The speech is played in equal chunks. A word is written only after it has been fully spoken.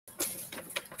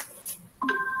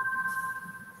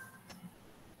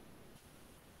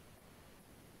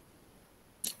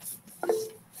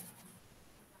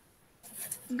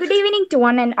Good evening to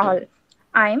one and all.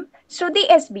 I'm Shruti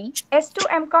SB, S2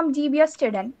 MCOM GBS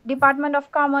student, Department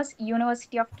of Commerce,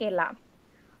 University of Kerala.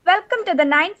 Welcome to the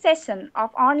ninth session of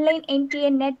online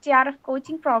NTA Net JRF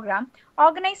coaching program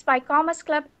organized by Commerce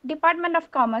Club, Department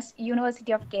of Commerce,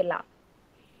 University of Kerala.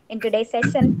 In today's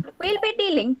session, we'll be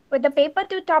dealing with the paper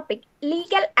 2 topic,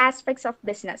 legal aspects of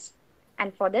business.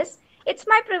 And for this, it's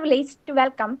my privilege to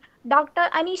welcome Dr.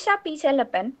 Aneesha P.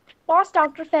 Chellappan,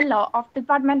 Postdoctoral Fellow of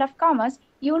Department of Commerce,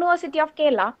 University of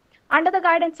Kerala, under the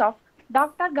guidance of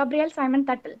Dr. Gabriel Simon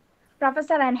Tuttle,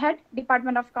 Professor and Head,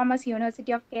 Department of Commerce,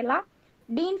 University of Kerala,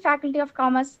 Dean Faculty of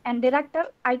Commerce and Director,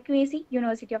 IQAC,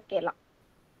 University of Kerala.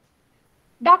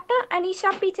 Dr.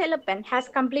 Aneesha P. Chellappan has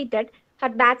completed her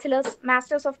Bachelor's,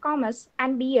 Masters of Commerce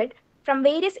and B.Ed from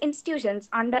various institutions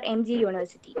under MG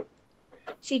University.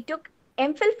 She took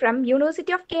MPhil from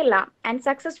University of Kerala and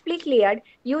successfully cleared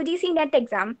UGC NET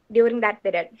exam during that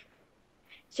period.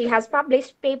 She has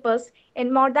published papers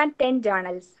in more than 10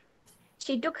 journals.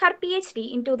 She took her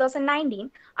PhD in 2019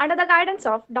 under the guidance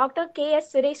of Dr.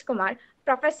 K.S. Suresh Kumar,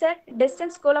 Professor,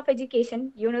 Distance School of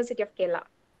Education, University of Kerala.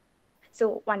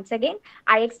 So once again,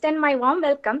 I extend my warm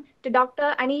welcome to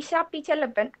Dr. Aneesha P.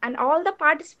 Chellappan and all the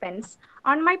participants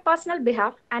on my personal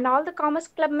behalf and all the Commerce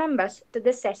Club members to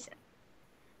this session.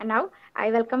 And now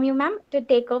I welcome you, ma'am, to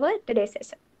take over today's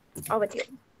session. Over to you.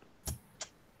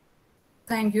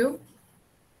 Thank you.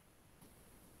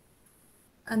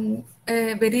 And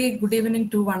a very good evening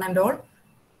to one and all.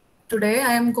 Today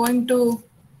I am going to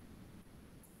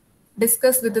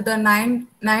discuss with the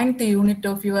ninth unit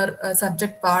of your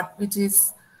subject part, which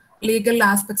is legal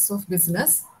aspects of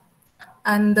business.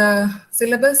 And the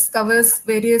syllabus covers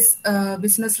various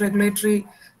business regulatory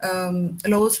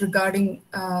laws regarding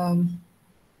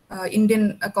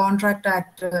Indian Contract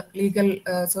Act,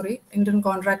 Indian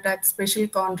Contract Act, special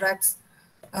contracts,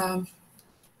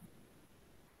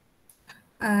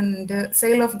 and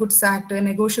Sale of Goods Act,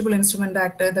 Negotiable Instrument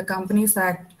Act, the Companies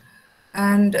Act,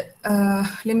 and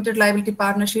Limited Liability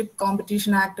Partnership,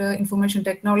 Competition Act, Information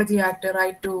Technology Act,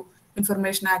 Right to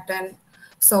Information Act, and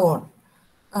so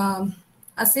on.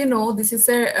 As you know, this is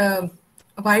a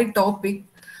wide topic.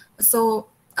 So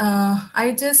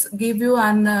I just give you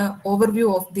an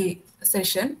overview of the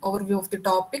session, overview of the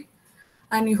topic,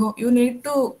 and you need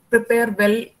to prepare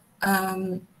well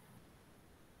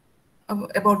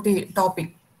about the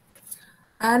topic.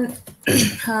 And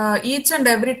each and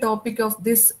every topic of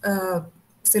this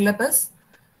syllabus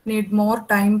need more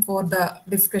time for the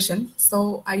discussion.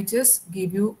 So I just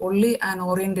give you only an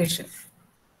orientation.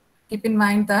 Keep in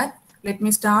mind that, let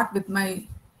me start with my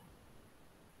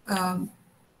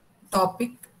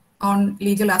topic on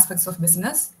legal aspects of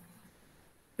business.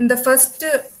 In the first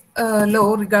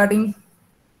law regarding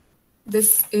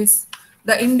this is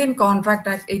the Indian Contract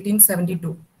Act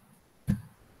 1872.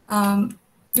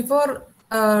 Before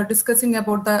discussing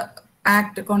about the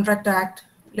Act, Contract Act,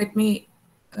 let me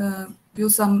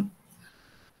use some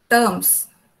terms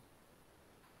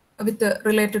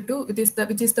related to which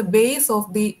is the base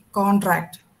of the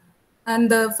contract. And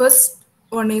the first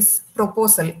one is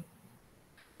proposal.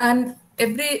 And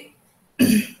every,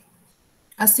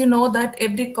 as you know, that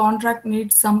every contract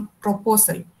needs some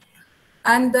proposal.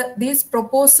 And this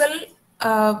proposal,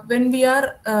 when we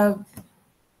are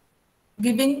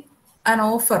giving an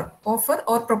offer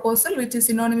or proposal, which is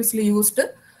synonymously used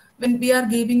when we are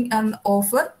giving an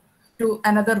offer to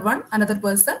another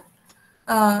person,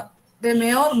 they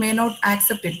may or may not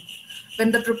accept it.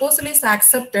 When the proposal is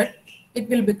accepted, it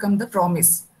will become the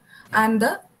promise, and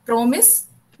the promise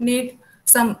need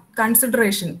some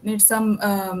consideration, need some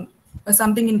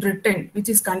something in return, which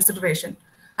is consideration,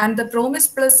 and the promise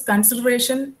plus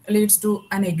consideration leads to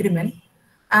an agreement.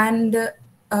 And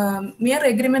mere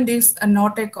agreement is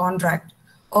not a contract,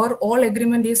 or all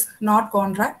agreement is not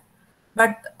contract,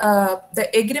 but the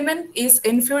agreement is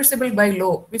enforceable by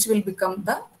law, which will become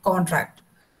the contract.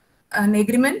 An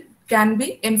agreement can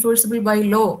be enforceable by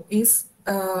law, is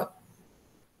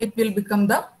it will become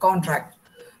the contract.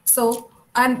 So,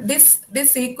 and this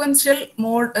sequential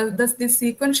mode, this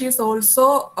sequence is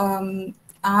also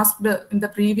asked in the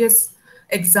previous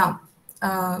exam.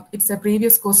 It's a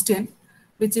previous question,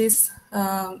 which is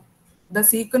the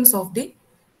sequence of the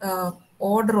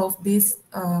order of these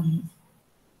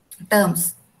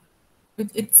terms, which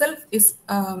itself is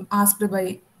asked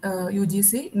by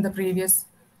UGC in the previous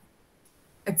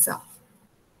exam.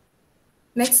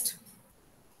 Next.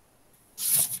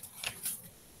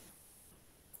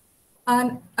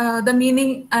 And the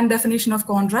meaning and definition of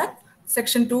contract.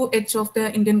 Section 2H of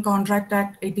the Indian Contract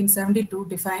Act 1872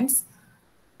 defines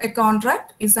a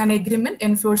contract is an agreement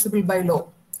enforceable by law.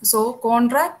 So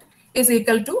contract is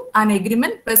equal to an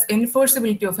agreement plus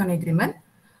enforceability of an agreement.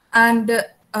 And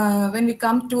when we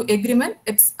come to agreement,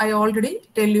 it's, I already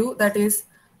tell you, that is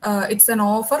it's an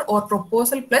offer or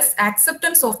proposal plus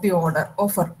acceptance of the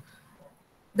offer.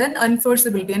 Then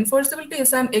enforceability. Enforceability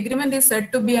is an agreement is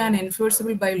said to be an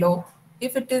enforceable by law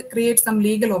if creates some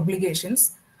legal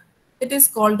obligations. It is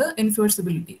called the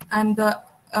enforceability. And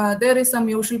there is some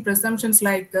usual presumptions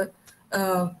like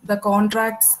the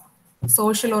contracts,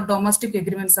 social or domestic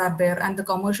agreements are there, and the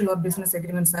commercial or business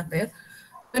agreements are there.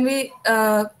 When we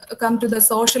come to the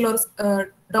social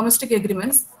or domestic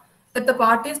agreements, that the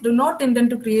parties do not intend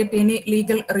to create any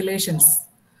legal relations.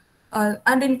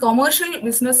 And in commercial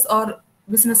business or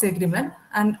business agreement,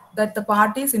 and that the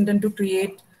parties intend to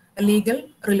create a legal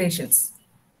relations.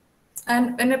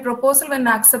 And when a proposal, when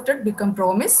accepted, become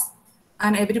promise,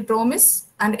 and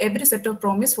every set of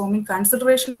promise forming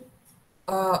consideration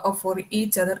for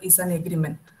each other is an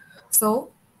agreement.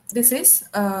 So this is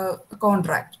a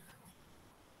contract.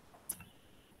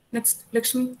 Next,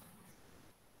 Lakshmi.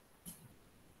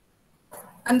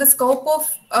 And the scope of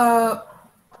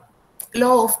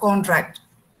law of contract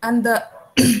and the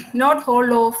not whole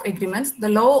law of agreements. The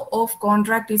law of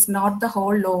contract is not the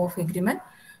whole law of agreement,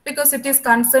 because it is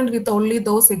concerned with only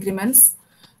those agreements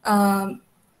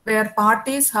where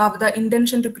parties have the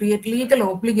intention to create legal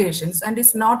obligations, and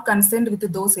is not concerned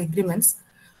with those agreements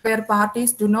where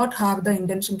parties do not have the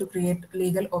intention to create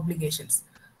legal obligations.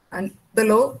 And the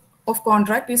law of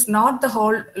contract is not the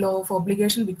whole law of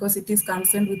obligation, because it is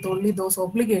concerned with only those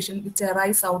obligations which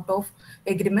arise out of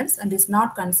agreements, and is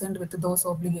not concerned with those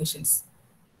obligations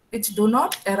which do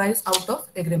not arise out of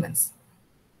agreements.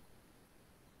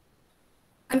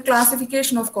 And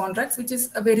classification of contracts, which is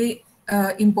a very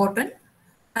important.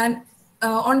 And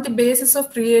on the basis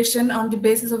of creation, on the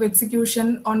basis of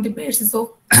execution, on the basis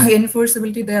of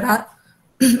enforceability, there are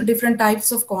different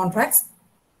types of contracts.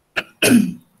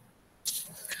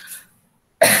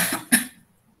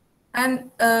 And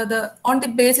on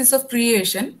the basis of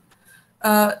creation,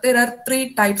 there are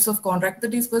three types of contract.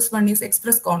 That is, first one is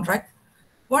express contract,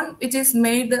 one which is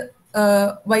made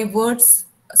by words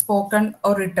spoken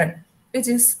or written, which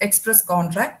is express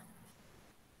contract.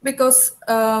 Because,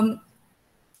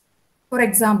 for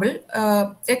example,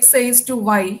 X says to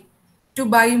Y to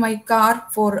buy my car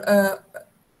for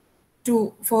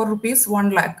rupees 1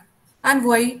 lakh, and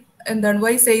then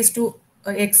Y says to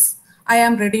X, I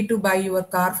am ready to buy your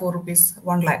car for rupees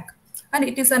 1 lakh, and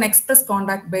it is an express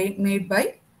contract made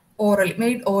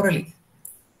orally.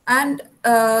 And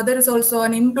there is also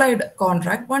an implied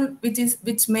contract, one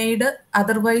which made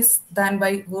otherwise than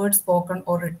by words spoken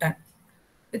or written,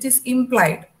 which is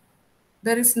implied.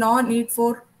 There is no need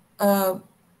for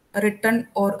written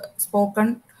or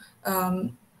spoken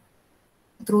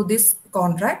through this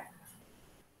contract.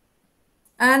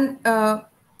 And the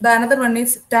another one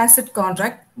is tacit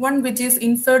contract, one which is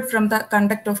inferred from the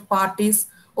conduct of parties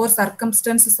or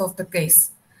circumstances of the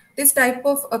case. This type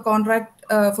of a contract,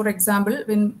 for example,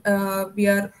 when we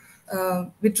are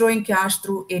withdrawing cash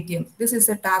through ATM, this is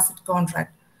a tacit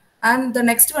contract. And the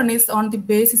next one is on the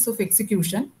basis of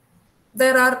execution.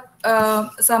 There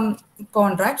are some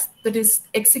contracts, that is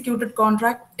executed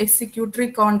contract,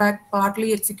 executory contract,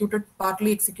 partly executed,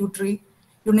 partly executory,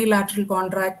 unilateral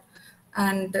contract,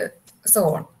 and so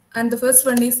on. And the first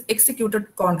one is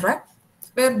executed contract,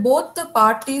 where both the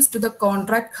parties to the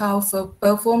contract have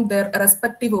performed their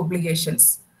respective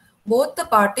obligations. Both the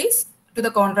parties to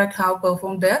the contract have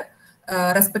performed their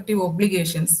respective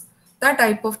obligations. That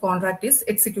type of contract is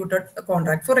executed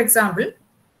contract. For example,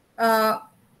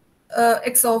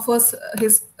 X offers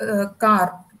his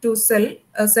car to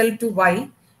sell to Y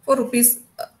for rupees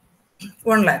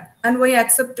 1 lakh, and Y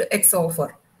accepts X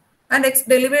offer, and X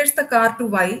delivers the car to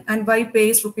Y, and Y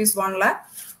pays rupees 1 lakh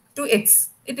to X.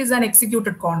 It is an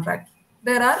executed contract.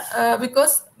 There are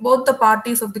because both the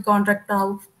parties of the contract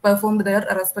have performed their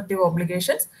respective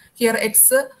obligations. Here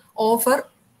X offer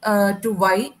to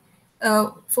Y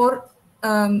for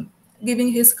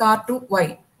giving his car to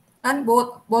Y, and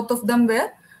both of them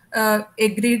were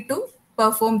agreed to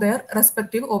perform their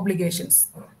respective obligations.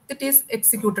 That is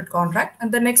executed contract.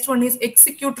 And the next one is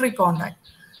executory contract,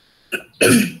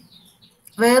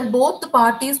 where both the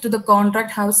parties to the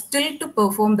contract have still to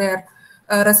perform their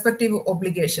respective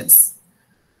obligations,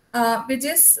 which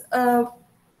is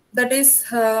that is,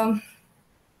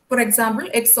 for example,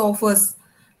 X offers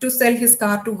to sell his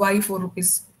car to Y for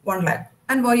rupees 1 lakh,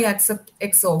 and Y accepts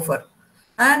X offer.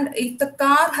 And if the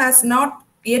car has not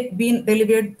yet been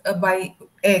delivered by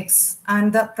X,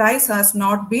 and the price has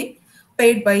not been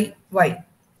paid by Y,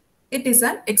 it is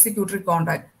an executory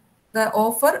contract. The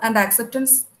offer and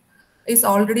acceptance is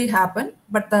already happened,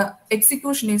 but the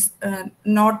execution is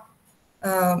not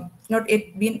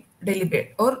yet been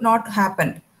deliberate or not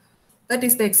happened. That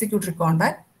is the executory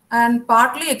contract. And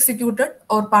partly executed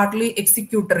or partly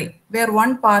executory, where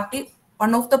one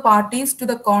of the parties to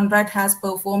the contract has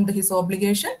performed his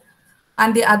obligation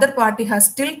and the other party has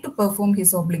still to perform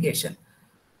his obligation.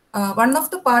 One of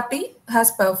the party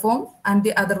has performed and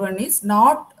the other one is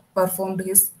not performed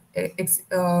his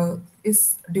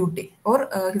duty, or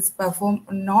his perform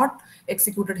not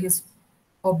executed his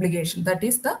obligation. That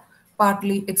is the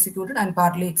partly executed and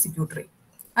partly executory.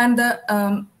 And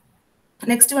the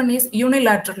next one is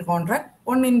unilateral contract,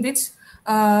 one in which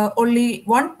only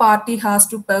one party has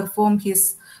to perform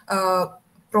his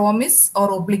promise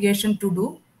or obligation to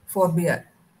do for beer.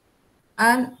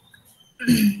 And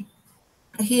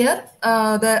here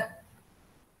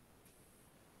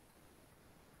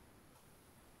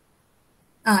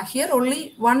here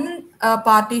only one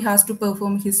party has to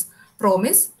perform his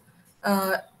promise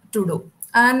to do.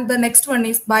 And the next one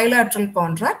is bilateral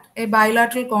contract. A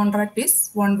bilateral contract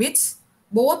is one which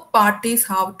both parties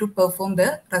have to perform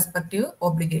their respective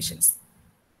obligations.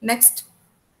 Next,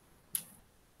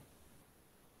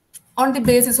 on the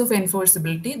basis of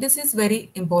enforceability, this is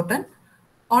very important.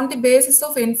 On the basis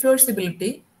of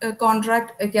enforceability, a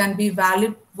contract can be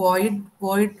valid,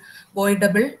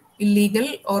 voidable,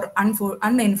 illegal, or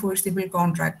unenforceable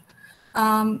contract.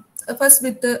 First,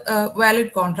 with the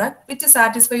valid contract, which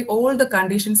satisfy all the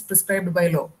conditions prescribed by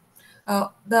law.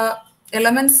 The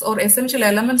elements or essential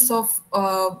elements of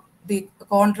the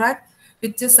contract,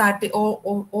 which is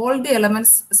all the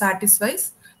elements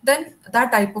satisfies, then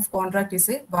that type of contract is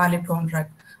a valid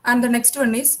contract. And the next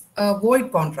one is a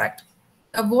void contract.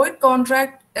 A void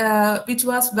contract which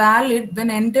was valid when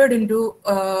entered into,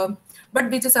 but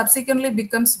which subsequently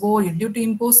becomes void due to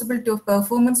impossibility of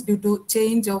performance due to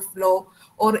change of law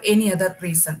or any other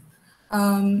reason.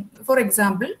 For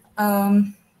example,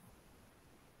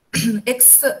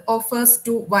 X offers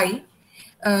to Y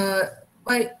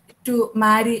to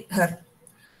marry her,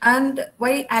 and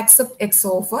Y accept X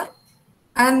offer,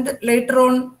 and later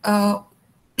on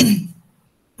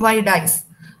Y dies.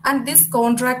 And this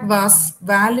contract was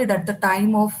valid at the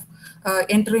time of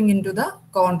entering into the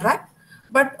contract,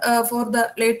 but for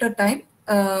the later time,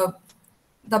 the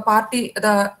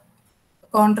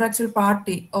contractual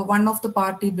party or one of the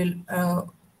party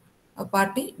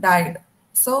died.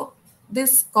 So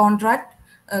this contract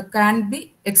can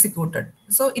be executed.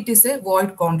 So it is a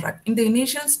void contract. In the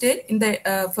initial stage, in the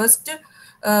first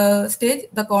stage,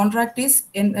 the contract is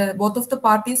in both of the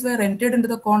parties were entered into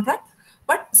the contract,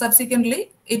 but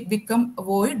subsequently it become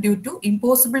void due to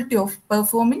impossibility of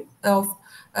performing of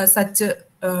such a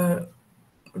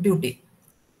duty.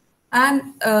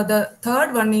 And the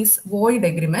third one is void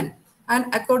agreement.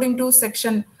 And according to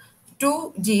section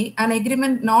 2G, an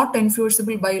agreement not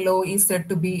enforceable by law is said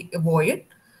to be void.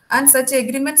 And such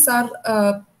agreements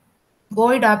are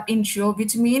void ab initio,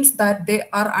 which means that they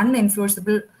are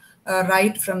unenforceable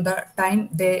right from the time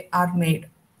they are made.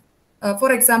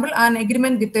 For example, an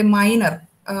agreement with a minor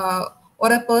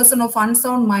or a person of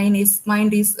unsound mind is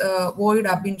void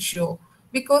ab initio,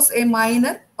 because a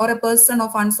minor or a person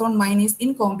of unsound mind is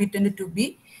incompetent to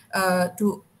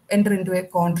enter into a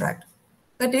contract.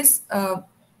 That is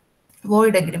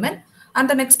void agreement. And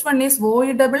the next one is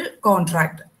voidable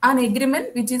contract, an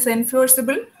agreement which is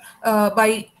enforceable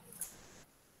by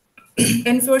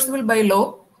enforceable by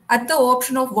law at the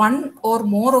option of one or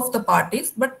more of the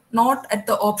parties, but not at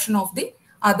the option of the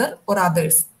other or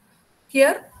others.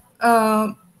 Here,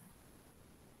 an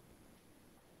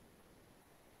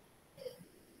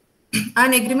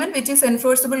agreement which is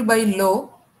enforceable by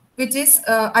law, which is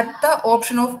at the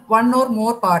option of one or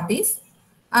more parties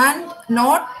and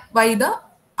not by the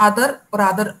other or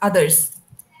others.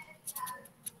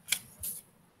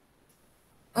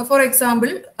 For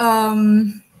example,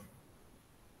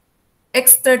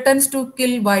 X threatens to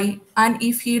kill Y, and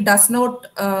if he does not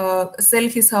sell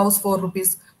his house for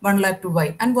rupees 1 lakh to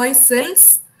Y, and Y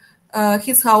sells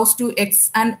his house to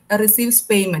X and receives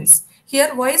payments.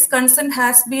 Here, Y's consent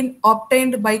has been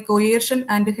obtained by coercion,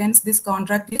 and hence this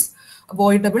contract is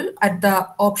voidable at the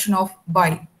option of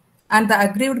Y. And the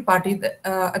aggrieved party,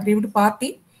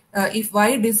 if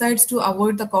Y decides to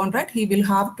avoid the contract, he will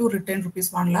have to return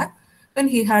rupees 1 lakh when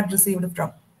he had received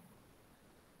from.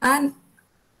 And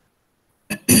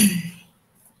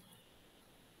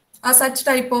such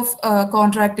type of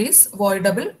contract is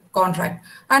voidable contract.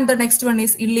 And the next one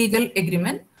is illegal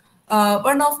agreement.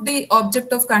 One of the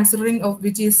object of considering of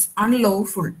which is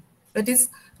unlawful. That is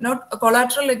not a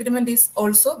collateral agreement is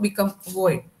also become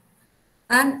void.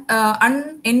 And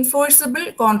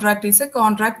unenforceable contract is a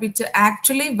contract which is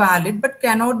actually valid but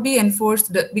cannot be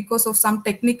enforced because of some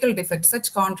technical defect.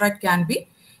 Such contract can be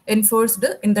enforced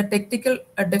in the technical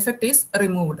defect is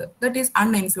removed. That is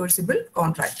unenforceable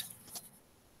contract.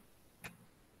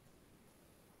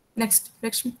 Next,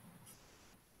 Lakshmi.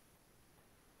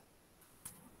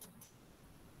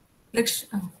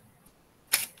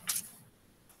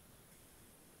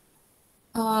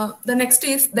 The next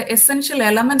is the essential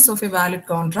elements of a valid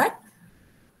contract.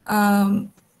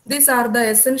 These are the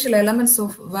essential elements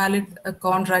of valid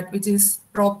contract, which is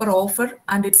proper offer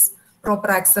and its proper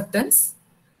acceptance,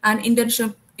 and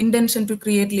intention to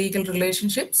create legal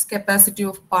relationships, capacity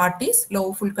of parties,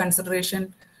 lawful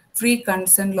consideration, free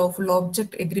consent, lawful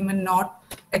object, agreement not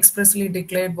expressly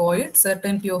declared void,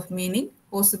 certainty of meaning,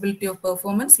 possibility of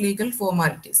performance, legal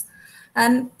formalities.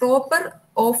 And proper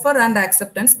offer and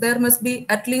acceptance, there must be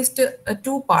at least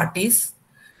two parties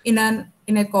in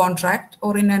a contract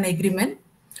or in an agreement,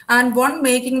 and one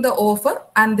making the offer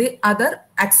and the other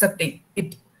accepting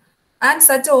it. And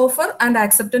such offer and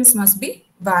acceptance must be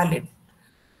valid.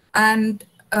 And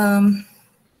the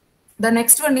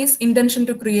next one is intention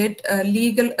to create a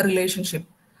legal relationship.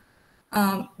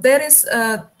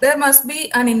 There must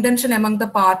be an intention among the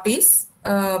parties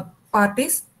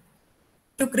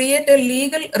to create a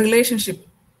legal relationship.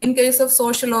 In case of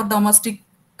social or domestic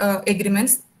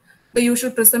agreements, the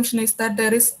usual presumption is that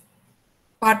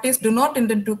parties do not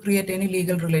intend to create any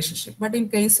legal relationship. But in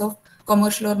case of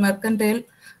commercial or mercantile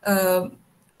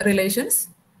relations,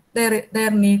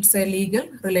 there needs a legal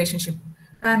relationship.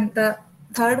 And the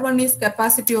third one is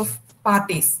capacity of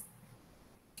parties.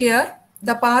 Here,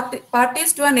 the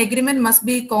parties to an agreement must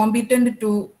be competent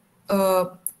to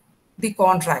the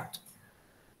contract,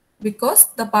 because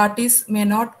the parties may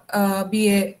not be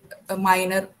a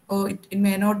minor, or it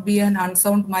may not be an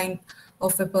unsound mind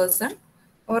of a person,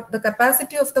 or the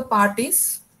capacity of the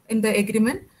parties in the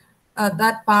agreement,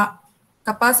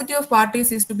 capacity of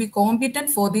parties is to be competent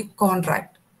for the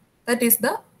contract. That is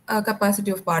the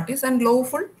capacity of parties. And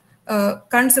lawful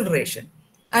consideration.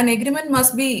 An agreement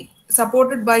must be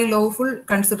supported by lawful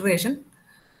consideration.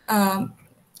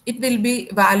 It will be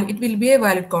valid. It will be a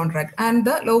valid contract. And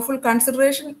the lawful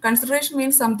consideration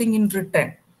means something in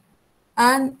return.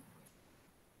 And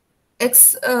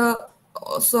X,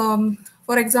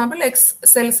 for example, X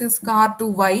sells his car to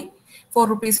Y for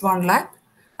rupees 1 lakh,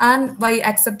 and Y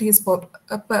accept his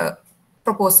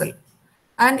proposal.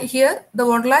 And here the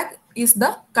 1 lakh is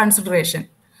the consideration.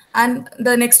 And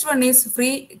the next one is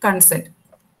free consent.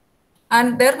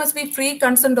 And there must be free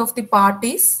consent of the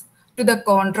parties to the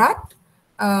contract.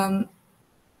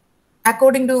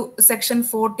 According to section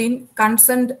 14,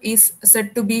 consent is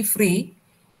said to be free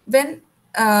when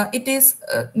it is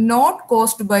not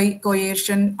caused by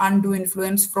coercion, undue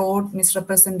influence, fraud,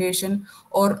 misrepresentation,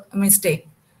 or mistake,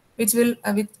 which will,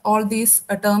 with all these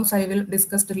terms, I will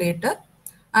discuss later.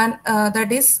 And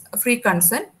that is free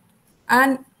consent.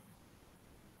 And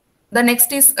the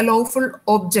next is a lawful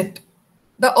object.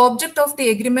 The object of the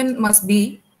agreement must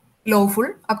be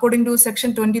lawful according to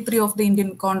section 23 of the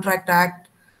Indian Contract Act.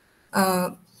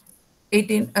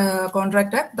 18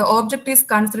 Contract Act. The object is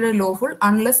considered lawful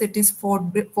unless it is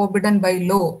forbidden by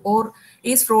law, or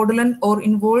is fraudulent, or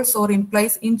involves or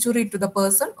implies injury to the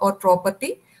person or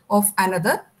property of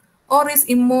another, or is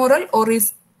immoral, or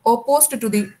is opposed to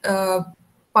the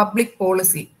public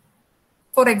policy.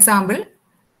 For example,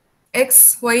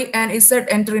 X, Y, and Z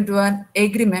enter into an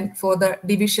agreement for the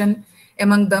division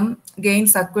among them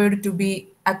gains acquired to be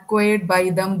acquired by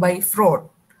them by fraud.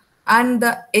 And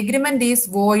the agreement is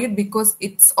void because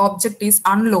its object is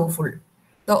unlawful.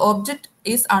 The object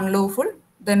is unlawful,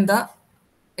 then the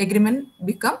agreement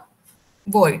become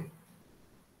void.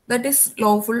 That is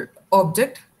lawful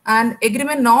object. And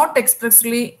agreement not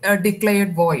expressly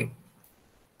declared void.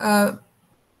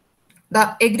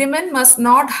 The agreement must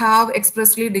not have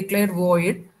expressly declared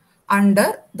void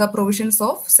under the provisions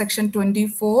of section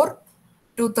 24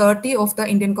 to 30 of the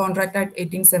Indian Contract Act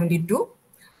 1872.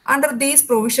 Under these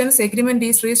provisions, agreement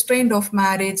is restraint of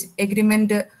marriage,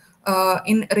 agreement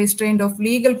in restraint of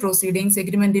legal proceedings,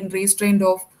 agreement in restraint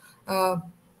of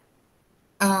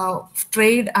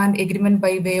trade, and agreement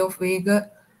by way of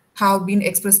waiver have been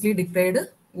expressly declared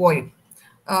void.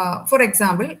 For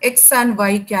example, X and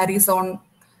Y carries on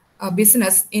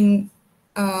business in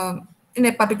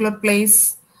a particular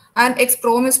place, and X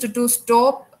promised to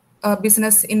stop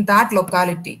business in that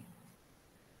locality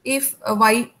if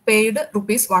Y paid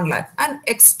rupees 1 lakh, and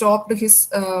X stopped his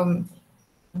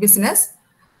business,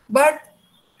 but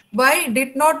Y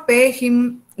did not pay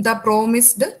him the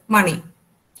promised money.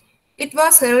 It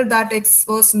was held that X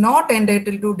was not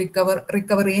entitled to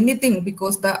recover anything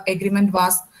because the agreement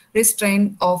was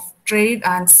restraint of trade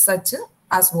and such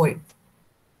as void.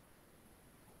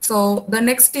 So the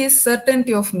next is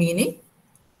certainty of meaning.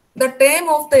 The term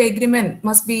of the agreement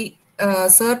must be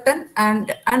certain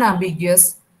and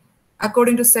unambiguous.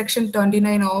 According to Section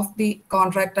 29 of the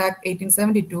Contract Act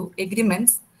 1872,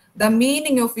 agreements, the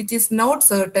meaning of which is not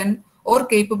certain or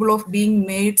capable of being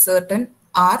made certain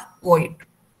are void.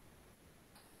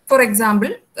 For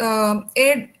example,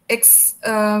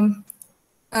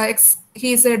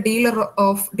 he is a dealer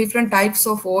of different types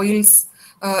of oils,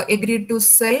 agreed to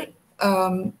sell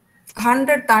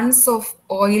 100 tons of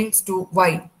oils to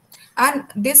Y. And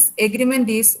this agreement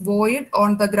is void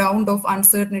on the ground of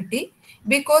uncertainty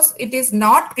because it is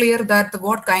not clear that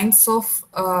what kinds of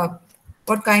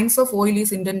oil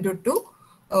is intended to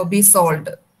be sold.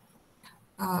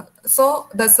 So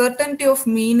the certainty of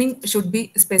meaning should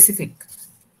be specific.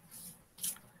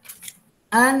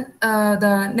 And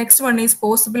the next one is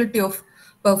possibility of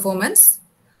performance.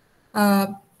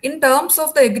 In terms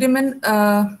of the agreement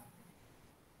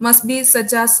must be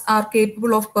such as are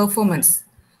capable of performance.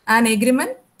 An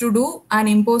agreement to do an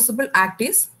impossible act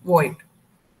is void.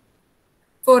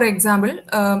 For example,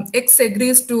 X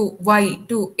agrees to Y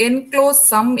to enclose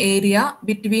some area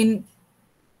between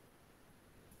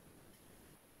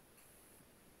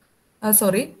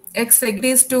X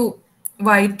agrees to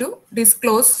Y to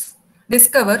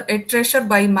discover a treasure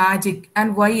by magic,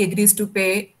 and Y agrees to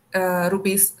pay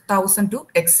rupees 1,000 to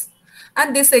X.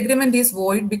 And this agreement is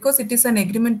void because it is an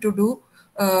agreement to do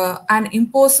an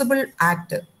impossible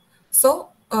act. So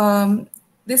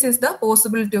this is the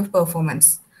possibility of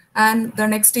performance. And the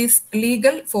next is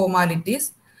legal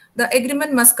formalities. The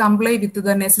agreement must comply with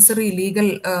the necessary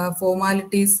legal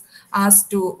formalities as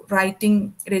to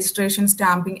writing, registration,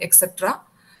 stamping, etc.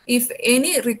 If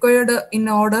any required in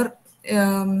order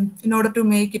to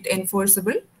make it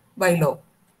enforceable by law.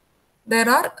 There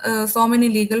are so many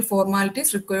legal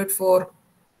formalities required for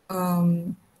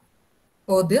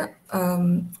the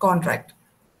contract.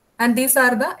 And these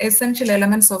are the essential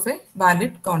elements of a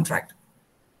valid contract.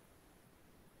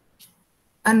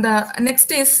 And the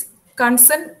next is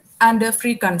consent and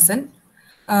free consent.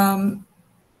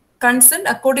 Consent,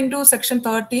 according to Section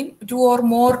 13, two or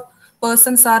more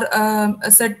persons are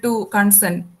said to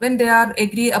consent when they are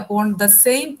agree upon the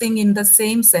same thing in the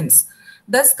same sense.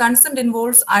 Thus, consent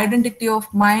involves identity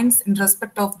of minds in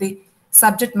respect of the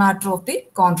subject matter of the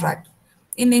contract.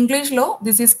 In English law,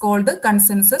 this is called the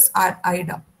consensus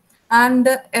item. And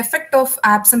the effect of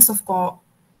absence of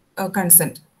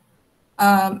consent.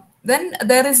 Then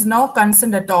there is no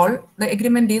consent at all. The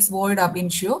agreement is void ab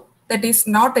initio, that is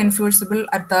not enforceable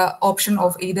at the option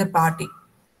of either party.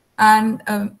 And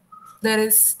there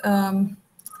is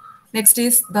next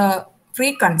is the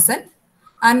free consent.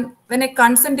 And when a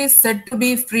consent is said to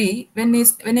be free, when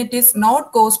it is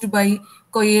not caused by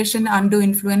coercion, undue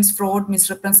influence, fraud,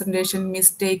 misrepresentation, and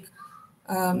mistake.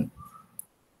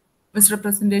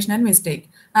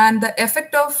 And the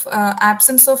effect of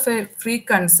absence of a free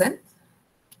consent,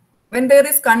 when there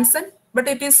is consent, but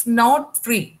it is not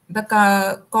free, the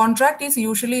contract is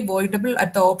usually voidable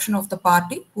at the option of the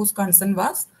party whose consent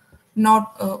was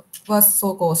not was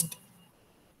so caused.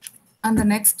 And the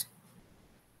next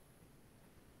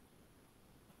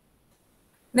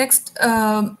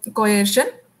coercion,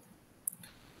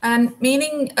 and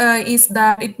meaning is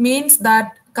that it means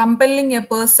that compelling a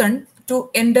person to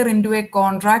enter into a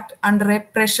contract under a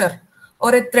pressure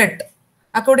or a threat.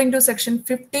 According to Section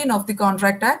 15 of the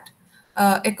Contract Act,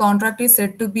 a contract is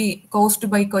said to be caused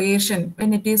by coercion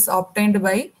when it is obtained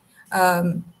by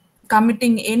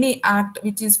committing any act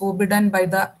which is forbidden by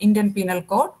the Indian Penal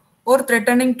Code, or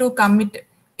threatening to commit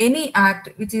any act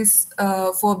which is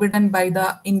forbidden by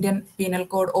the Indian Penal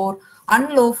Code, or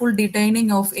unlawful detaining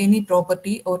of any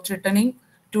property or threatening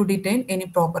to detain any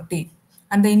property.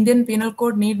 And the Indian Penal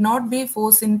Code need not be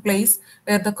forced in place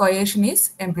where the coercion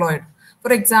is employed.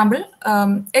 For example,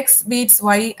 X beats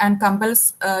Y and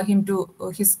compels him to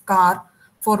his car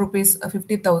for rupees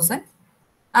 50,000.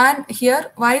 And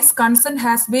here, Y's consent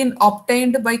has been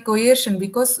obtained by coercion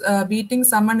because beating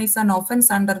someone is an offense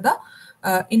under the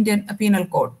Indian Penal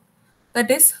Code.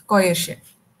 That is coercion.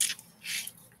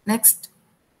 Next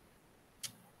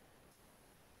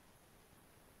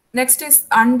is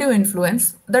undue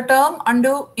influence. The term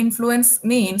undue influence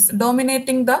means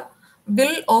dominating the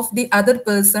will of the other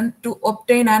person to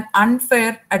obtain an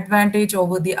unfair advantage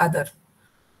over the other.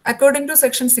 According to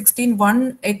Section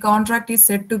 16(1), a contract is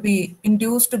said to be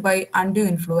induced by undue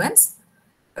influence,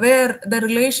 where the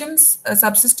relations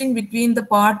subsisting between the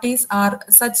parties are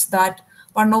such that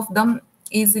one of them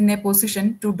is in a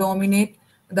position to dominate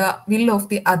the will of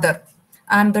the other,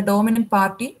 and the dominant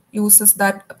party uses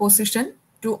that position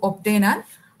to obtain an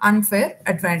unfair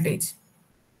advantage.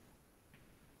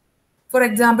 For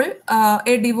example,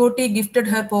 a devotee gifted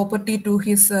her property to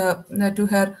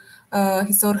her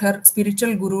his or her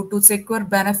spiritual guru to secure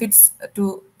benefits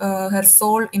to her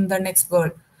soul in the next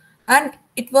world, and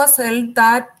it was held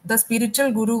that the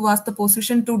spiritual guru was the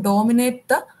position to dominate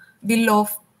the will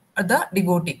of the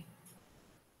devotee.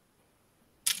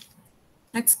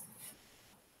 Next.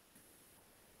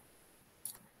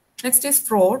 Next is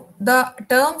fraud. The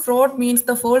term fraud means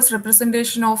the false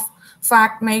representation of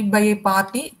fact made by a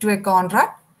party to a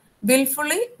contract,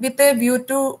 willfully with a view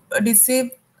to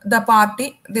deceive the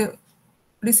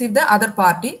other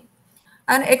party,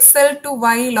 and excel to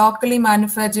buy locally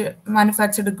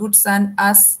manufactured goods and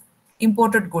as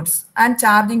imported goods, and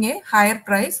charging a higher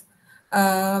price.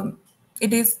 um,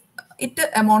 it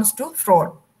amounts to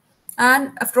fraud.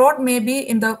 And a fraud may be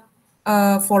in the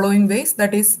following ways,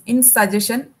 that is in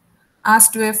suggestion as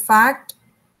to a fact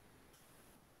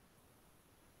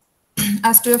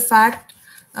as to a fact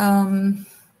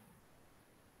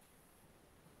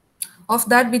of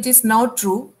that which is now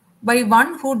true by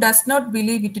one who does not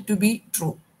believe it to be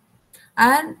true,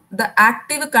 and the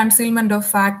active concealment of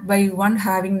fact by one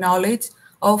having knowledge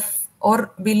of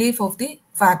or belief of the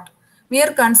fact.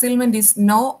 Mere concealment is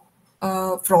no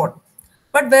fraud,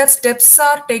 but where steps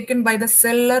are taken by the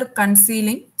seller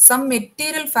concealing some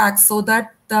material facts so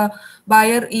that the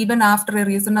buyer, even after a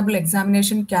reasonable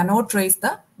examination, cannot trace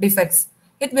the defects,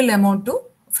 it will amount to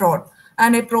fraud.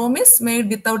 And a promise made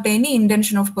without any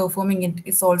intention of performing it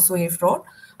is also a fraud.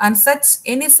 And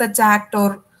any such act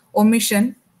or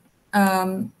omission,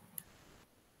 um,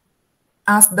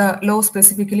 as the law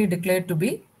specifically declared to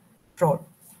be fraud.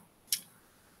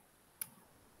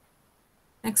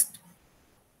 Next.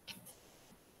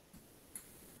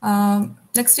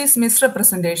 Next is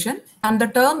misrepresentation, and the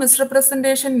term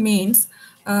misrepresentation means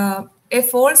a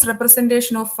false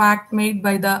representation of fact made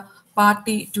by the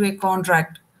party to a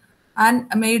contract, and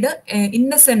made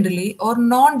innocently or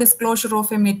non-disclosure of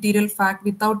a material fact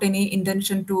without any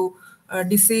intention to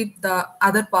deceive the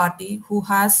other party who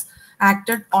has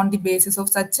acted on the basis of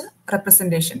such a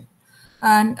representation.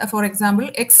 And for example,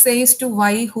 X says to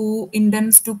Y who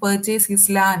intends to purchase his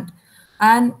land,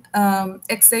 and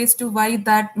X says to Y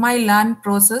that my land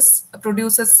produces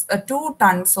 2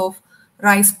 tons of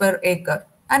rice per acre.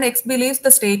 And X believes the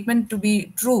statement to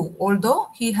be true, although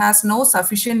he has no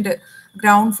sufficient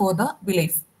ground for the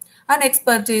belief. And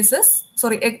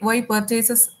Y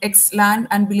purchases X land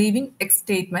and believing X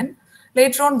statement.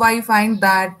 Later on, Y finds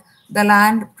that the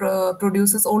land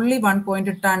produces only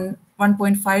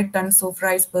 1.5 tons of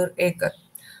rice per acre.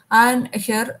 And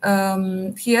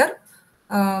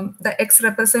the X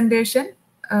representation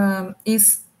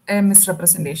is a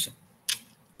misrepresentation.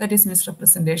 That is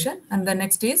misrepresentation. And the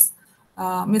next is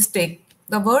mistake.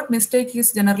 The word mistake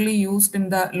is generally used in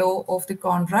the law of the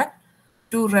contract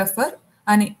to refer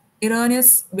an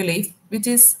erroneous belief, which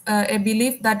is a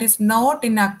belief that is not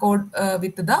in accord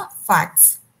with the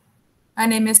facts.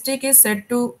 And a mistake is said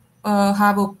to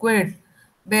have occurred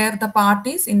where the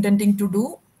parties intending to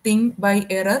do thing by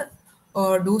error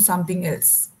or do something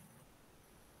else.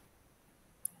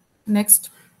 Next.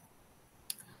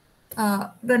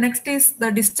 The next is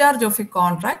the discharge of a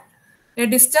contract. A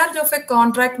discharge of a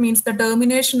contract means the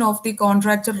termination of the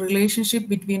contractual relationship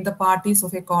between the parties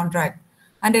of a contract.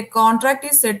 And a contract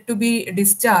is said to be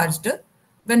discharged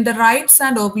when the rights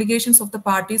and obligations of the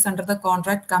parties under the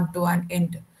contract come to an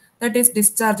end. That is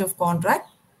discharge of contract.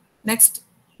 Next,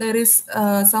 there is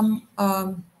some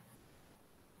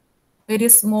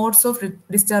various modes of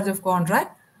discharge of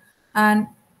contract. And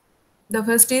the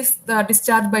first is the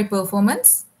discharge by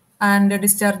performance, and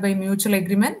discharge by mutual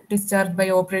agreement, discharge by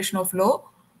operation of law,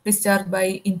 discharge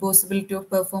by impossibility of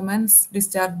performance,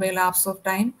 discharge by lapse of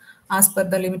time as per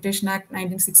the Limitation Act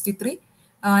 1963,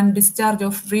 and discharge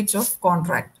of breach of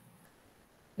contract.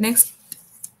 Next,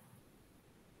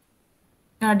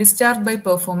 discharge by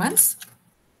performance.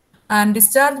 And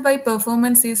discharge by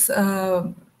performance is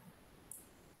done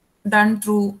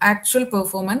through actual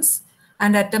performance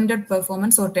and attempted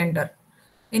performance or tender.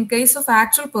 In case of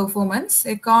actual performance,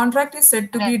 a contract is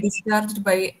said to be discharged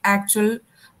by actual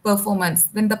performance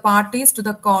when the parties to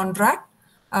the contract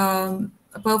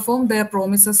perform their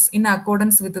promises in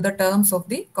accordance with the terms of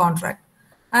the contract.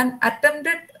 And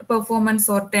attempted performance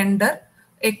or tender,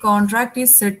 a contract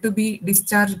is said to be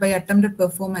discharged by attempted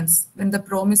performance when the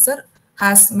promiser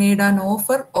has made an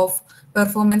offer of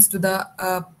performance to the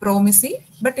promisee,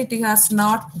 but it has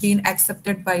not been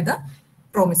accepted by the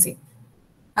promisee.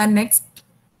 And next,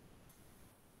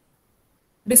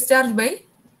 discharge by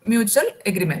mutual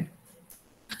agreement.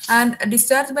 And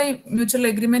discharge by mutual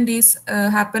agreement is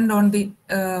happened on the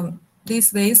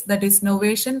these ways, that is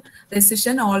novation,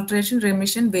 rescission, alteration,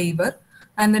 remission, waiver.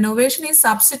 And the novation is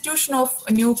substitution of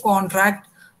a new contract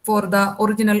for the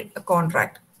original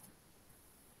contract.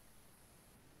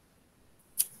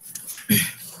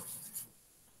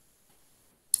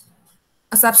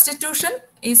 A substitution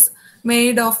is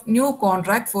made of new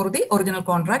contract for the original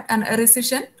contract, and a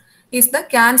rescission is the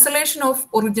cancellation of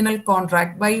original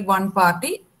contract by one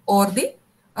party or the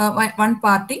one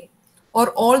party or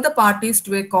all the parties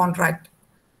to a contract.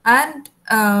 And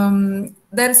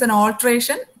there is an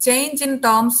alteration, change in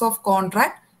terms of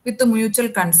contract with the mutual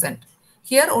consent.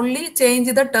 Here only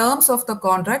change the terms of the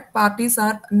contract, parties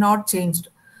are not changed.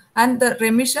 And the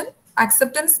remission,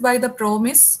 acceptance by the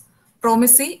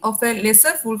promisee of a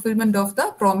lesser fulfillment of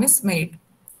the promise made.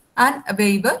 And a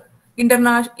waiver,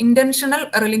 intentional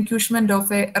relinquishment of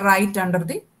a right under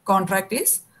the contract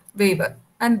is waiver.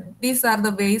 And these are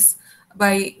the ways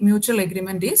by mutual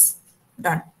agreement is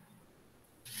done.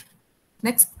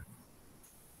 Next.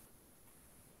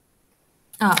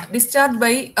 Discharge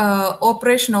by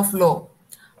operation of law.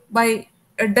 By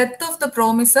death of the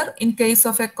promiser in case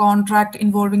of a contract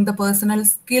involving the personal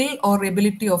skill or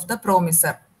ability of the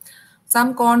promiser.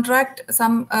 Some contract,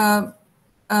 some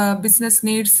business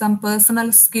needs some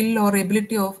personal skill or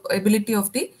ability of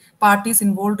the parties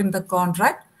involved in the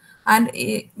contract, and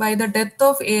by the death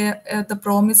of the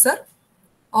promiser,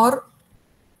 or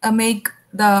make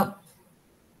the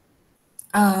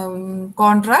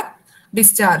contract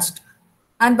discharged.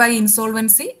 And by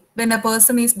insolvency, when a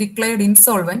person is declared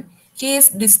insolvent, he is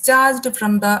discharged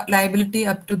from the liability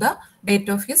up to the date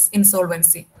of his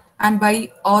insolvency. And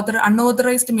by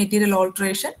unauthorized material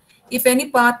alteration, if any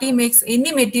party makes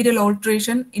any material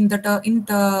alteration in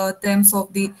the terms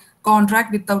of the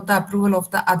contract without the approval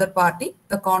of the other party,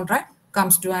 the contract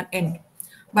comes to an end.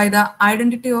 By the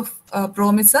identity of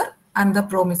promiser and the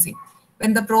promisee.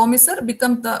 When the promiser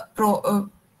become the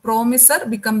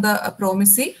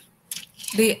promisee,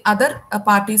 the other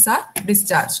parties are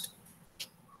discharged.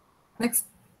 Next.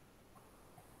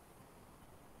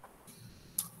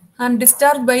 And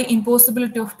discharged by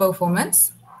impossibility of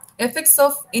performance. Effects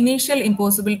of initial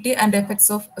impossibility and effects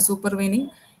of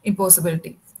supervening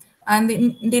impossibility. And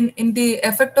in the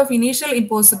effect of initial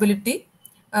impossibility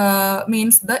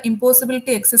means the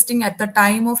impossibility existing at the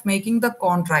time of making the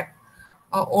contract.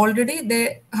 Already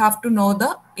they have to know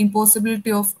the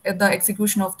impossibility of the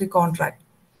execution of the contract.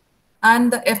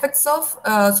 And the effects of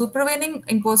supervening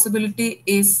impossibility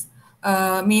is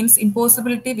means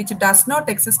impossibility which does not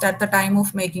exist at the time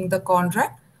of making the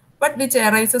contract, but which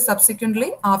arises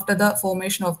subsequently after the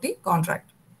formation of the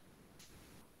contract.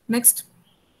 Next.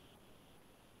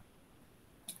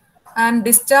 And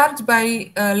discharge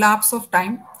by lapse of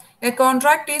time. A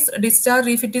contract is discharged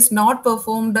if it is not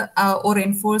performed or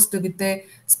enforced with a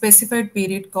specified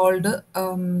period called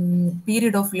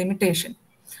period of limitation.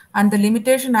 And the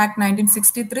Limitation Act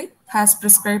 1963 has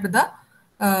prescribed the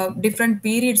different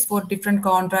periods for different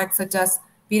contracts, such as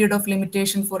period of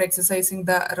limitation for exercising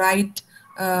the right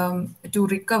to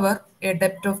recover a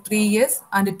debt of 3 years,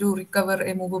 and to recover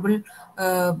a movable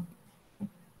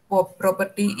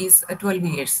property is 12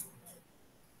 years.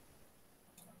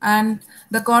 And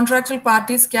the contractual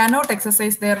parties cannot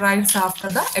exercise their rights after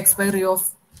the expiry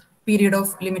of period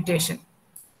of limitation.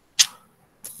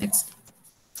 Next.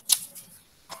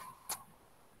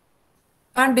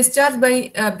 And discharge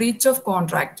by breach of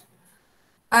contract.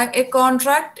 A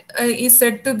contract is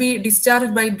said to be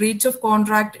discharged by breach of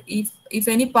contract if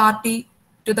any party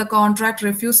to the contract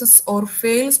refuses or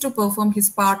fails to perform his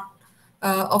part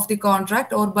of the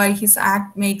contract, or by his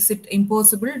act makes it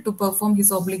impossible to perform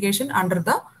his obligation under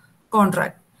the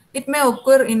contract. It may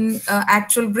occur in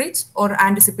actual breach or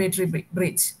anticipatory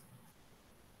breach.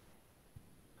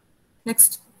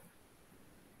 Next.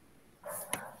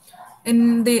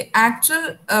 In the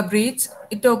actual breach,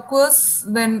 it occurs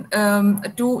when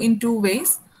in two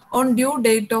ways: on due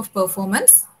date of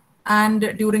performance and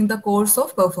during the course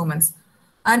of performance.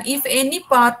 And if any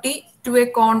party to a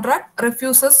contract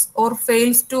refuses or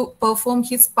fails to perform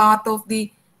his part of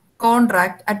the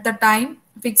contract at the time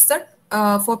fixed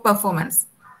for performance,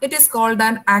 it is called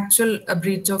an actual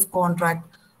breach of contract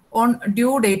on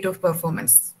due date of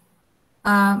performance.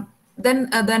 Then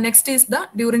the next is the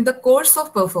during the course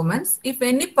of performance. If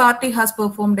any party has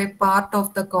performed a part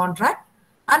of the contract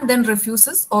and then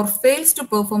refuses or fails to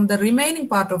perform the remaining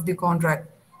part of the contract,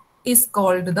 is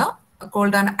called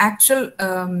an actual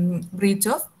breach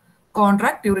of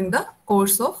contract during the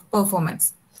course of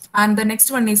performance. And the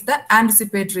next one is the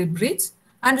anticipatory breach.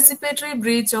 Anticipatory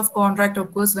breach of contract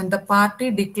occurs when the party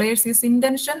declares his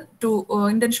intention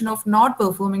of not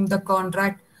performing the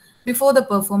contract before the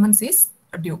performance is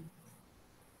due.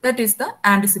 That is the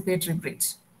anticipatory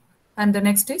breach. And the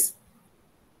next is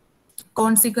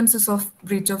consequences of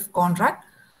breach of contract.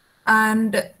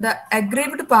 And the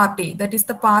aggrieved party, that is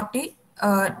the party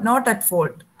not at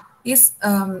fault, is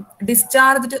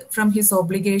discharged from his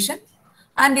obligation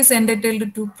and is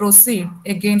entitled to proceed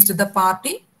against the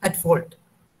party at fault.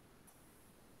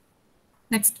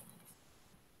 Next.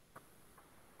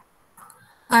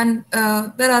 And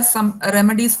there are some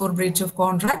remedies for breach of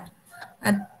contract.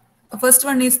 And the first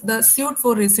one is the suit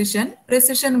for rescission.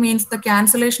 Rescission means the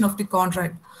cancellation of the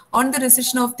contract. On the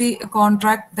rescission of the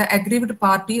contract, the aggrieved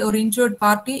party or injured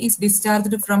party is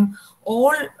discharged from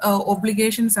all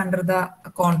obligations under the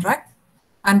contract,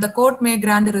 and the court may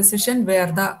grant rescission where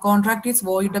the contract is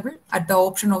voidable at the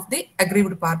option of the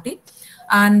aggrieved party,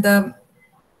 and the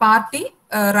party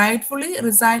rightfully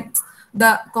resigns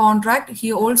the contract.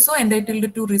 He also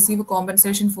entitled to receive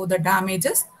compensation for the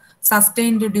damages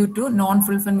sustained due to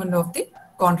non-fulfillment of the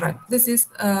contract. This is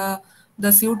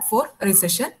the suit for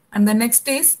rescission. And the next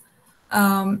is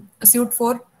suit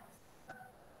for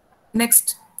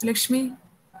next Lakshmi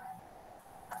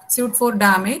suit for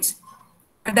damage.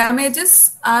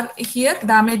 Damages are here.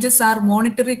 Damages are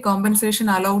monetary compensation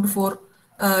allowed for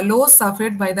loss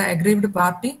suffered by the aggrieved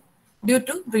party due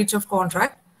to breach of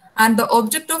contract. And the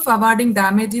object of awarding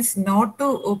damage is not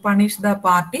to punish the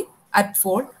party at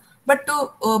fault, but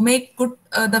to make good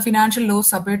the financial loss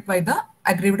suffered by the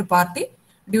aggrieved party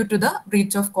due to the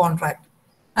breach of contract.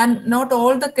 And not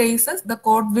all the cases the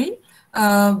court will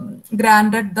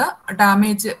granted the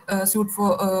damage suit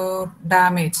for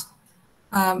damage.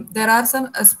 There are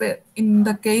some in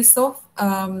the case of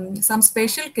some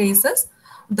special cases,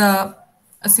 the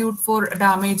suit for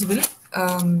damage will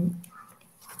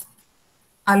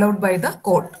allowed by the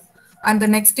court. And the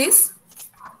next is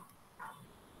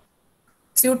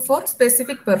suit for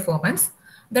specific performance.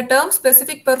 The term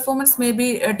specific performance may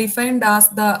be defined as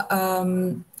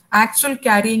the actual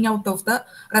carrying out of the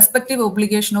respective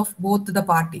obligation of both the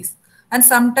parties. And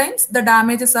sometimes the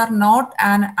damages are not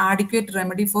an adequate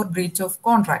remedy for breach of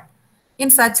contract. In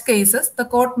such cases, the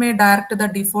court may direct the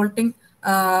defaulting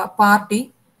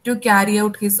party to carry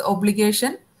out his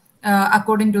obligation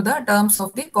according to the terms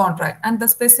of the contract. And the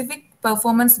specific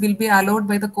performance will be allowed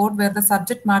by the court where the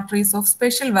subject matter is of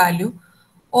special value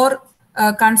or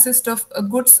consist of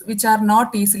goods which are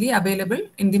not easily available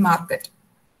in the market.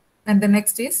 And the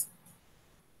next is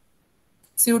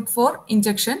suit for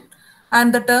injunction.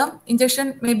 And the term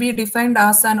injunction may be defined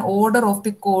as an order of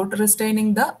the court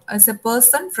restraining as a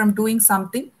person from doing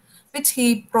something which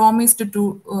he promised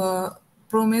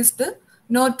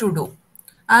not to do.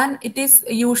 And it is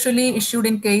usually issued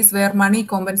in case where money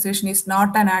compensation is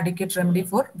not an adequate remedy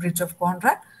for breach of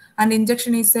contract. And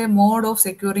injunction is a mode of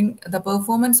securing the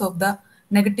performance of the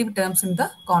negative terms in the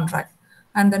contract.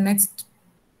 And the next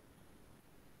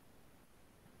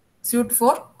suit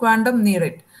for quantum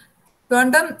merit.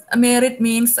 Quantum merit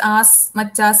means as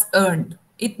much as earned.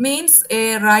 It means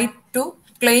a right to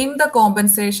claim the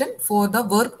compensation for the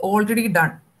work already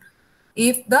done.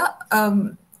 If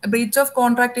the breach of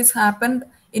contract is happened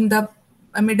in the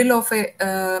middle of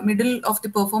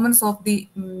the performance of the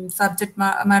subject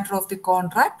matter of the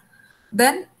contract,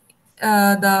 then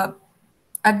the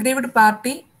aggrieved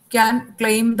party can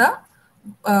claim the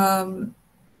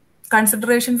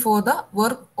consideration for the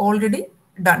work already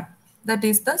done. That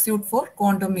is the suit for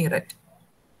quantum merit.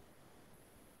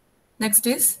 Next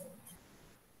is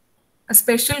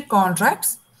special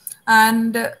contracts.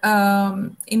 And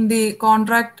in the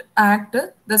Contract Act,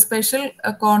 the special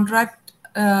contract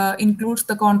includes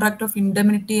the contract of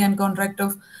indemnity and contract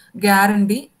of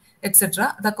guarantee,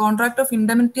 etc. The contract of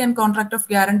indemnity and contract of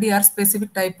guarantee are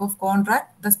specific type of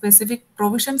contract. The specific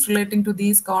provisions relating to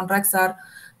these contracts are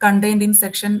contained in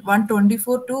section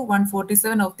 124 to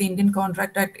 147 of the Indian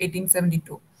Contract Act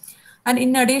 1872. And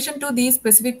in addition to these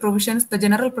specific provisions, the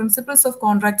general principles of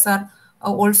contracts are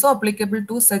also applicable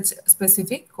to such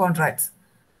specific contracts.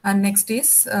 And next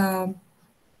is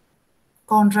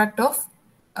contract of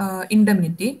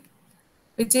indemnity,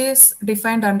 which is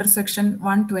defined under section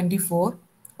 124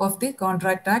 of the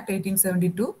Contract Act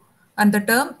 1872. And the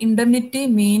term indemnity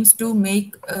means to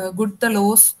make good the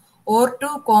loss or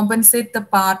to compensate the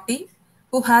party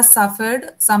who has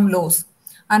suffered some loss.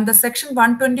 And the section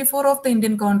 124 of the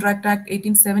Indian Contract Act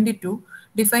 1872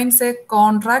 defines a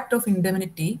contract of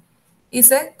indemnity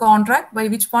is a contract by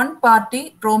which one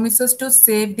party promises to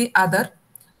save the other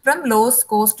from loss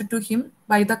caused to him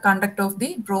by the conduct of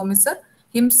the promiser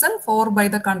himself or by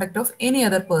the conduct of any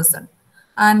other person.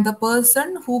 and the person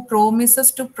who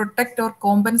promises to protect or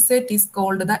compensate is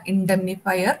called the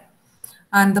indemnifier,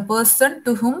 and the person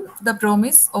to whom the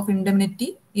promise of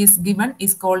indemnity is given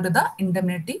is called the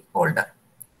indemnity holder.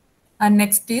 And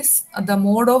next is the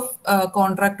mode of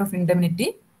contract of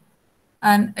indemnity,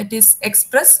 and it is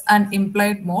express and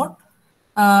implied mode.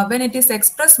 When it is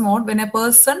express mode, when a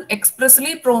person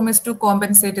expressly promised to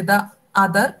compensate the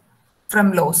other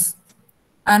from loss.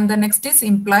 And the next is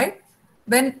implied,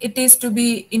 when it is to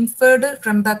be inferred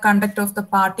from the conduct of the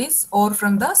parties or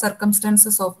from the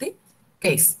circumstances of the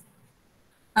case.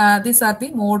 These are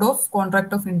the mode of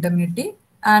contract of indemnity.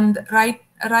 And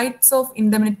rights of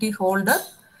indemnity holder.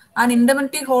 An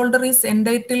indemnity holder is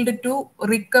entitled to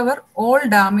recover all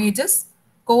damages,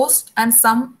 cost, and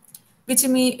sum which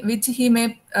he may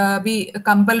be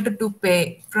compelled to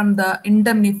pay from the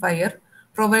indemnifier,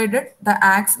 provided the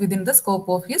acts within the scope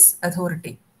of his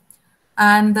authority.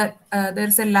 And that there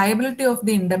is a liability of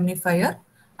the indemnifier.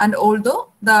 And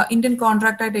although the Indian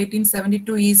Contract Act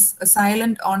 1872 is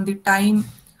silent on the time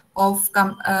of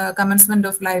commencement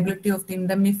of liability of the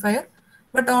indemnifier,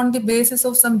 but on the basis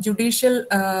of some judicial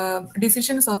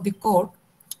decisions of the court,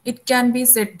 it can be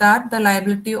said that the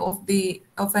liability of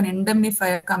an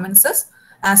indemnifier commences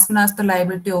as soon as the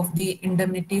liability of the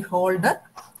indemnity holder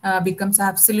becomes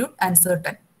absolute and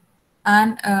certain.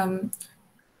 And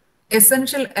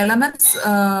essential elements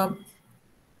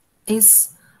is,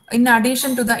 in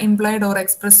addition to the implied or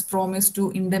express promise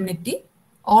to indemnity,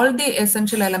 all the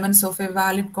essential elements of a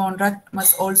valid contract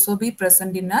must also be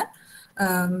present in a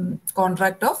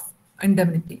contract of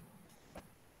indemnity.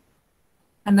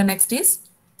 And the next is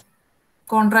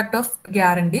contract of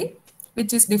guarantee,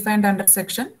 which is defined under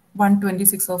section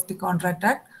 126 of the Contract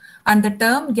Act. And the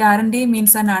term guarantee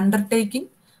means an undertaking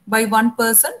by one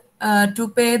person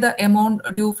to pay the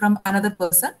amount due from another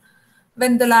person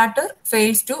when the latter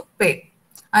fails to pay.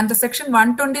 And the section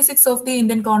 126 of the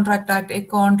Indian Contract Act, a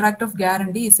contract of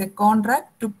guarantee is a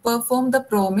contract to perform the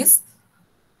promise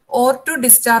or to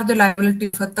discharge the liability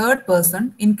of a third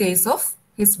person in case of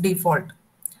his default.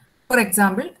 For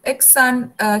example, X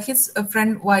and his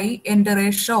friend Y enter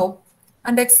a shop,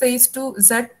 and X says to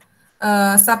Z,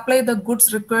 supply the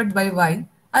goods required by Y,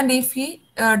 and if he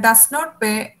does not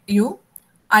pay you,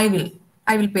 I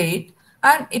will pay it.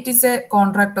 And it is a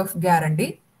contract of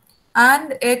guarantee.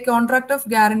 And a contract of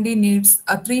guarantee needs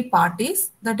three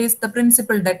parties, that is the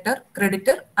principal debtor,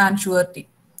 creditor, and surety.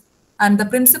 And the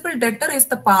principal debtor is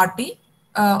the party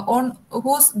on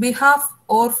whose behalf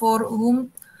or for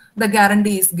whom the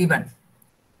guarantee is given.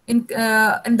 In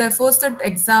the first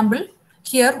example,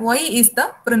 here Y is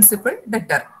the principal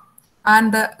debtor,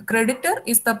 and the creditor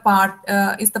is the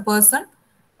person,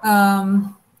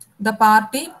 the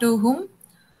party to whom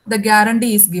the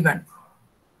guarantee is given.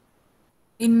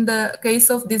 In the case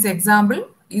of this example,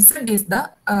 Z is the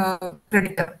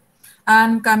creditor.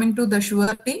 And coming to the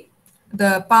surety,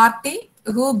 the party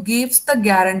who gives the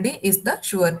guarantee is the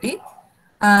surety.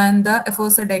 And the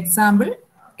aforesaid example,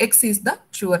 X is the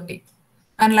surety.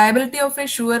 And liability of a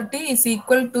surety is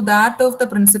equal to that of the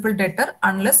principal debtor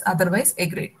unless otherwise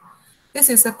agreed. This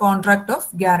is a contract of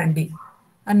guarantee.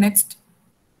 And next,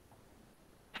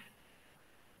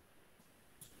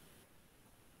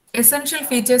 essential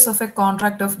features of a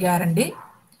contract of guarantee.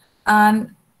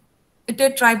 And it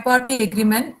is a triparty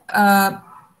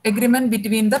agreement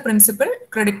between the principal,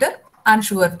 creditor, and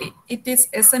surety. It is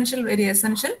essential, very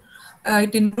essential.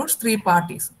 It includes three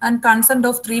parties and consent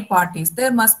of three parties.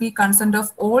 There must be consent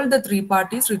of all the three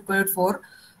parties required for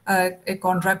a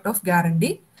contract of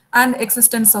guarantee, and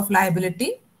existence of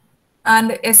liability,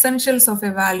 and essentials of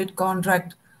a valid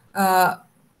contract.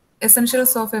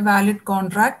 Essentials of a valid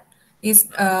contract is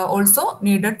also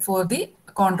needed for the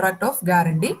contract of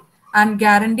guarantee, and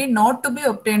guarantee not to be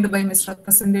obtained by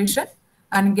misrepresentation,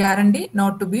 and guarantee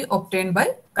not to be obtained by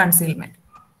concealment.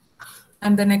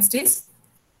 And the next is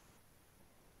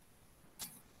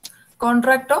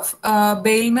contract of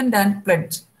bailment and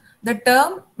pledge. The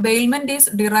term bailment is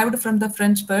derived from the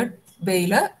French word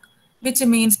bailer, which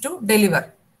means to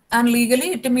deliver. And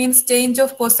legally, it means change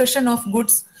of possession of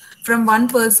goods from one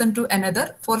person to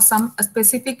another for some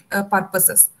specific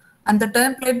purposes. And the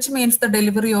term pledge means the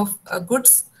delivery of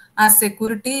goods as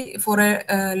security for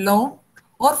a loan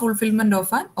or fulfillment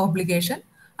of an obligation.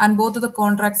 And both of the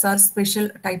contracts are special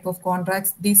type of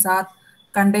contracts. These are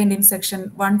contained in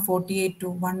section 148 to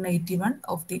 181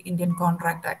 of the Indian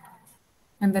Contract Act.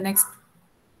 And the next,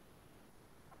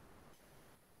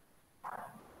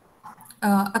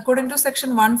 according to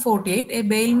section 148, a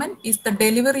bailment is the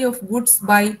delivery of goods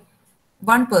by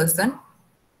one person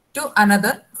to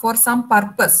another for some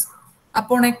purpose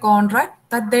upon a contract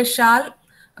that they shall,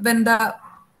 when the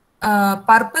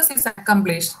purpose is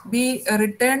accomplished, be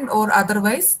returned or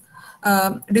otherwise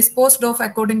disposed of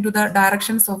according to the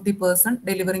directions of the person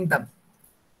delivering them.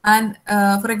 And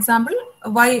for example,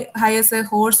 Y hires a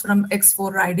horse from X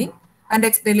for riding, and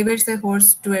X delivers a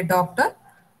horse to a doctor,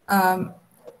 um,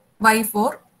 Y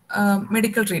for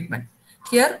medical treatment.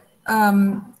 Here,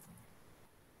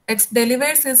 X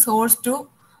delivers his horse to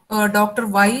Dr.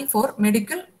 Y for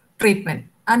medical treatment,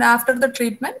 and after the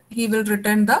treatment, he will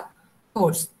return the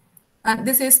horse. And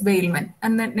this is bailment.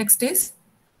 And then next is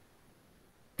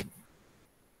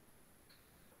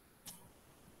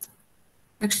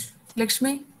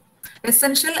Lakshmi.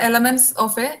 Essential elements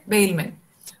of a bailment.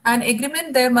 An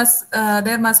agreement, there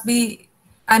must be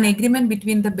an agreement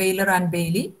between the bailer and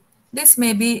bailee. This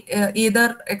may be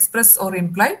either express or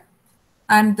implied.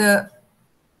 And the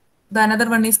another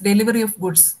one is delivery of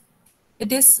goods.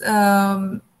 It is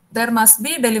there must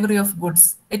be delivery of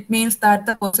goods. It means that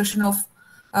the possession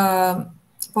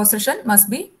must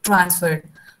be transferred,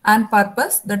 and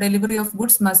purpose, the delivery of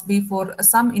goods must be for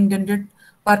some intended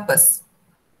purpose,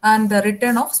 and the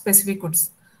return of specific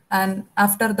goods. And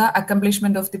after the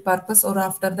accomplishment of the purpose or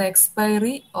after the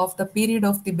expiry of the period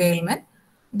of the bailment,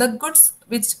 the goods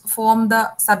which form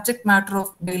the subject matter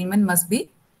of bailment must be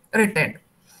returned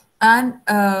and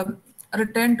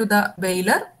returned to the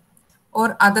bailer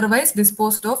or otherwise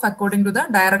disposed of according to the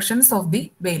directions of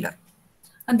the bailer.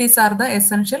 And these are the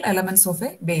essential elements of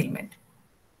a bailment.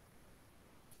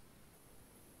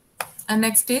 And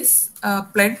next is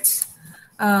pledge.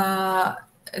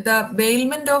 The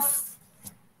bailment of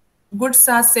goods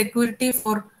as security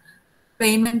for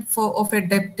payment of a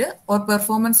debt or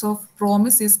performance of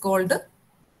promise is called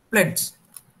pledge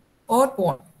or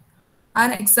pawn.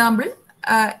 An example,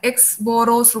 X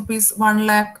borrows rupees 1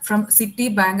 lakh from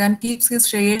Citibank and keeps his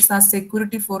shares as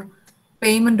security for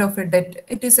payment of a debt.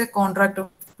 It is a contract of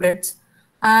pledge.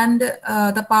 And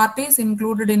the parties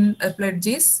included in a pledge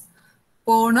is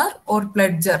pawner or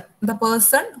pledger. The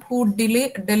person who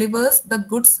delivers the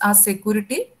goods as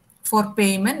security for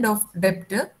payment of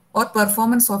debt or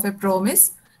performance of a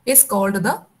promise is called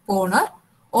the pawner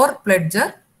or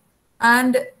pledger.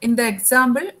 And in the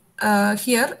example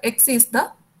here, X is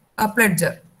the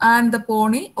pledger and the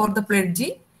pony or the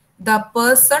pledgee, the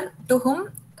person to whom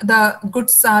the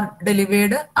goods are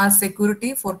delivered as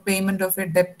security for payment of a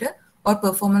debt or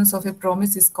performance of a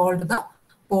promise is called the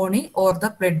pony or the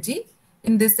pledgee.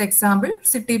 In this example,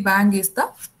 Citibank is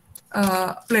the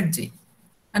pledgee.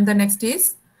 And the next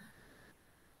is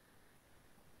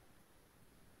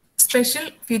special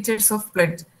features of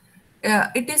pledge.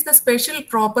 It is the special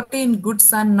property in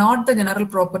goods and not the general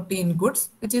property in goods,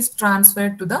 which is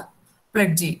transferred to the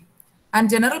pledgee. And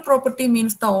general property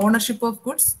means the ownership of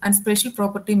goods, and special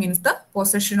property means the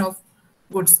possession of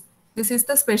goods. This is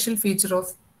the special feature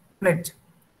of pledge.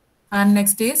 And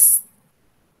next is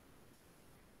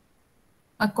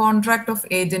a contract of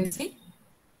agency.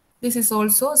 This is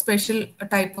also a special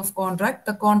type of contract.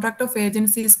 The contract of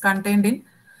agency is contained in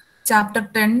Chapter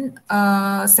 10,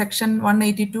 Section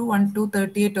 182, 1 to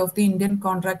 38 of the Indian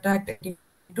Contract Act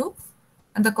 1882.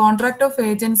 And the contract of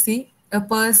agency, a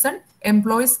person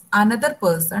employs another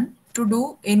person to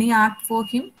do any act for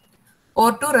him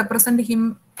or to represent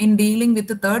him in dealing with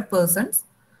the third persons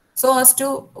so as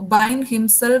to bind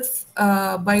himself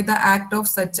by the act of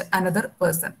such another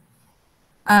person.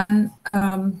 And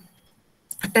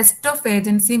test of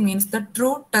agency means the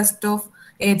true test of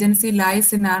agency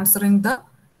lies in answering the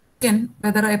question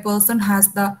whether a person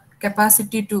has the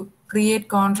capacity to create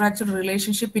contractual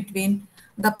relationship between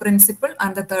the principal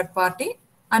and the third party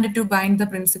and to bind the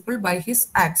principal by his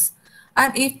acts.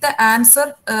 And if the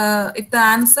answer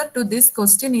to this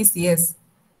question is yes,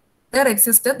 there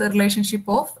existed the relationship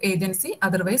of agency,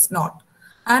 otherwise not.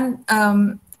 And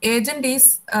agent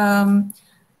is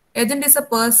a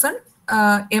person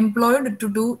employed to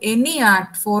do any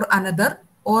act for another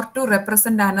or to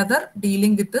represent another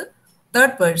dealing with the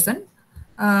third person.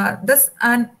 Thus,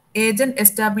 an agent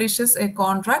establishes a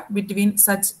contract between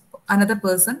such another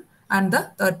person and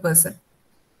the third person.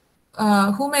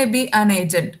 Who may be an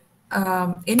agent?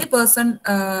 Any person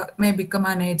may become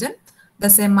an agent.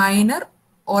 Thus, a minor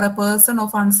or a person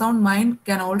of unsound mind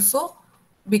can also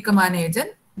become an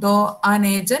agent, though an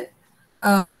agent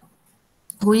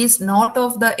who is not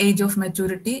of the age of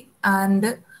maturity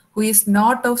and who is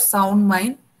not of sound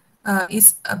mind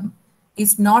is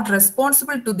not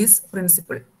responsible to this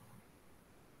principle.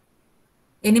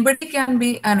 Anybody can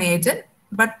be an agent,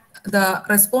 but the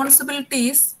responsibility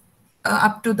is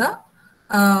up to the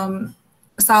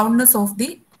soundness of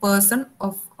the person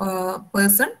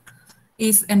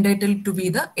is entitled to be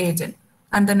the agent.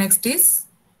 And the next is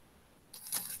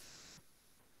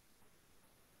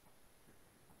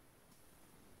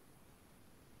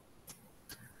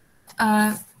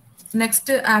Uh, Next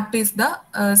act is the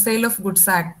Sale of Goods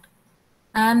Act.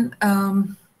 And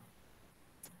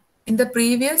in the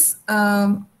previous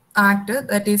act,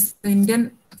 that is the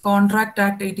Indian Contract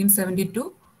Act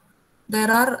 1872,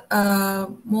 there are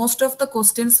most of the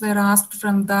questions were asked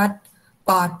from that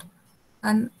part.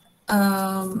 And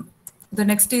the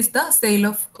next is the Sale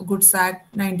of Goods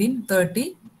Act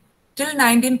 1930. Till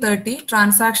 1930,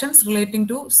 transactions relating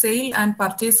to sale and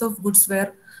purchase of goods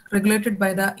were regulated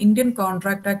by the Indian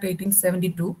Contract Act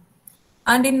 1872.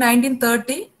 And in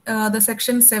 1930, the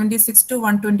section 76 to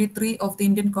 123 of the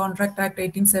Indian Contract Act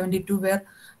 1872 were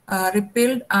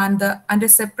repealed, and a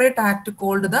separate act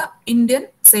called the Indian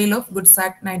Sale of Goods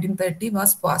Act 1930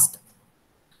 was passed.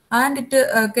 And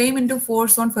it came into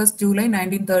force on 1st July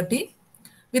 1930.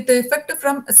 With the effect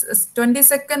from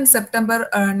 22nd September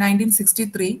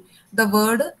 1963, the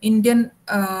word Indian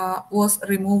was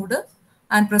removed,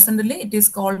 and presently it is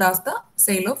called as the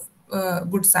Sale of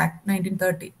Goods Act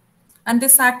 1930. And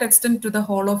this act extends to the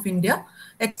whole of India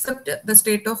except the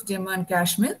state of Jammu and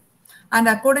Kashmir. And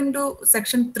according to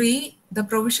Section 3, the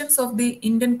provisions of the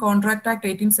Indian Contract Act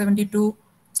 1872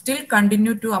 still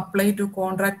continue to apply to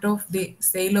contract of the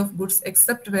sale of goods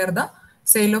except where the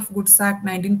Sale of Goods Act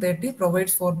 1930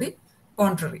 provides for the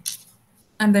contrary.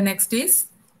 And the next is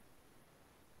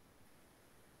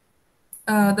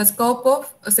the scope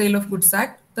of Sale of Goods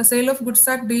Act. The Sale of Goods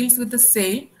Act deals with the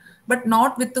sale but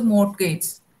not with the mortgage,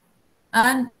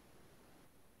 and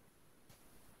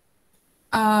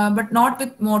but not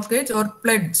with mortgage or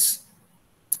pledge.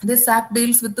 This act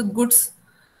deals with the goods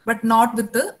but not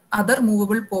with the other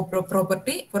movable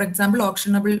property, for example,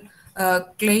 auctionable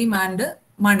claim and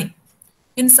money.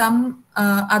 In some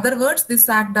other words, this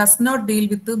act does not deal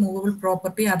with the movable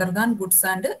property other than goods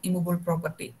and immovable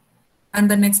property. And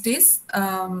the next is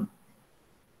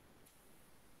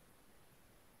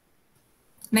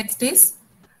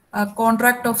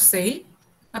contract of sale.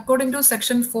 According to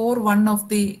Section 4.1 of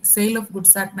the Sale of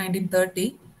Goods Act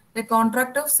 1930, a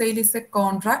contract of sale is a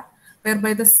contract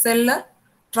whereby the seller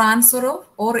transfer of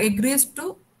or agrees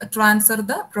to transfer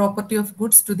the property of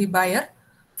goods to the buyer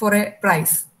for a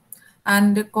price.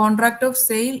 And the contract of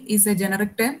sale is a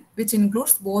generic term which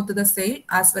includes both the sale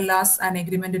as well as an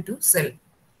agreement to sell.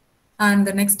 And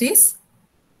the next is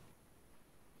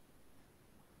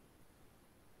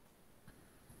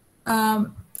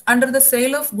under the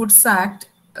Sale of Goods Act,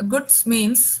 goods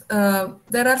means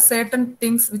there are certain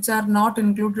things which are not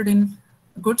included in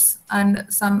goods, and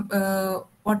some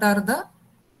what are the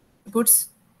goods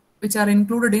which are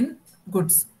included in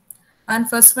goods. And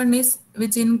first one is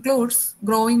which includes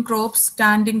growing crops,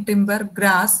 standing timber,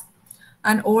 grass,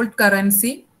 and old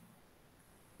currency,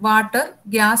 water,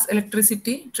 gas,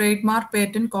 electricity, trademark,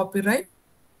 patent, copyright,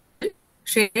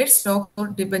 shares, stocks, or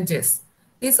debentures.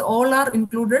 These all are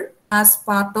included as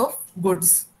part of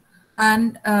goods.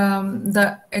 And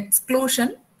the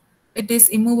exclusion, it is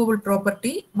immovable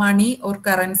property, money or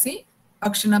currency,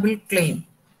 auctionable claim.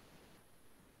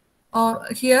 Or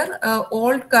here,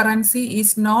 old currency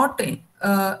is not,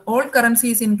 old currency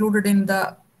is included in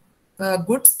the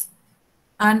goods,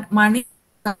 and money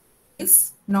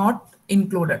is not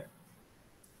included.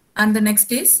 And the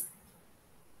next is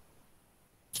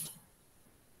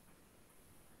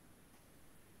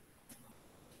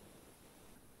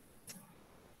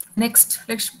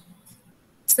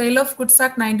Sale of Goods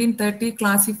Act 1930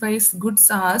 classifies goods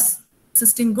as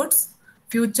existing goods,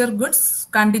 future goods,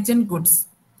 contingent goods.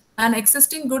 And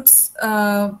existing goods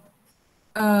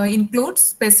includes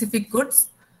specific goods,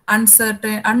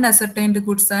 unascertained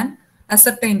goods, and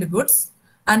ascertained goods.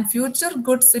 And future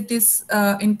goods, it is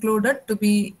included to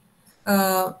be,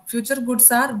 future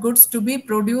goods are goods to be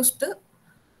produced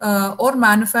or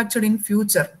manufactured in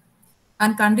future.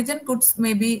 And contingent goods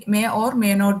may or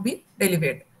may not be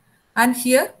delivered. And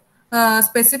here,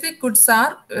 specific goods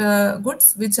are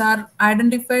goods which are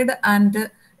identified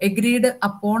and agreed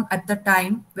upon at the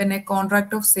time when a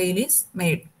contract of sale is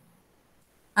made.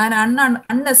 And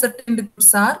unascertained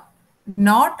goods are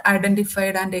not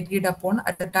identified and agreed upon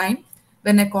at the time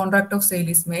when a contract of sale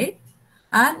is made.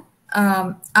 And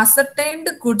ascertained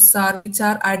goods are which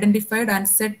are identified and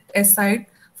set aside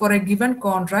for a given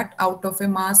contract out of a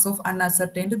mass of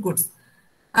unascertained goods.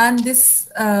 And this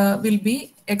will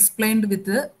be explained with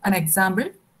an example.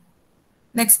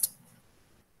 Next,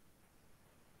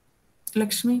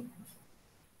 Lakshmi.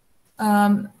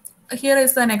 Here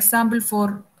is an example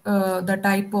for the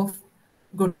type of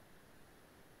good.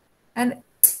 And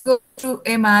let's go to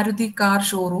a Maruti car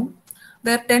showroom.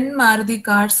 There 10 Maruti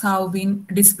cars have been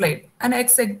displayed. And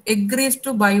X agrees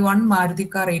to buy one Maruti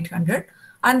car 800,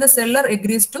 and the seller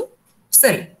agrees to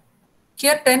sell.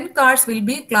 Here 10 cars will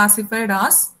be classified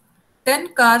as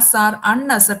 10 cars are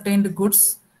unascertained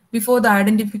goods before the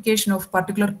identification of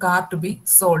particular car to be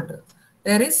sold.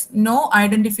 There is no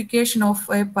identification of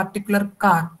a particular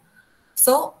car.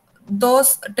 So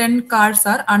those 10 cars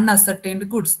are unascertained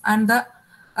goods, and the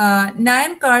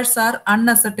 9 cars are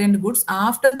unascertained goods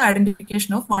after the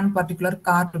identification of one particular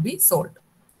car to be sold.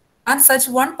 And such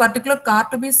one particular car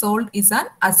to be sold is an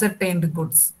ascertained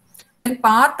goods. When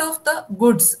part of the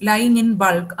goods lying in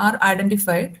bulk are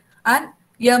identified and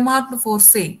earmarked for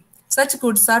sale, such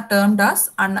goods are termed as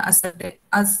unascertained,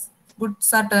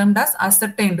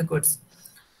 ascertained goods.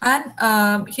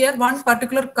 And here one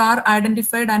particular car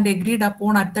identified and agreed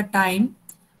upon at the time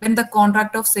when the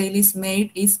contract of sale is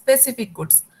made is specific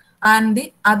goods, and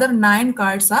the other 9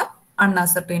 cars are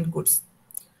unascertained goods.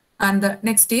 And the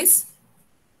next is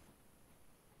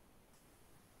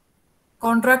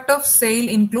contract of sale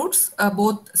includes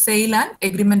both sale and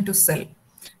agreement to sell.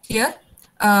 Here,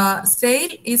 sale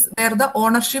is where the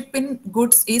ownership in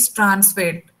goods is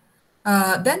transferred.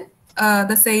 Then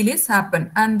the sale is happened,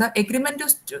 and the agreement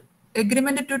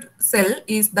to sell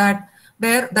is that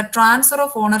where the transfer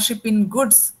of ownership in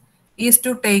goods is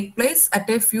to take place at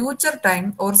a future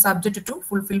time or subject to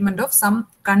fulfillment of some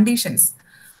conditions.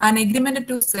 An agreement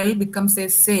to sell becomes a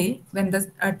sale when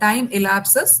the time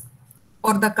elapses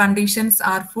or the conditions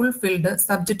are fulfilled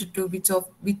subject to which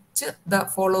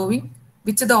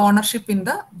the ownership in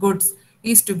the goods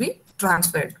is to be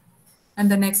transferred.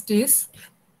 And the next is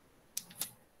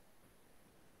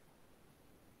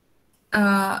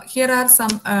here are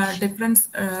some difference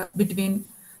between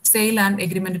sale and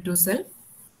agreement to sell.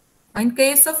 In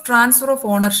case of transfer of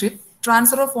ownership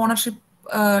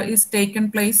is taken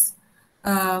place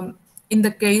in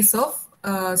the case of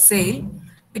sale.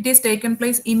 It is taken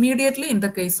place immediately in the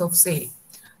case of sale.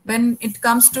 When it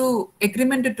comes to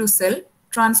agreement to sell,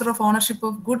 transfer of ownership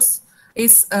of goods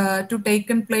is to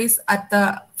taken place at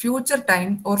the future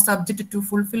time or subject to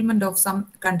fulfillment of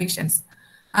some conditions.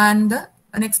 And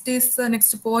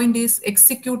next point is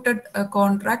executed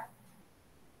contract.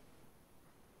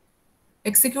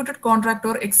 Executed contract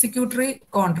or executory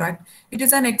contract. It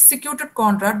is an executed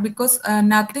contract because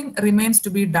nothing remains to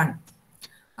be done.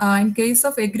 In case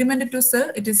of agreement to sell,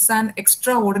 it is an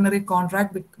extraordinary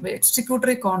contract,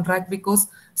 executory contract, because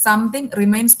something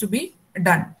remains to be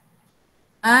done.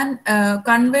 And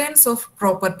conveyance of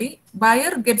property,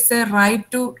 buyer gets a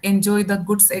right to enjoy the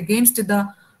goods against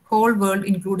the whole world,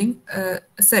 including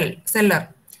seller.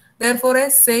 Therefore,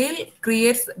 a sale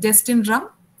creates just in drum.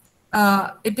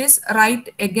 It is right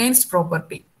against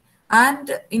property.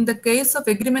 And in the case of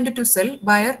agreement to sell,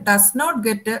 buyer does not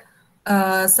get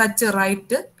such a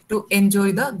right to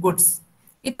enjoy the goods.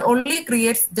 It only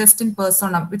creates just in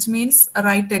personam, which means a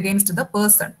right against the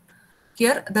person.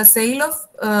 Here, the sale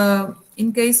of,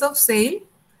 in case of sale,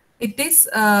 it is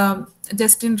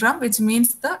just in drum, which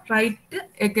means the right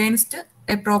against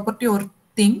a property or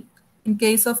thing. In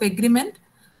case of agreement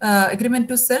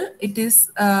to sell, it is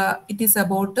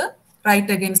about right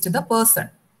against the person.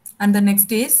 And the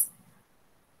next is,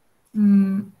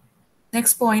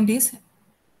 next point is,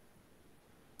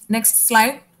 next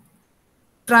slide,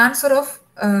 transfer of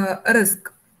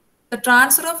risk. The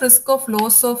transfer of risk of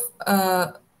loss of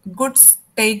goods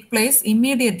take place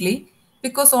immediately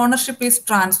because ownership is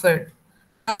transferred.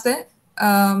 As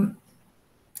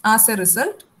a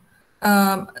result,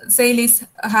 sale is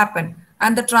happen,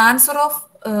 and the transfer of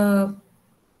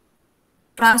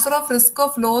risk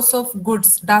of loss of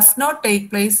goods does not take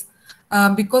place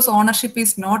because ownership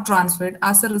is not transferred.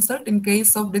 As a result, in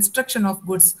case of destruction of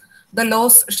goods, the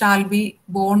loss shall be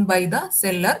borne by the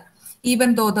seller,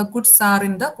 even though the goods are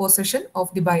in the possession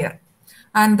of the buyer.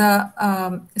 And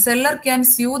the seller can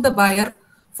sue the buyer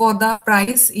for the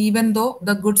price, even though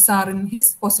the goods are in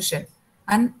his possession.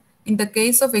 And in the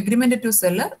case of agreement to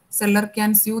seller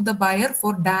can sue the buyer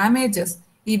for damages,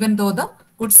 even though the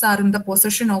goods are in the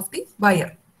possession of the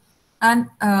buyer. And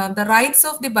the rights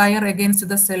of the buyer against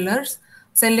the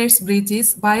seller's breach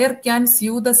is buyer can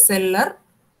sue the seller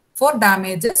for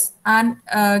damages and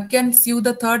can sue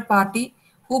the third party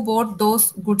who bought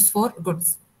those goods for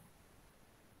goods.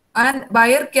 And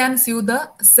buyer can sue the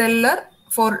seller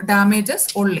for damages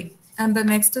only. And the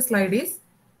next slide is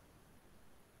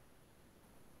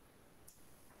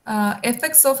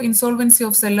effects of insolvency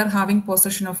of seller having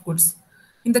possession of goods.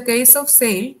 In the case of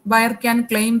sale, buyer can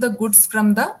claim the goods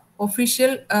from the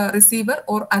official receiver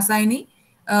or assignee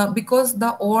because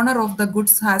the owner of the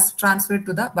goods has transferred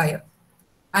to the buyer.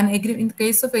 And in the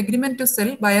case of agreement to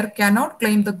sell, buyer cannot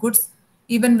claim the goods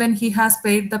even when he has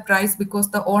paid the price because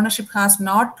the ownership has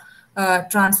not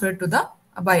transferred to the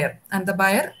buyer. And the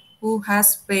buyer who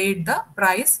has paid the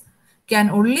price can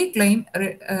only claim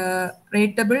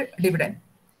rateable dividend.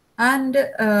 And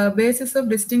basis of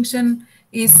distinction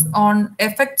is on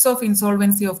effects of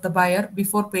insolvency of the buyer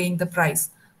before paying the price.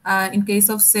 In case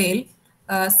of sale,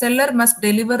 seller must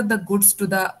deliver the goods to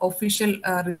the official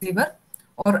receiver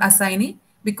or assignee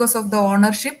because of the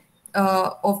ownership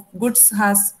of goods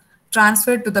has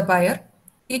transferred to the buyer.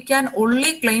 He can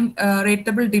only claim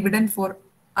rateable dividend for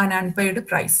an unpaid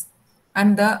price.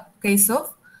 And the case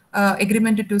of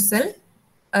agreement to sell,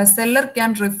 a seller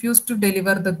can refuse to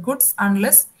deliver the goods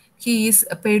unless he is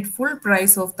paid full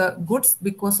price of the goods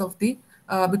because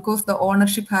the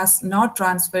ownership has not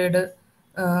transferred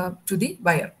to the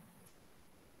buyer.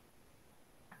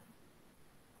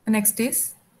 Next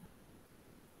is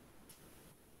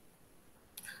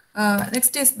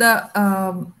the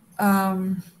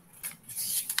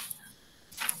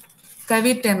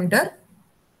caveat emptor,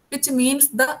 which means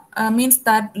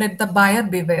that let the buyer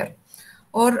beware,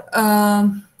 or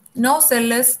no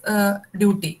seller's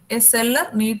duty. A seller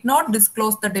need not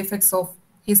disclose the defects of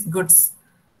his goods.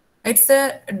 It's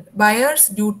a buyer's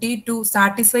duty to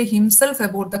satisfy himself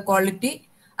about the quality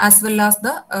as well as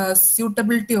the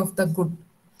suitability of the good.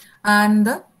 And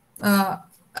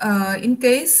in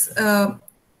case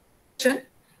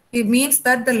it means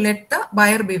that the let the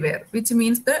buyer beware, which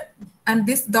means that, and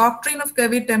this doctrine of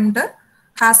caveat emptor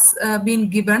has been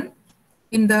given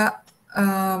in the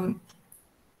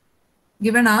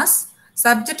given us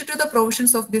subject to the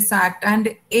provisions of this act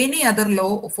and any other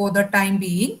law for the time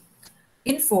being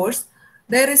in force.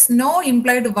 There is no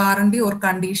implied warranty or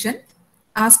condition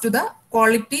as to the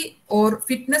quality or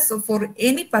fitness for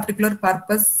any particular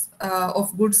purpose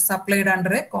of goods supplied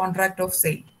under a contract of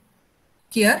sale.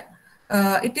 Here,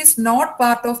 it is not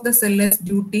part of the seller's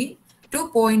duty to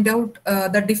point out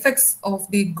the defects of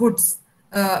the goods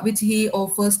which he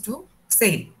offers for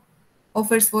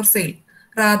sale.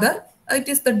 Rather, it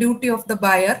is the duty of the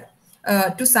buyer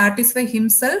to satisfy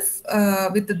himself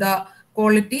with the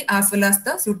quality as well as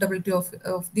the suitability of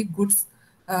the goods,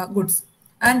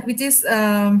 and which is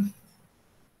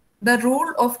the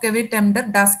rule of caveat emptor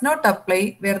does not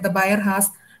apply where the buyer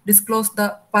has disclosed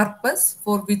the purpose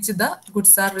for which the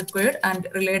goods are required and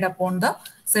relied upon the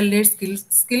seller's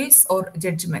skills or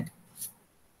judgment.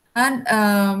 And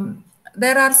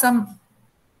there are some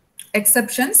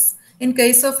exceptions in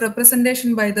case of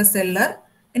representation by the seller,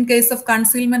 in case of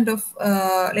concealment of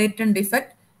latent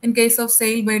defect, in case of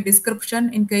sale by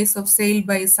description, in case of sale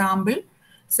by sample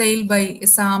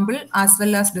as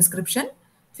well as description,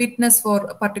 fitness for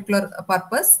a particular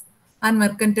purpose, and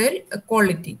mercantile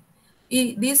quality.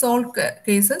 These all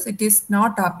cases it is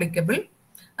not applicable,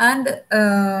 and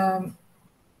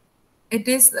it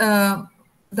is the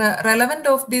relevant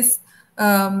of this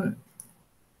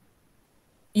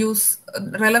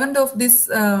relevant of this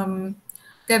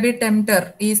caveat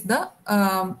emptor is the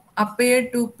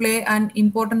appeared to play an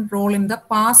important role in the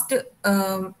past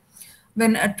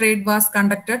when a trade was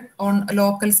conducted on a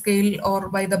local scale or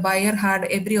by the buyer had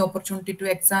every opportunity to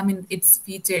examine its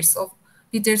features of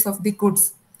the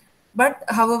goods. But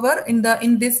however, in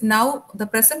this now the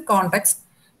present context,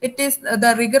 it is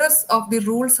the rigorous of the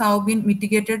rules have been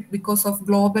mitigated because of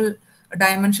global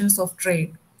dimensions of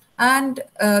trade, and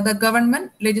the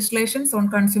government legislations on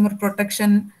consumer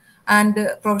protection and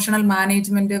professional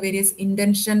management, various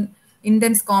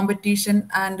intense competition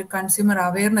and consumer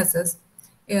awarenesses.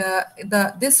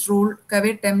 This rule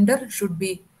caveat emptor should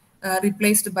be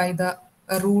replaced by the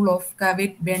rule of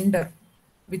caveat vendor,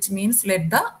 which means let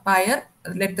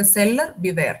the seller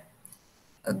beware.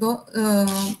 Though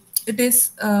it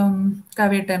is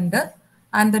caveat emptor,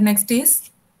 and the next is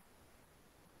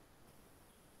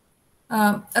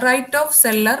right of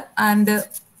seller and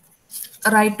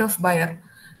right of buyer.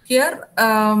 Here,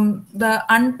 the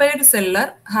unpaid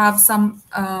seller have some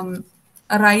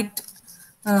right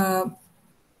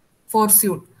for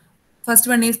suit. First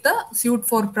one is the suit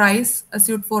for price, a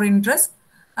suit for interest,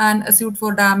 and a suit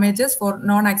for damages for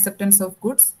non-acceptance of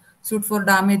goods, suit for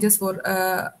damages for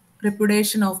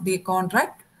repudiation of the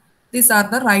contract. These are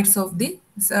the rights of the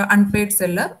unpaid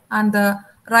seller, and the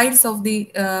rights of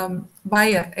the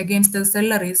buyer against the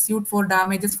seller is suit for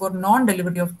damages for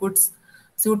non-delivery of goods,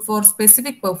 suit for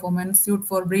specific performance, suit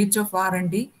for breach of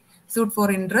warranty, suit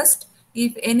for interest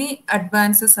if any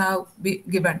advances have been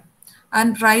given,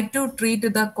 and right to treat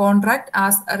the contract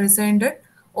as rescinded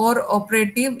or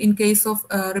operative in case of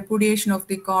repudiation of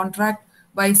the contract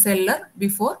by seller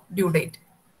before due date.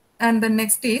 And the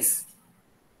next is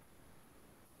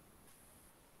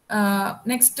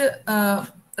next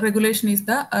regulation is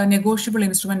the Negotiable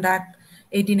Instrument Act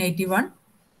 1881,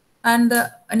 and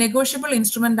the A Negotiable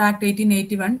Instrument Act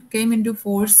 1881 came into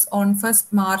force on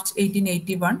 1st March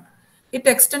 1881. It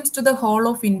extends to the whole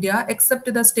of India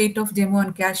except the state of Jammu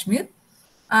and Kashmir.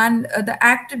 And the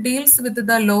Act deals with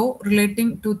the law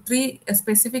relating to three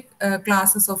specific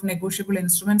classes of negotiable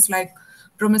instruments like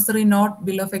promissory note,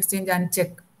 bill of exchange, and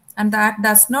check. And the Act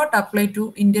does not apply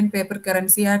to Indian Paper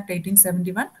Currency Act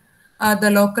 1871, the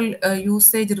local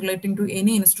usage relating to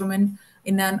any instrument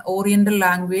in an Oriental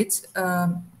language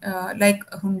like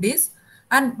Hundis,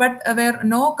 and but where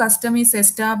no custom is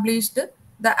established,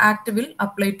 the Act will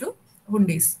apply to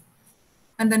Hundis.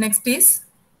 And the next is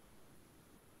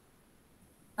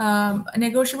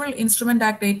Negotiable Instrument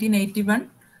Act 1881.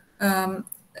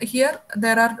 Here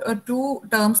there are two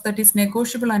terms, that is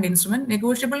negotiable and instrument.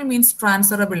 Negotiable means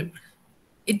transferable.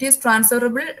 It is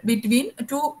transferable between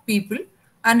two people,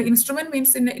 and instrument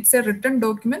means it's a written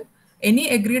document. Any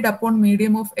agreed upon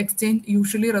medium of exchange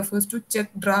usually refers to check,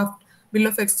 draft, bill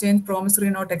of exchange, promissory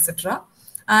note, etc.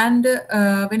 And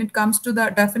when it comes to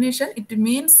the definition, it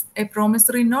means a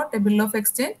promissory note, a bill of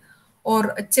exchange,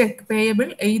 or a check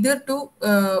payable either to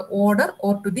order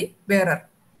or to the bearer.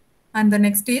 And the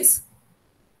next is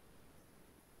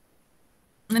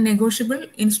negotiable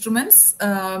instruments.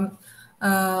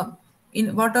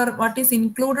 In what is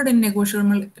included in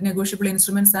negotiable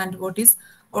instruments, and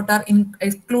what are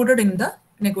excluded in the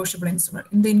negotiable instrument.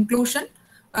 In the inclusion,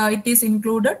 it is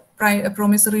included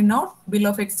promissory note, bill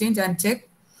of exchange, and check,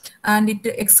 and it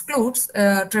excludes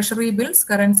treasury bills,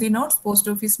 currency notes, post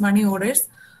office money orders,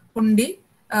 hundi.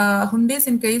 Hundis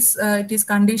in case it is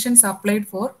conditions applied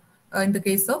for in the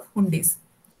case of hundis.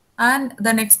 And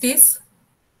the next is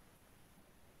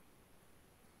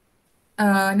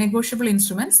negotiable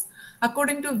instruments.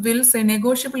 According to wills, a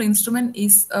negotiable instrument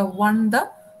is one the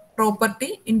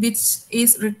property in which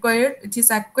is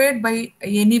acquired by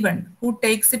anyone who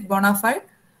takes it bona fide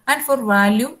and for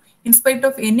value in spite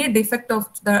of any defect of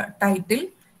the title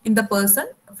in the person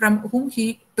from whom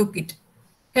he took it.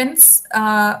 Hence,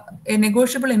 a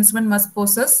negotiable instrument must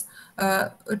possess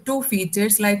two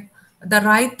features, like the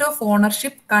right of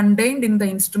ownership contained in the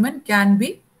instrument can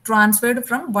be transferred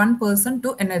from one person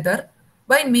to another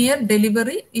by mere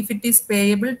delivery if it is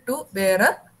payable to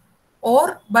bearer,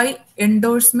 or by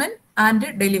endorsement and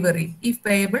delivery if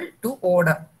payable to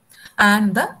order,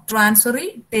 and the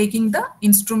transferee taking the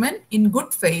instrument in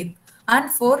good faith and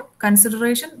for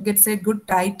consideration gets a good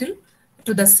title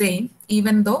to the same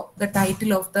even though the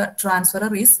title of the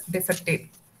transferor is defective.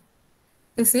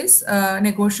 This is a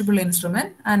negotiable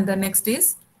instrument. And the next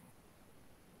is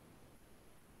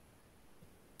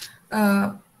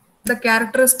the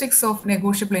characteristics of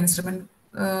negotiable instrument.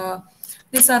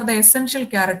 These are the essential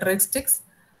characteristics.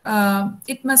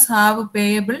 It must have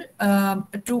payable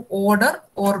to order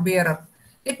or bearer.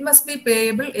 It must be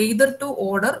payable either to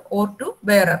order or to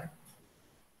bearer.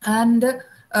 And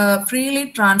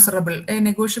freely transferable. A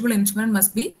negotiable instrument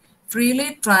must be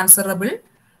freely transferable.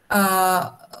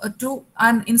 To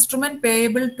an instrument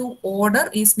payable to order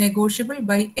is negotiable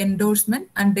by endorsement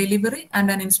and delivery, and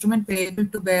an instrument payable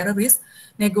to bearer is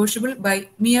negotiable by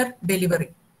mere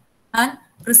delivery. And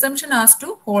presumption as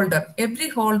to holder. Every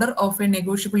holder of a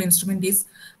negotiable instrument is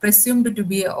presumed to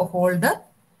be a holder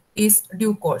is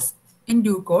due course, in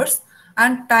due course,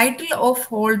 and title of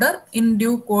holder in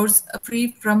due course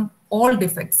free from all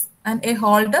defects. And a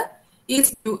holder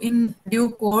is in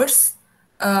due course,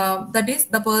 that is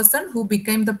the person who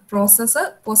became the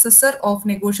possessor of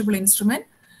negotiable instrument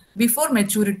before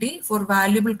maturity for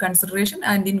valuable consideration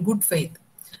and in good faith,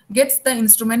 gets the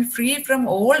instrument free from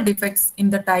all defects in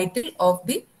the title of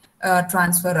the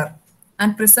transferor.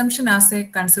 And presumption as a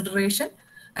consideration.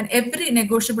 And every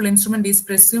negotiable instrument is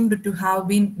presumed to have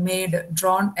been made,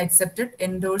 drawn, accepted,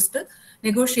 endorsed,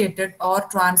 negotiated, or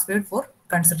transferred for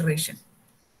consideration.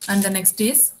 And the next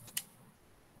is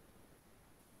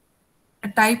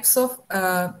types of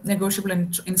negotiable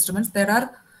instruments. There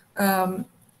are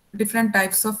different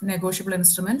types of negotiable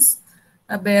instruments: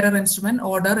 a bearer instrument,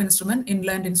 order instrument,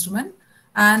 inland instrument,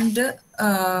 and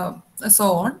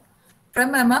so on.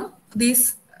 From among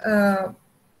these,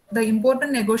 the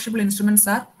important negotiable instruments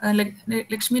are,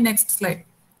 Lakshmi, next slide.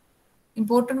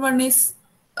 Important one is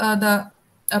the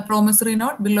promissory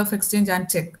note, bill of exchange, and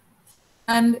check.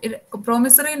 And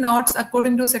promissory notes,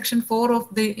 according to Section 4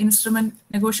 of the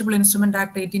Negotiable Instrument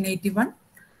Act 1881,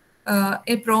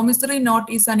 a promissory note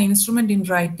is an instrument in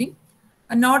writing,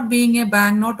 a note being a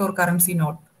bank note or currency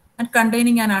note, and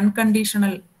containing an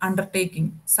unconditional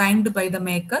undertaking signed by the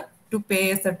maker to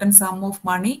pay a certain sum of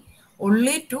money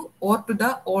only to or to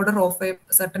the order of a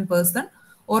certain person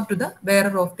or to the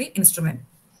bearer of the instrument.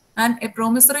 And a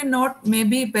promissory note may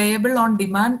be payable on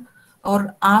demand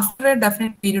or after a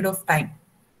definite period of time.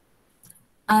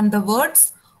 And the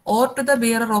words or to the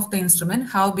bearer of the instrument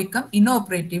have become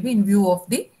inoperative in view of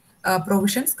the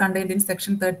provisions contained in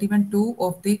section 31(2)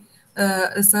 of the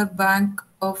Reserve Bank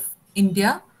of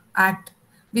India Act,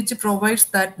 which provides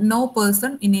that no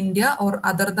person in India or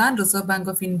other than Reserve Bank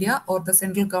of India or the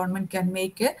central government can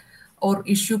make a or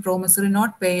issue promissory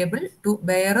note payable to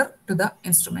bearer to the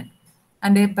instrument.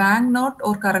 And a bank note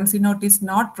or currency note is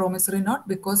not promissory note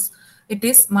because it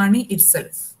is money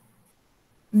itself.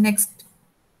 Next.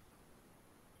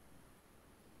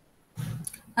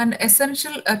 And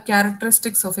essential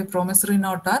characteristics of a promissory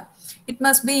note are: it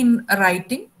must be in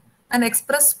writing, an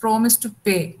express promise to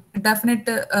pay, a definite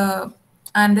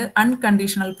and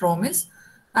unconditional promise,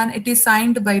 and it is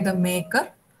signed by the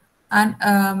maker, and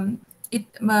it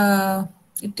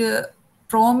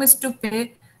promise to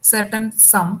pay certain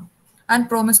sum and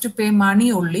promise to pay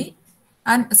money only,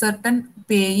 and certain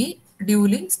payee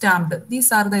duly stamped.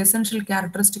 These are the essential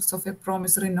characteristics of a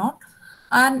promissory note.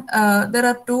 And there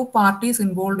are two parties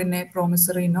involved in a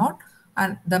promissory note,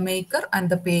 and the maker and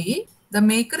the payee. The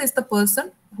maker is the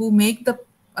person who make the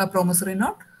promissory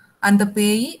note, and the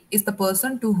payee is the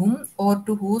person to whom or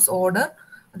to whose order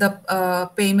the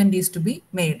payment is to be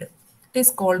made. It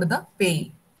is called the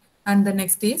payee. And the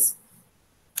next is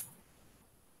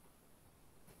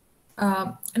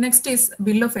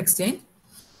bill of exchange.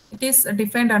 It is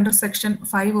defined under Section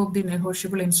 5 of the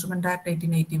Negotiable Instrument Act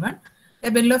 1881. A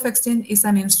bill of exchange is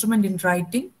an instrument in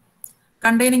writing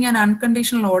containing an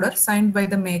unconditional order signed by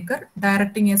the maker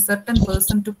directing a certain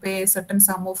person to pay a certain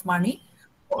sum of money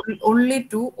only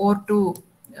to or to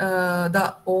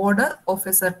the order of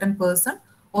a certain person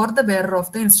or the bearer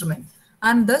of the instrument.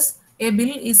 And thus, a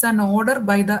bill is an order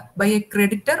by a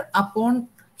creditor upon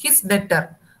his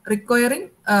debtor, requiring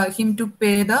him to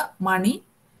pay the money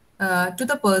to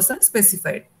the person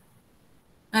specified.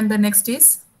 And the next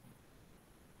is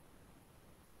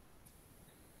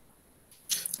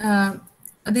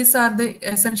these are the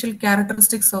essential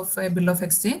characteristics of a bill of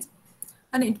exchange,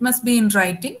 and it must be in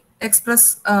writing,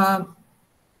 express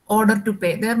order to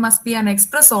pay. There must be an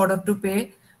express order to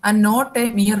pay and not a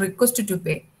mere request to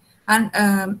pay.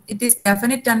 And it is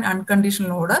definite and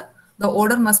unconditional order. The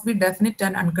order must be definite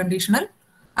and unconditional.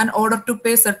 An order to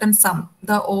pay certain sum.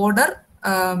 The order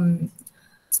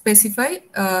specify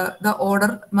the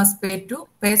order must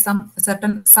pay some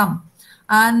certain sum,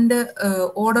 and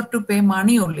order to pay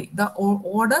money only. The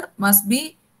order must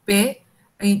be pay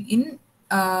in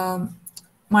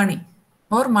money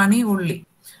or money only,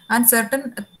 and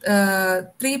certain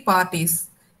three parties.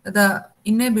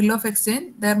 In a bill of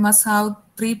exchange there must have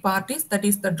three parties, that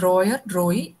is the drawer,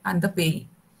 drawee, and the payee,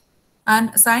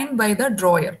 and signed by the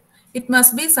drawer. It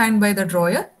must be signed by the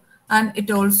drawer, and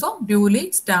it also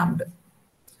duly stamped.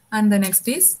 And the next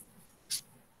is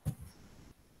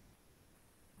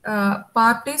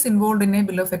parties involved in a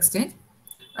bill of exchange.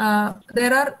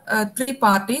 There are three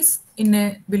parties in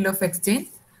a bill of exchange,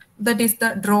 that is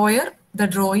the drawer, the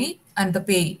drawee, and the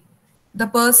payee. The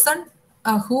person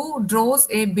who draws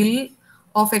a bill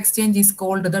of exchange is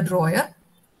called the drawer,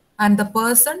 and the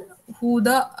person whom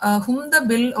the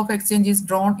bill of exchange is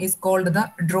drawn is called the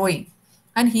drawee,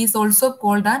 and he is also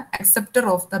called an acceptor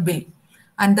of the bill.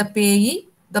 And the payee,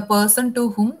 the person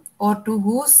to whom or to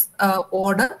whose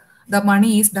order the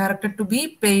money is directed to be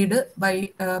paid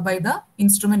by the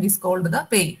instrument, is called the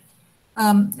payee.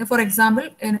 For example,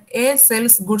 A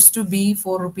sells goods to B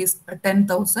for rupees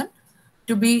 10,000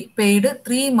 to be paid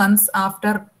 3 months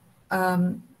after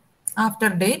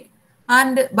date,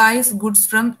 and buys goods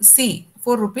from C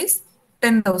for rupees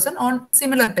 10,000 on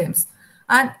similar terms.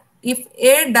 And if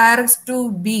A directs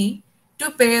to B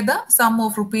to pay the sum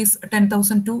of rupees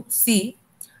 10,000 to C,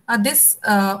 this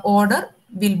order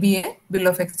will be a bill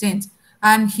of exchange.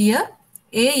 And here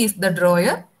A is the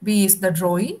drawer, B is the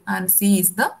drawee, and C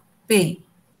is the payee.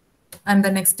 And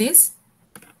the next is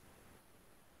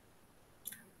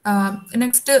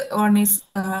next one is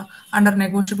under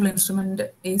negotiable instrument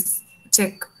is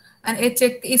check. And a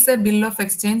check is a bill of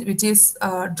exchange which is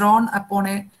drawn upon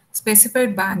a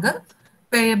specified banker,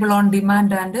 payable on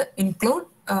demand, and include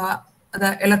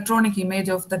the electronic image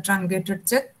of the truncated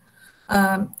check,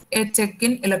 a check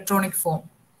in electronic form.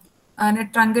 And a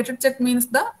truncated check means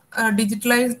the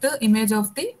digitalized image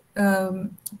of the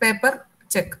paper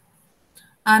check.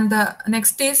 And the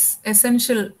next is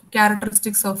essential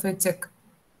characteristics of a check.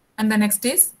 And the next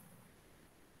is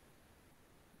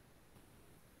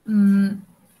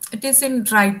it is in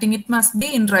writing. It must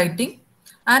be in writing.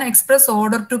 An express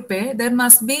order to pay. There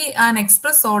must be an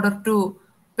express order to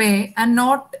pay and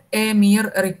not a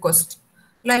mere request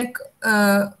like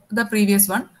the previous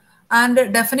one. And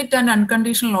definite and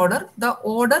unconditional order, the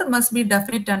order must be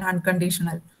definite and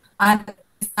unconditional and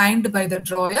signed by the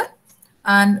drawer,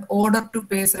 and order to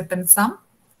pay certain sum,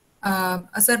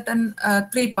 a certain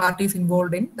three parties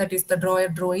involved in, that is the drawer,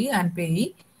 drawee, and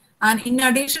payee. And in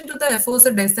addition to the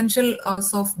aforesaid essential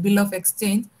of bill of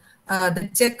exchange, the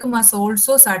check must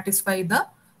also satisfy the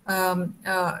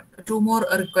two more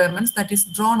requirements, that is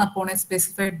drawn upon a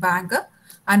specified bank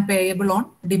and payable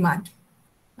on demand.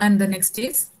 And the next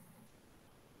is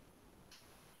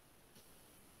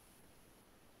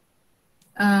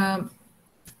uh,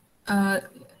 uh,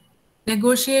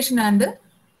 negotiation and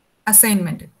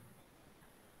assignment.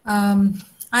 An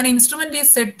instrument is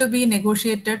said to be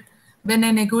negotiated when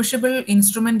a negotiable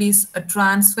instrument is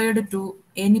transferred to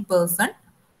any person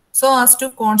so as to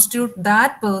constitute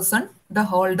that person the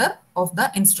holder of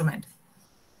the instrument.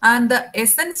 And the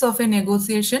essence of a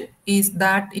negotiation is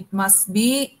that it must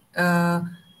be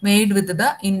made with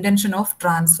the intention of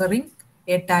transferring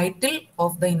a title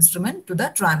of the instrument to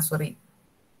the transferee,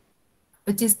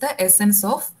 which is the essence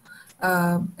of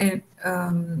a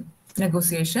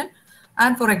negotiation.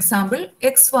 And for example,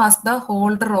 X was the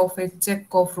holder of a check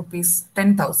of rupees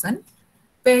 10,000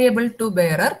 payable to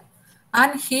bearer,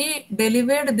 and he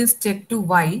delivered this check to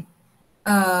Y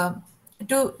uh,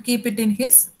 to keep it in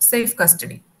his safe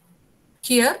custody.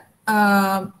 Here,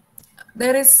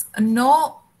 there is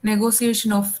no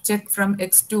negotiation of check from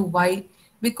X to Y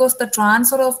because the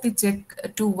transfer of the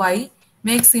check to Y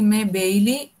makes him a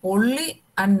bailee only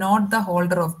and not the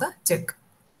holder of the check.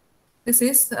 This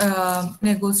is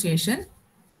negotiation.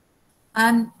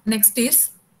 And next is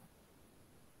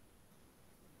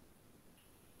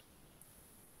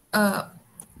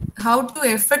how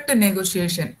to effect a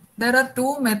negotiation. There are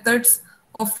two methods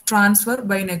of transfer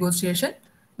by negotiation,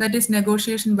 that is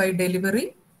negotiation by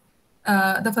delivery.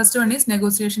 The first one is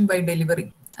negotiation by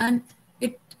delivery, and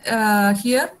it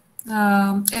here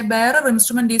a bearer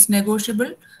instrument is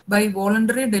negotiable by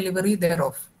voluntary delivery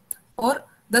thereof, or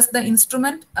thus the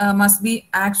instrument must be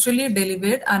actually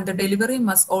delivered and the delivery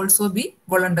must also be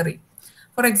voluntary.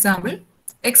 For example,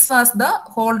 X was the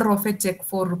holder of a check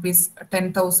for rupees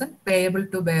 10,000 payable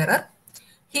to bearer.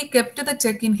 He kept the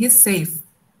check in his safe,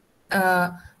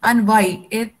 and Y,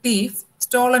 a thief,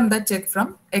 stolen the check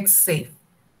from X safe.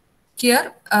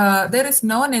 Here, there is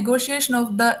no negotiation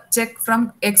of the check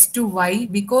from X to Y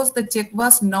because the check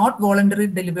was not voluntarily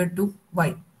delivered to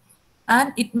Y.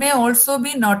 And it may also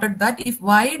be noted that if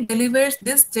Y delivers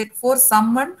this check for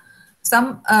someone,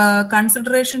 some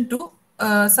consideration to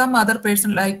some other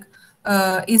person like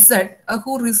Z,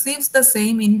 who receives the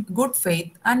same in good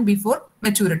faith and before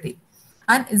maturity,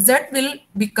 and Z will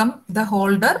become the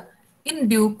holder in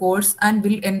due course and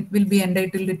will be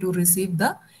entitled to receive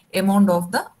the amount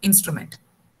of the instrument.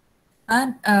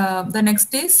 And the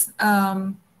next is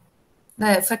the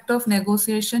effect of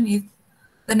negotiation is,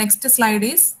 the next slide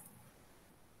is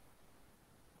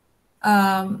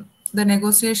the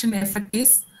negotiation effect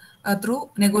is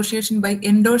through negotiation by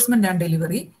endorsement and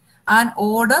delivery. An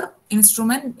order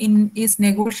instrument is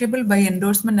negotiable by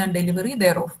endorsement and delivery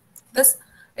thereof. Thus,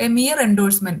 a mere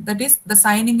endorsement, that is the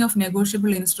signing of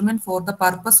negotiable instrument for the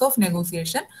purpose of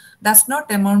negotiation, does not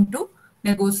amount to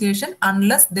negotiation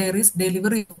unless there is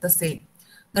delivery of the same.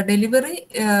 The delivery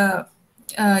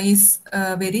is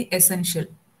very essential.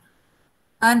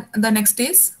 And the next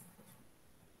is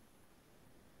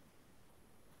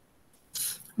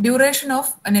duration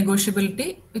of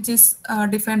negotiability, which is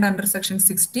defined under section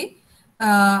 60.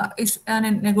 Is a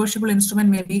negotiable instrument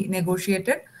may be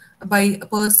negotiated by a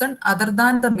person other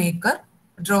than the maker,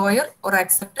 drawer, or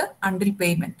acceptor until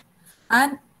payment,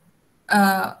 and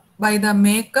by the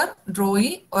maker,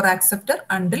 drawee, or acceptor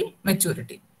until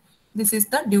maturity. This is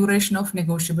the duration of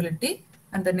negotiability.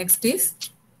 And the next is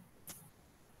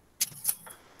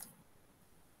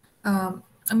a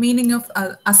meaning of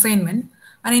assignment.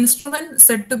 An instrument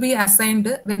said to be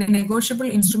assigned when a negotiable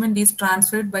instrument is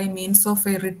transferred by means of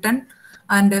a written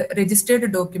and registered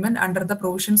document under the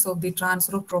provisions of the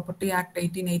Transfer of Property Act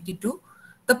 1882.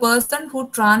 The person who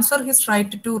transfers his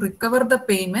right to recover the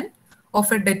payment of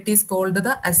a debt is called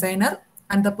the assigner,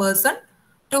 and the person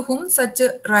to whom such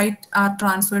a right are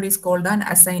transferred is called an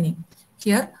assignee.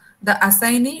 Here, the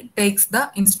assignee takes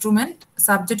the instrument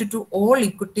subject to all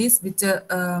equities which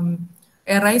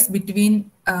arise between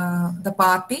the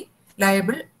party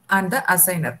liable and the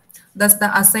assigner. Thus,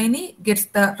 the assignee gets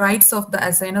the rights of the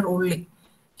assigner only.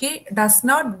 He does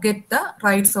not get the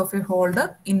rights of a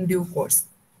holder in due course.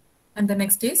 And the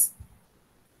next is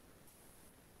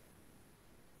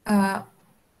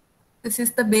this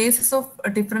is the basis of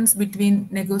a difference between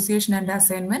negotiation and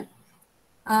assignment.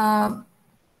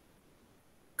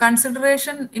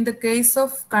 Consideration, in the case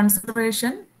of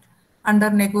consideration under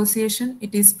negotiation,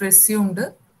 it is presumed,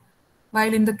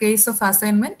 while in the case of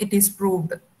assignment, it is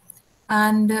proved.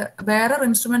 And bearer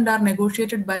instrument are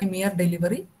negotiated by mere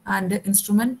delivery, and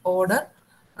instrument order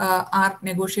are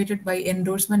negotiated by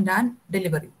endorsement and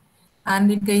delivery.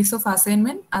 And in case of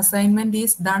assignment, assignment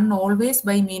is done always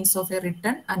by means of a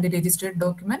written and a registered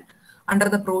document under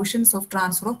the provisions of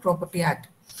Transfer of Property Act.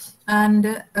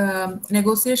 And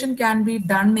negotiation can be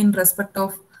done in respect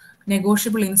of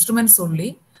negotiable instruments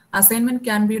only. Assignment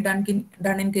can be done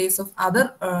in case of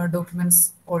other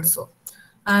documents also.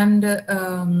 And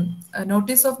a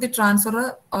notice of the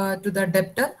transferor to the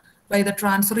debtor by the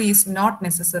transferee is not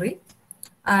necessary.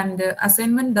 And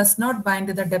assignment does not bind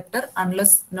the debtor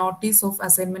unless notice of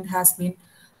assignment has been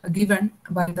given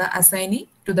by the assignee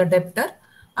to the debtor,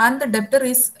 and the debtor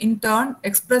is in turn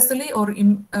expressly or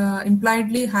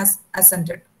impliedly has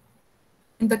assented.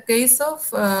 In the case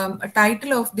of a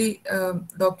title of the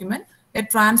document, a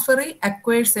transferee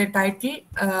acquires a title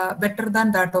better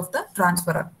than that of the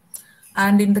transferor.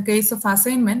 And in the case of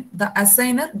assignment, the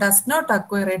assigner does not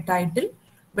acquire a title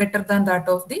better than that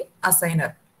of the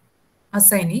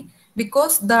assignee,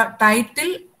 because the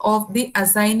title of the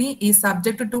assignee is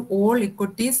subject to all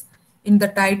equities in the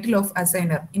title of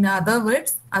assigner. In other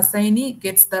words, assignee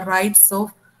gets the rights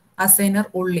of assigner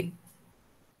only.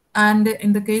 And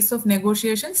in the case of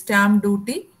negotiation, stamp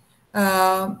duty,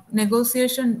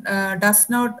 negotiation does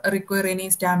not require any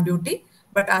stamp duty,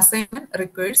 but assignment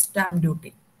requires stamp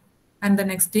duty. And the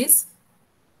next is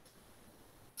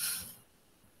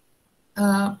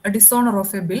a dishonor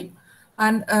of a bill.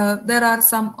 And there are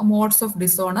some modes of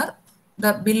dishonor.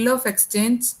 The bill of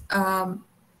exchange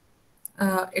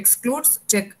excludes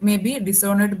check may be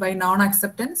dishonored by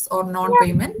non-acceptance or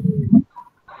non-payment.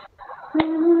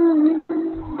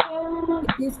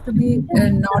 It is to be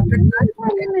noted that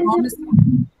a promise.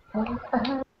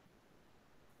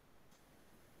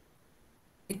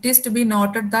 It is to be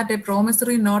noted that a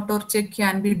promissory note or check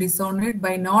can be dishonored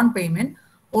by non-payment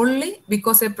only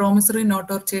because a promissory note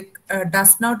or check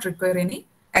does not require any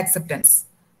acceptance.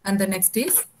 And the next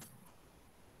is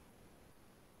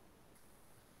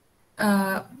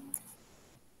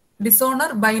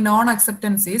dishonor by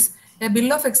non-acceptance is a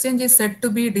bill of exchange is said to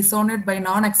be dishonored by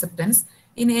non-acceptance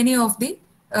in any of the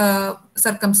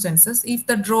circumstances if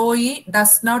the drawee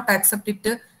does not accept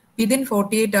it within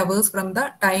 48 hours from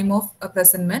the time of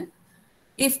presentment.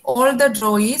 If all the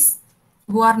drawees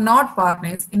who are not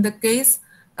partners, in the case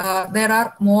there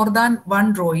are more than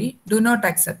one drawee, do not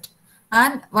accept,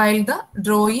 and while the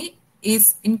drawee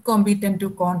is incompetent to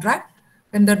contract,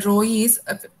 when the drawee is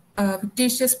a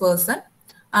fictitious person,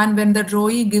 and when the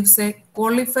drawee gives a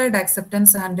qualified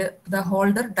acceptance and the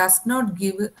holder does not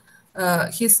give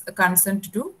his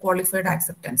consent to qualified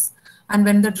acceptance, and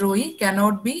when the drawee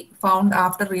cannot be found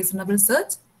after reasonable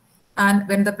search, and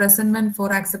when the presentment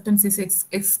for acceptance is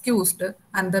excused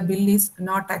and the bill is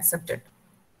not accepted.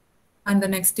 And the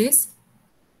next is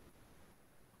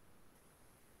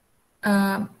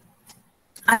an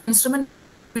instrument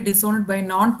be dishonored by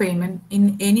non-payment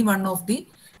in any one of the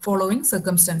following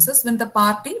circumstances: when the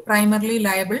party primarily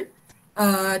liable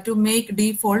to make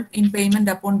default in payment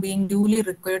upon being duly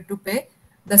required to pay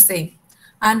the same,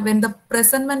 and when the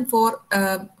presentment for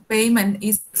payment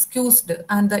is excused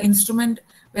and the instrument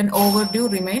when overdue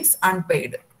remains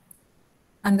unpaid.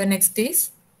 And the next is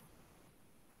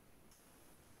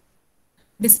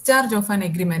discharge of an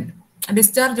agreement. A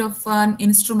discharge of an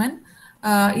instrument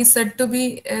is said to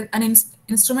be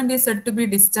instrument is said to be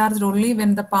discharged only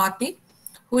when the party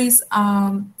who is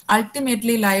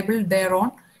ultimately liable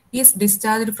thereon is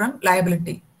discharged from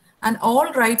liability, and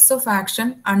all rights of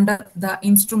action under the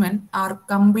instrument are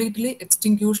completely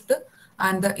extinguished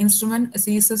and the instrument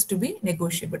ceases to be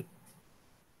negotiable.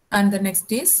 And the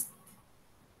next is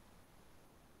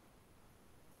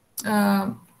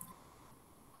the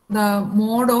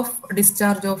mode of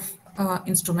discharge of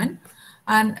instrument,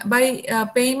 and by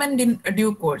payment in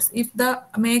due course. If the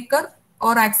maker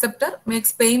or acceptor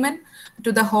makes payment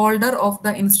to the holder of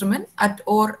the instrument at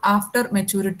or after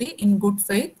maturity in good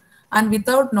faith and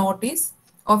without notice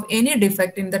of any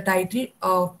defect in the title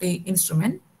of the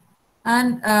instrument,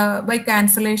 and by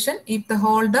cancellation, if the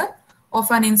holder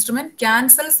of an instrument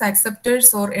cancels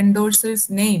acceptor's or endorser's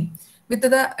name with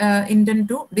the intent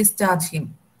to discharge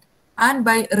him, and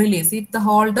by release, if the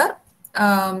holder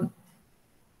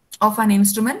of an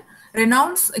instrument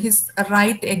renounce his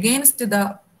right against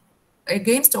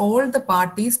all the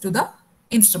parties to the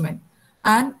instrument,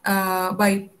 and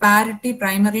by parity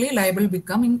primarily liable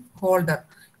becoming holder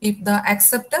if the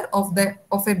acceptor of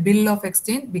a bill of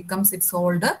exchange becomes its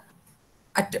holder,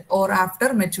 at or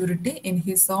after maturity in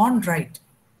his own right.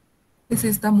 This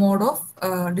is the mode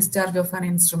of discharge of an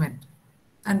instrument.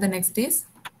 And the next is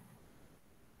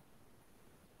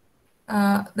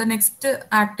the next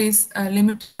act is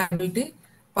limited liability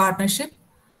partnership.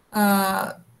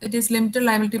 It is Limited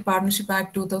Liability Partnership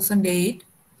Act 2008,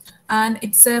 and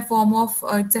it's a form of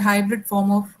it's a hybrid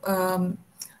form of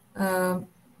uh,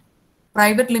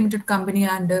 private limited company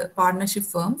and partnership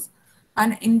firms.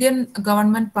 An Indian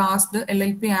government passed the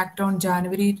LLP Act on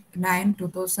January 9,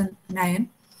 2009.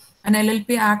 An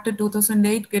LLP Act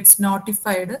 2008 gets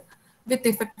notified with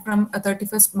effect from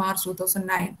 31st March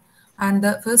 2009, and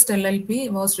the first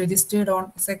LLP was registered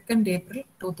on 2nd April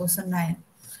 2009.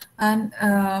 And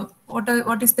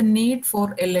what is the need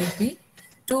for LLP?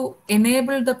 To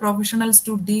enable the professionals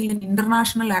to deal in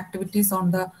international activities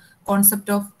on the concept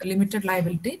of limited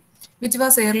liability, which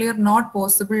was earlier not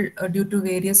possible due to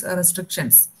various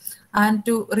restrictions, and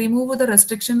to remove the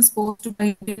restrictions posed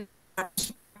by Indian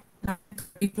Partnership Act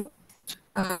 1932,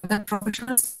 that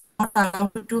professionals are not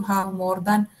allowed to have more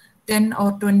than 10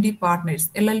 or 20 partners.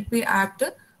 LLP Act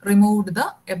removed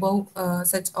the above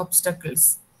such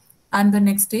obstacles. And the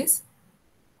next is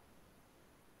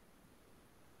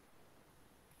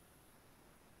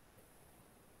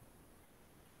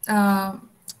uh,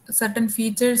 certain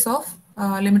features of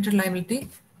limited liability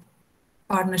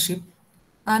partnership.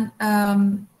 And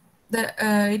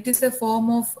it is a form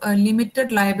of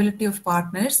limited liability of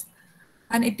partners,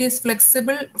 and it is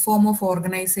flexible form of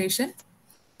organization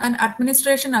and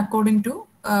administration according to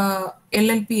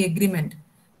LLP agreement.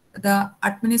 The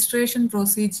administration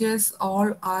procedures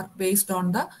all are based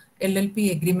on the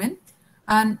LLP agreement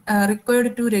and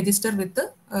required to register with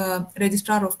the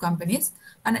registrar of companies.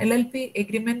 An LLP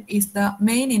agreement is the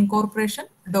main incorporation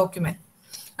document,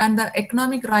 and the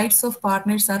economic rights of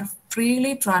partners are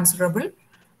freely transferable,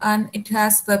 and it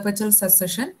has perpetual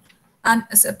succession and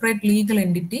a separate legal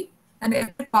entity, and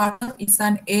every partner is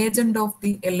an agent of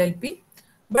the LLP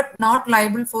but not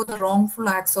liable for the wrongful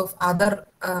acts of other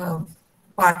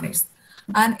partners.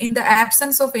 And in the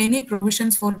absence of any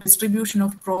provisions for distribution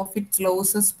of profits,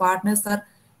 losses, partners are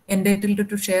entitled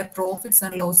to share profits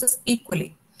and losses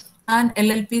equally. And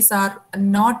LLPs are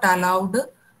not allowed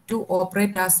to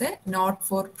operate as a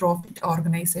not-for-profit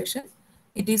organization.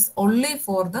 It is only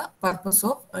for the purpose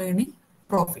of earning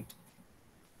profit.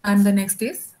 And the next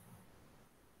is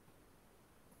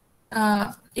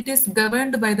it is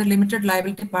governed by the Limited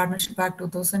Liability Partnership Act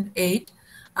 2008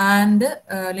 and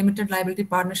Limited Liability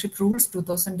Partnership Rules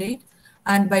 2008,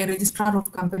 and by Registrar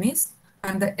of Companies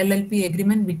and the LLP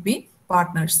agreement between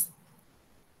partners.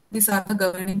 These are the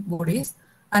governing bodies.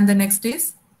 And the next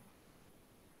is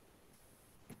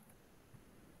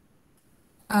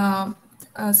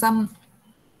some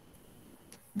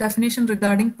definition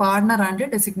regarding partner and a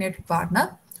designated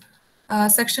partner.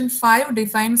 Section 5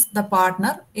 defines the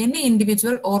partner. Any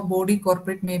individual or body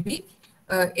corporate may be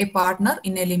a partner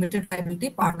in a limited liability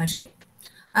partnership.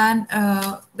 And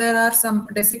there are some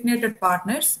designated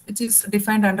partners, which is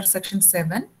defined under Section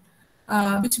 7,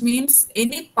 which means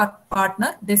any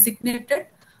partner designated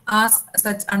as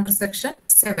such under Section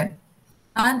 7.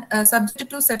 And subject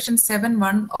to Section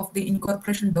 7(1) of the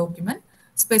incorporation document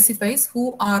specifies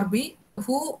who are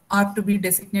to be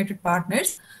designated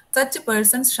partners. Such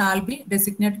persons shall be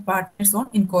designated partners on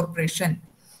incorporation,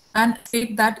 and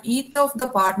state that each of the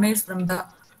partners from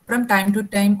time to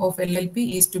time of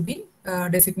LLP is to be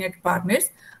designated partners,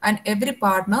 and every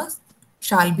partner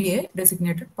shall be a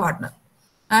designated partner.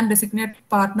 And designated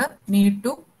partner need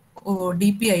to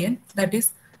DPIN, that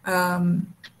is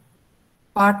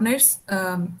partners,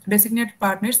 designated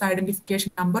partners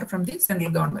identification number from the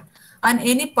central government. And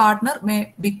any partner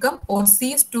may become or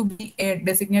cease to be a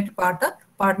designated partner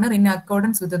in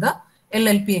accordance with the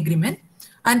LLP agreement.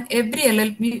 And every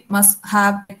LLP must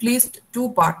have at least 2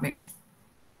 partners.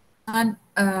 And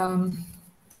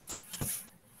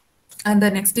the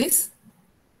next is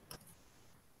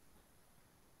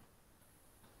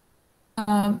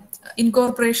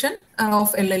incorporation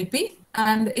of LLP,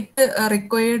 and it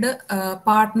required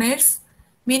partners.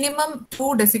 Minimum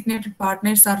 2 designated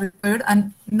partners are required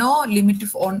and no limit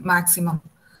on maximum.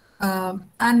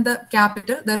 And the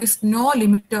capital, there is no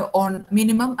limit on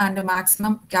minimum and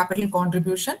maximum capital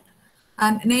contribution.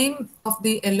 And name of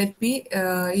the LLP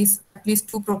is at least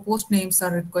 2 proposed names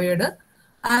are required,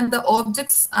 and the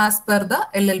objects as per the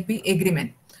LLP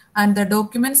agreement. And the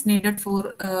documents needed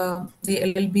for the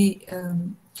LLP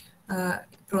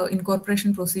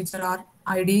incorporation procedure are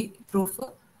ID proof,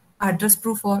 address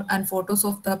proof, and photos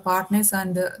of the partners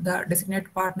and the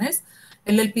designated partners,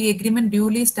 LLP agreement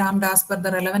duly stamped as per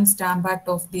the relevant stamp act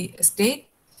of the state,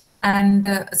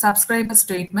 and subscriber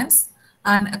statements,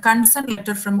 and a consent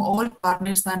letter from all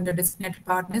partners and designated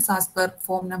partners as per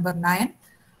form number 9,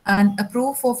 and a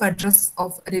proof of address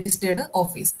of registered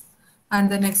office. And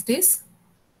the next is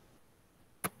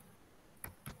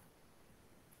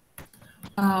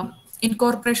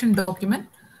incorporation document,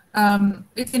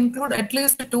 which include at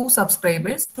least two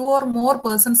subscribers, two or more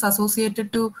persons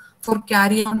associated to for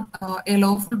carry on a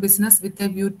lawful business with a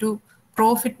view to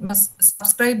profit must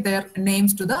subscribe their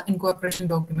names to the incorporation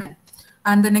document.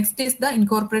 And the next is the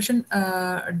incorporation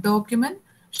document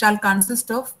shall consist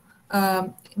of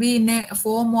be in a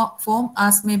form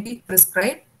as may be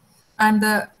prescribed, and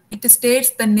it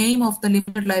states the name of the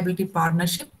limited liability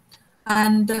partnership,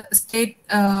 and state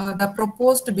the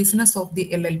proposed business of the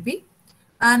LLP,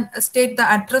 and state the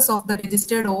address of the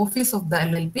registered office of the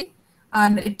LLP,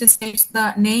 and it states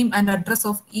the name and address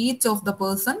of each of the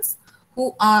persons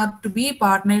who are to be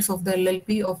partners of the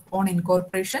LLP of on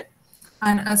incorporation,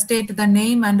 and state the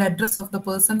name and address of the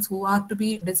persons who are to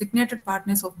be designated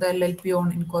partners of the LLP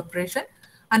on incorporation,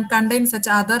 and contain such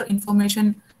other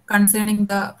information concerning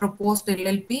the proposed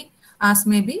LLP as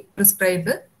may be prescribed.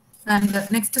 And the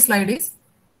next slide is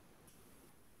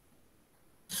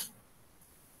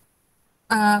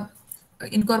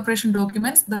incorporation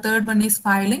documents. The third one is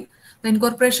filing. The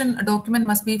incorporation document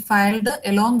must be filed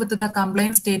along with the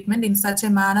compliance statement in such a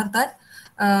manner that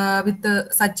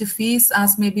with such fees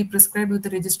as may be prescribed with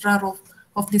the registrar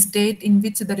of the state in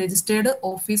which the registered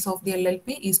office of the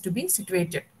LLP is to be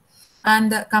situated.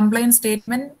 And the compliance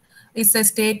statement is a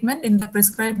statement in the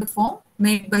prescribed form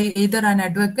made by either an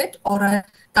advocate or a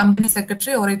company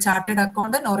secretary or a chartered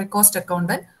accountant or a cost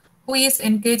accountant who is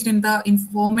engaged in the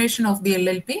information of the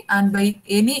LLP, and by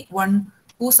anyone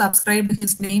who subscribed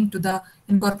his name to the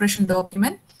incorporation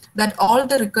document, that all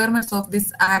the requirements of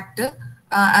this act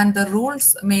and the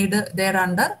rules made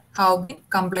thereunder have been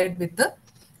complied with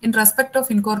in respect of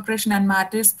incorporation and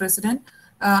matters precedent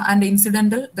and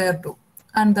incidental thereto.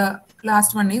 And the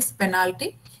last one is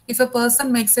penalty. If a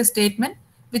person makes a statement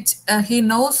which he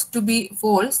knows to be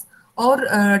false or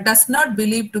does not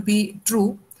believe to be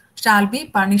true, shall be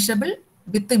punishable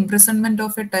with imprisonment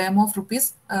of a term of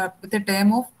rupees with a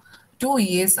term of 2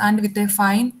 years, and with a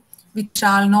fine which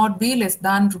shall not be less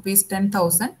than rupees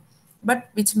 10,000, but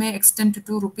which may extend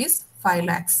to rupees 5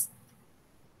 lakhs.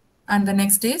 And the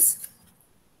next is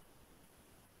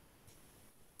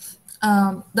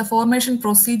the formation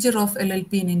procedure of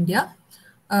LLP in India.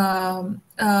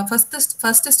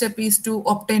 First step is to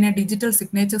obtain a digital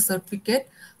signature certificate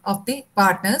of the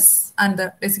partners and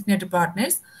the designated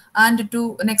partners, and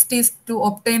to next is to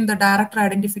obtain the director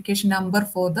identification number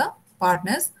for the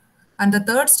partners, and the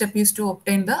third step is to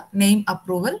obtain the name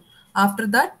approval. After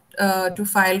that, to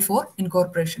file for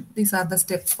incorporation. These are the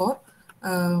steps for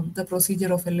the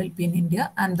procedure of LLP in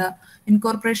India. And the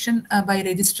incorporation by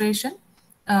registration,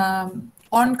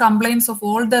 on compliance of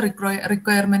all the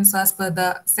requirements as per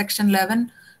the section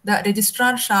 11, the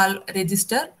registrar shall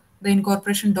register the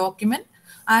incorporation document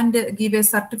and give a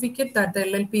certificate that the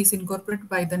LLP is incorporated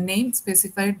by the name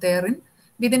specified therein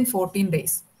within 14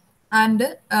 days. And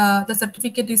the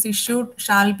certificate is issued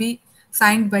shall be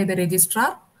signed by the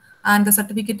registrar, and the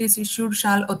certificate is issued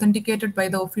shall authenticated by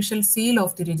the official seal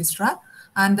of the registrar,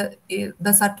 and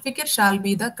the certificate shall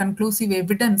be the conclusive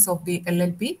evidence of the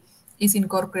LLP is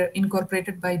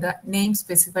incorporated by the name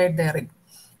specified therein.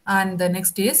 And the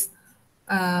next is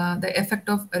the effect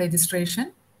of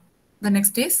registration. The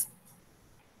next is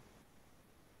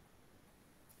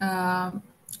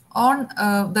on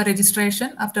the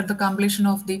registration. After the completion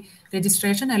of the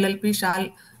registration, LLP shall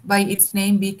by its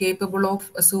name be capable of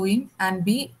suing and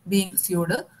being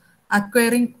sued,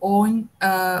 acquiring, owning,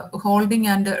 holding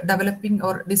and developing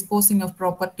or disposing of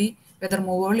property, whether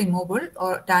movable, immovable,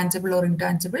 or tangible or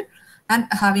intangible, and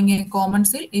having a common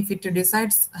seal if it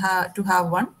decides to have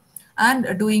one,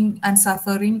 and doing and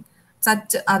suffering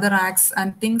such other acts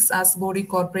and things as body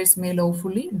corporates may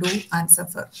lawfully do and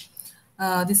suffer.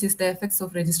 This is the effects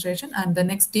of registration. And the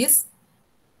next is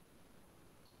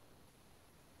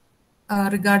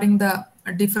regarding the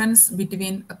difference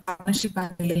between a partnership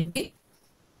and LLP.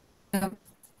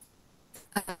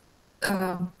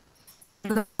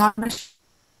 The partnership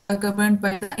governed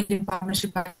by the Indian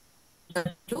Partnership Act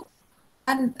 2,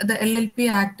 and the LLP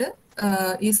Act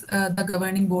is the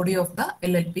governing body of the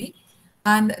LLP,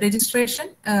 and registration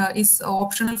is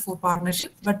optional for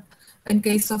partnership, but in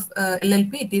case of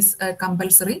LLP it is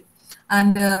compulsory,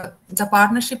 and the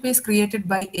partnership is created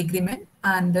by agreement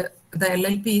and the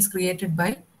LLP is created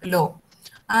by law,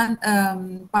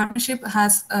 and partnership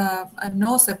has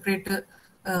no separate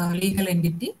legal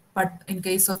entity, but in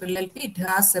case of LLP it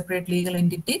has separate legal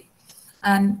entity.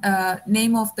 And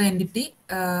name of the entity,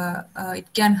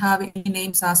 it can have any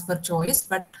names as per choice,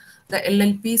 but the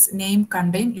LLP's name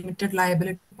contain limited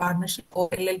liability partnership or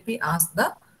LLP as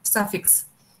the suffix.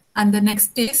 And the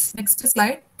next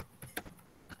slide.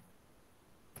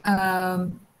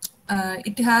 um,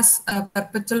 it has a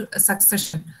perpetual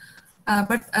succession.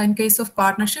 But in case of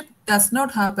partnership, does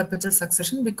not have perpetual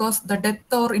succession because the death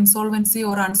or insolvency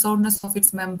or unsoundness of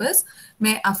its members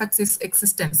may affect its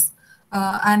existence.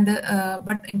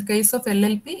 But in the case of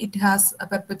LLP, it has a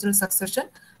perpetual succession.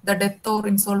 The death or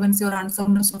insolvency or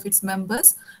unsoundness of its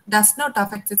members does not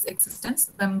affect its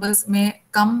existence. Members may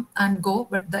come and go,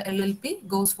 but the LLP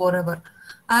goes forever.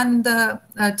 And the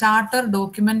charter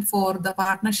document for the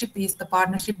partnership is the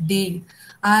partnership deed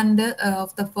and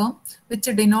of the firm, which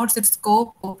denotes its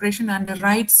scope, operation, and the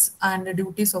rights and the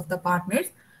duties of the partners.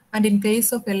 And in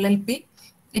case of LLP,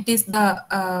 it is the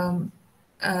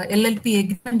LLP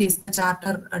agreement is the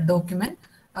charter document,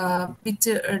 which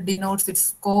denotes its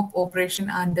scope,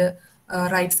 operation, and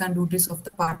rights and duties of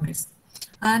the partners.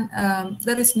 And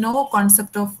there is no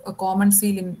concept of a common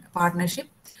seal in partnership,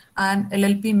 and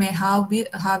LLP may have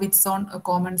its own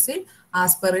common seal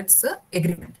as per its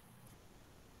agreement.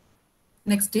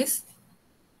 Next is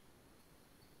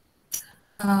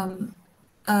the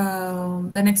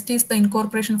next is the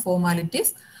incorporation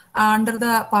formalities. Under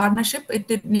the partnership, it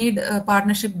did need a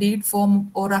partnership deed,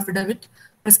 form, or affidavit.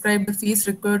 Prescribed fees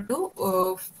required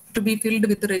to be filled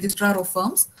with the registrar of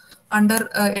firms.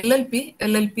 Under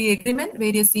LLP agreement,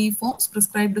 various e-forms,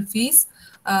 prescribed fees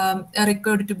are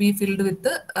required to be filled with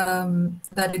the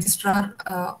registrar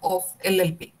of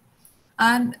LLP.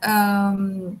 And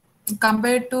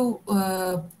compared to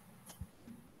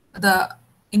the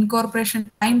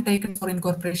incorporation time taken for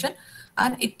incorporation,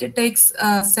 and it takes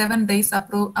 7 days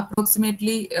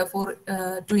approximately for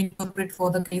to incorporate for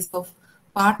the case of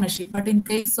partnership, but in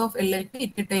case of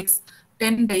LLP it takes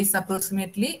 10 days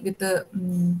approximately with the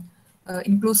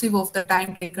inclusive of the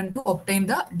time taken to obtain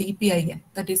the DPIN,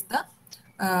 that is the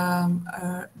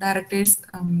directors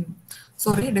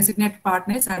designate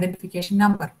partners identification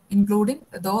number, including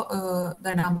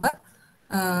the number.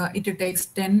 It takes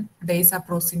 10 days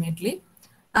approximately.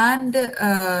 And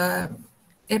a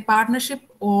partnership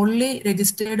only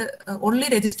registered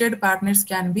partners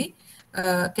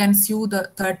can sue the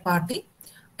third party.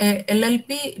 A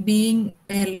LLP being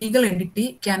a legal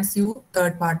entity can sue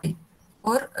third party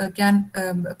or can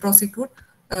prosecute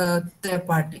third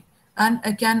party. And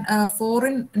can a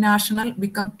foreign national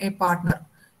become a partner?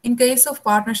 In case of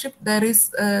partnership, there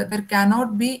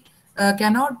cannot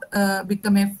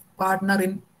become a partner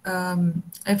in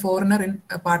a foreigner in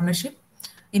a partnership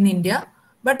in India.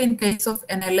 But in case of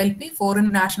an LLP,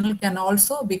 foreign national can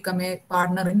also become a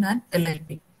partner in an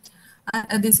LLP.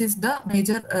 And this is the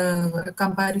major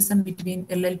comparison between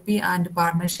LLP and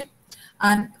partnership.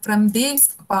 And from this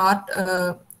part,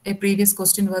 a previous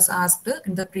question was asked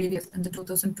in the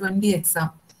 2020 exam.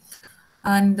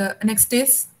 And next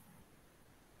is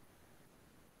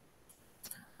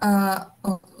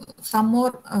some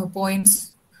more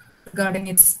points regarding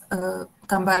its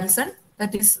comparison.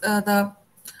 That is the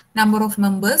number of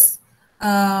members.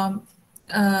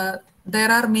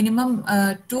 There are minimum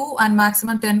 2 and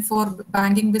maximum 10 for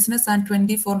banking business and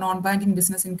 20 for non-banking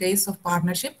business in case of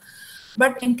partnership.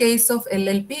 But in case of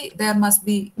LLP, there must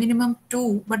be minimum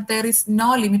 2, but there is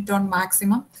no limit on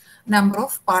maximum number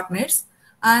of partners.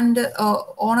 And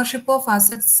ownership of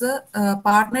assets,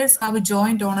 partners have a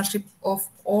joint ownership of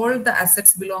all the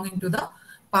assets belonging to the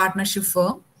partnership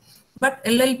firm. But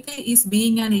LLP is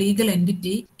being a legal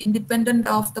entity independent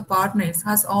of the partners,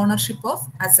 has ownership of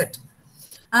asset.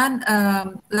 And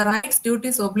the rights,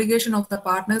 duties, obligation of the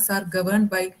partners are governed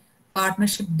by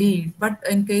partnership deed. But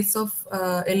in case of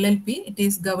LLP, it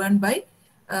is governed by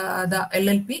the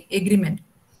LLP agreement.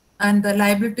 And the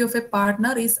liability of a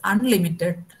partner is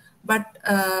unlimited. But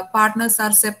partners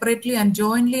are separately and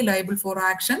jointly liable for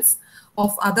actions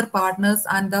of other partners,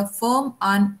 and the firm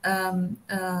and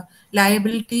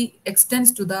liability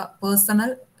extends to their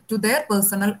personal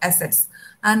assets.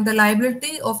 And the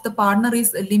liability of the partner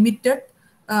is limited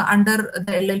under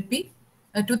the LLP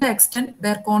to the extent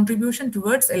their contribution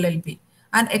towards LLP,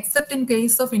 and except in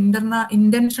case of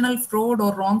intentional fraud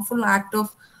or wrongful act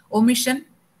of omission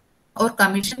or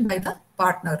commission by the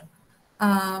partner.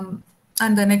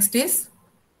 And the next is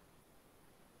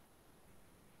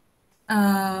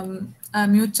a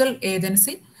mutual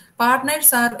agency.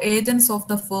 Partners are agents of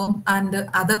the firm and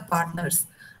other partners,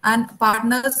 and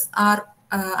partners are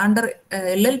under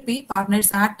LLP.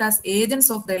 Partners act as agents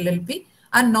of the LLP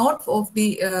and not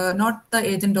the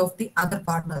agent of the other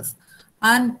partners.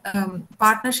 And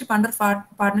partnership under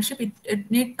partnership,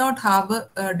 it need not have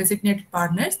designated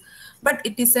partners, but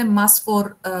it is a must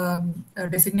for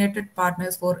designated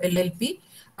partners for LLP.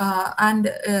 And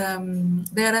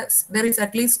there is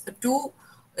at least two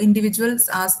individuals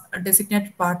as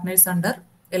designated partners under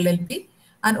LLP,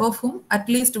 and of whom at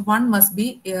least one must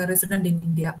be a resident in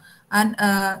India. And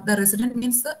the resident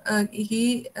means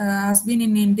he has been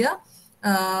in India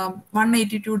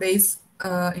 182 days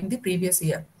in the previous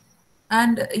year.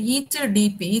 And each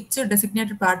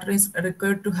designated partner is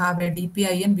required to have a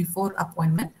DPIN before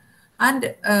appointment.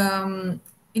 And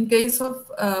in case of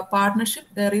partnership,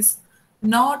 there is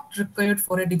not required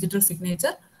for a digital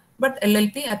signature, but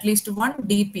LLP at least one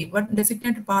DP, one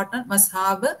designated partner must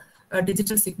have a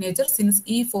digital signature since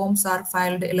e-forms are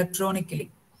filed electronically.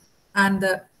 And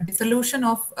the dissolution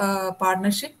of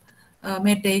partnership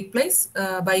may take place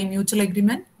by mutual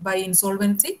agreement, by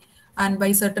insolvency, and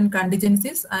by certain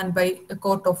contingencies, and by a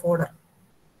court of order.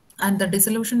 And the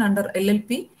dissolution under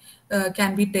LLP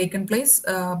can be taken place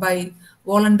by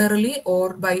voluntarily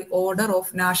or by order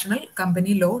of National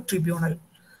Company Law Tribunal.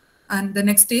 And the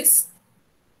next is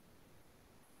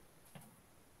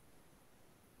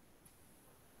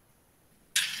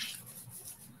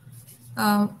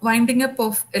winding up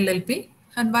of LLP.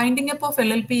 And winding up of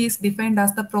LLP is defined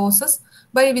as the process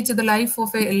by which the life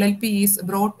of a LLP is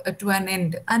brought to an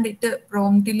end, and it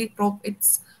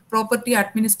its property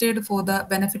administered for the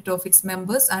benefit of its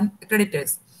members and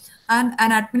creditors. And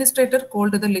an administrator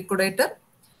called the liquidator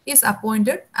is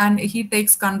appointed, and he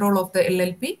takes control of the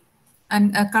LLP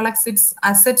and collects its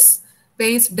assets,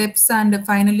 pays debts, and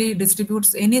finally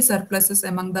distributes any surpluses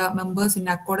among the members in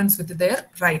accordance with their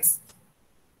rights.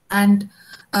 And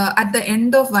at the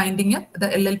end of winding up, the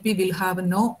LLP will have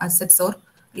no assets or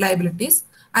liabilities.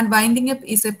 And winding up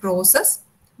is a process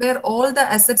where all the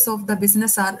assets of the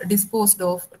business are disposed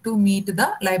of to meet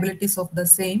the liabilities of the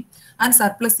same, and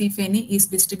surplus, if any, is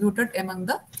distributed among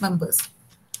the members.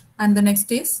 And the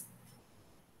next is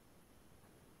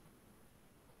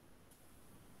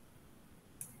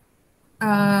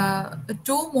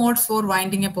two modes for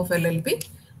winding up of LLP.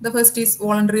 The first is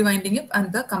voluntary winding up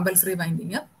and the compulsory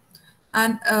winding up.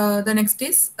 And the next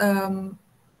is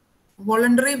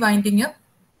voluntary winding up.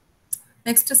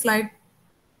 Next slide.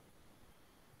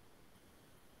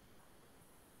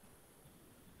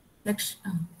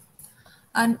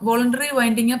 And voluntary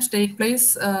winding ups take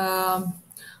place under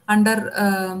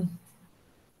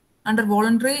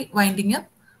voluntary winding up.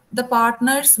 The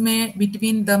partners may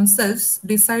between themselves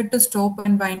decide to stop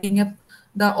and winding up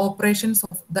the operations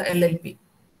of the LLP.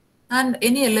 And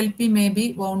any LLP may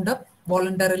be wound up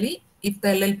voluntarily if the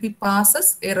LLP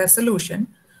passes a resolution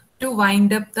to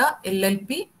wind up the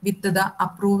LLP with the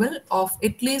approval of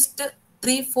at least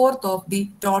 3/4 of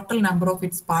the total number of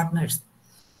its partners.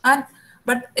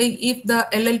 But if the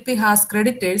LLP has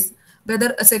creditors,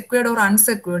 whether secured or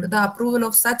unsecured, the approval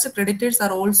of such creditors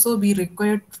are also be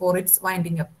required for its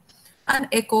winding up. And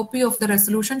a copy of the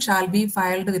resolution shall be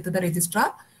filed with the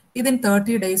registrar within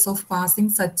 30 days of passing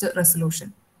such a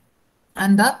resolution.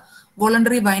 And the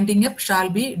voluntary winding up shall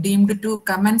be deemed to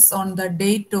commence on the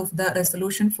date of the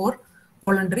resolution for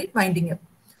voluntary winding up.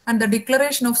 And the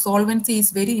declaration of solvency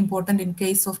is very important in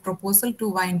case of proposal to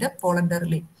wind up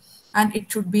voluntarily. And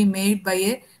it should be made by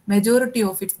a majority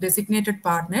of its designated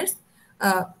partners,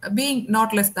 being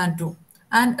not less than two,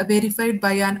 and verified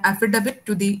by an affidavit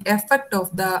to the effect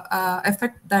of the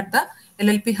effect that the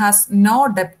LLP has no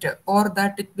debt, or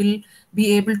that it will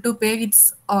be able to pay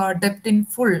its debt in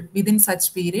full within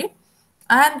such period,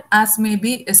 and as may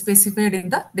be specified in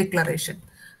the declaration,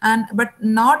 and but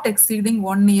not exceeding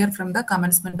 1 year from the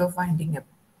commencement of winding up.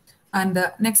 And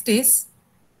the next is,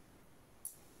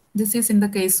 this is in the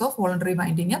case of voluntary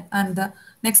winding up, and the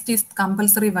next is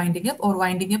compulsory winding up or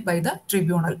winding up by the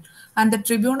tribunal. And the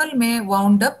tribunal may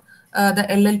wound up the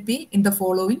LLP in the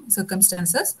following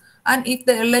circumstances. And if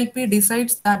the LLP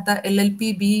decides that the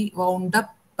LLP be wound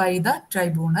up by the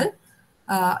tribunal,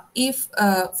 if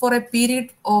for a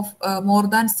period of more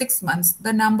than 6 months,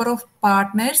 the number of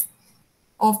partners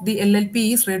of the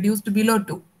LLP is reduced below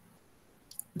 2.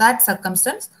 That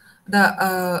circumstance,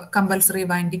 the compulsory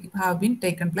winding have been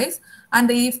taken place.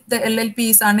 And if the LLP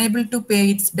is unable to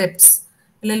pay its debts,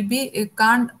 LLP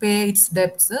can't pay its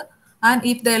debts, and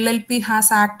if the LLP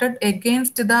has acted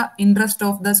against the interest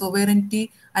of the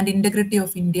sovereignty and integrity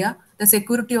of India, the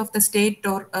security of the state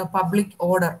or public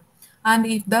order, and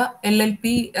if the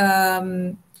LLP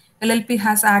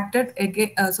has acted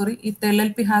against, if the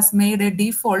LLP has made a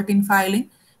default in filing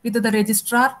with the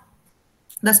registrar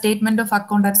the statement of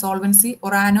account at solvency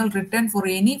or annual return for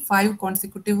any 5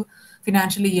 consecutive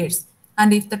financial years,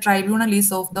 and if the tribunal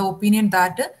is of the opinion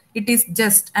that it is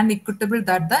just and equitable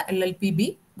that the LLP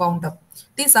be wound up.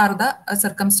 These are the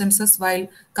circumstances while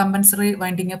compulsory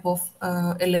winding up of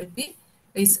LLP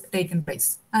is taken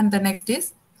place. And the next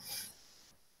is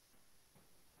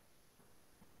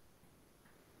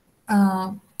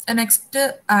Uh, the next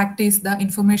act is the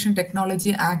Information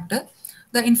Technology Act.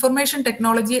 The Information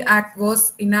Technology Act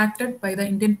was enacted by the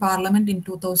Indian Parliament in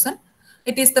 2000.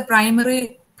 It is the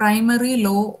primary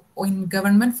law in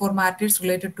government for matters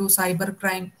related to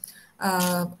cybercrime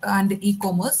and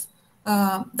e-commerce.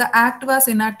 The act was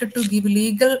enacted to give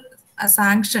legal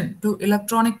sanction to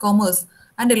electronic commerce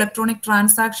and electronic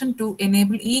transaction to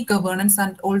enable e-governance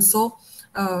and also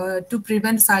to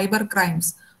prevent cyber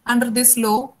crimes. Under this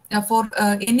law, for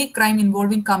any crime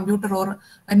involving computer or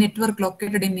a network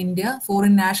located in India,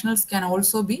 foreign nationals can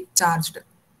also be charged.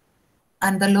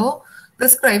 And the law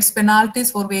prescribes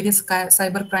penalties for various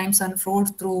cyber crimes and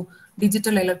frauds through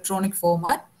digital electronic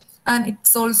format. And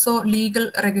it's also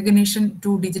legal recognition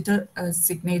to digital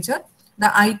signature.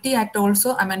 The IT Act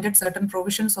also amended certain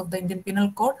provisions of the Indian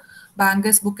Penal Code,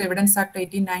 Bankers Book Evidence Act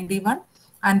 1891,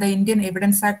 and the Indian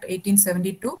Evidence Act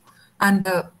 1872, and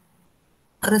the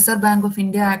Reserve Bank of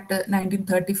India Act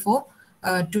 1934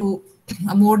 to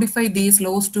modify these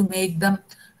laws to make them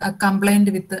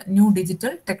compliant with the new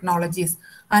digital technologies.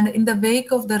 And in the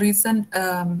wake of the recent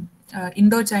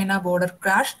Indo-China border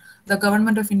crash, the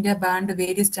government of India banned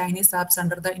various Chinese apps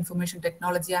under the Information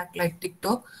Technology Act like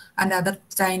TikTok and other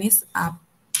Chinese app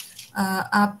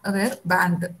were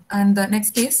banned. And the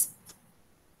next is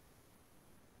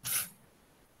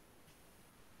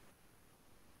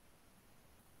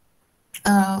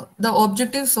the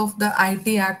objectives of the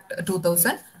IT Act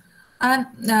 2000, and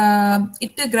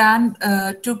it grant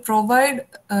to provide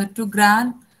to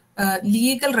grant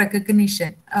legal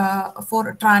recognition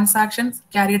for transactions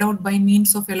carried out by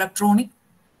means of electronic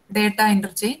data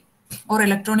interchange or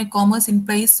electronic commerce in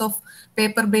place of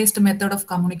paper-based method of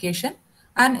communication,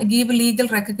 and give legal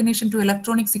recognition to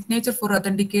electronic signature for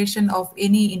authentication of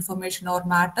any information or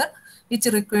matter which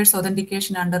requires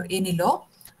authentication under any law,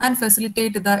 and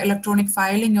facilitate the electronic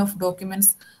filing of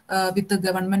documents with the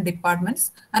government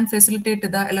departments, and facilitate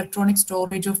the electronic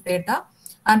storage of data,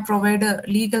 and provide a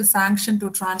legal sanction to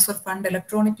transfer fund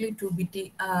electronically to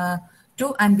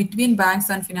and between banks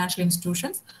and financial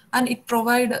institutions, and it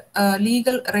provide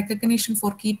legal recognition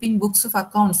for keeping books of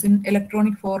accounts in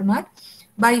electronic format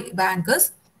by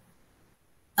bankers,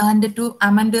 and to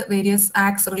amend various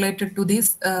acts related to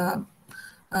this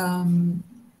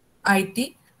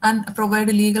IT, and provide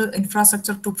legal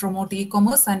infrastructure to promote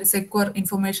e-commerce and secure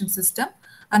information system,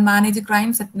 and manage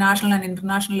crimes at national and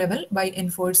international level by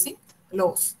enforcing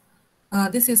laws.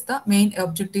 This is the main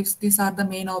objectives. These are the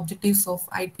main objectives of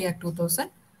IT Act 2000.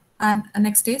 And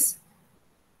next is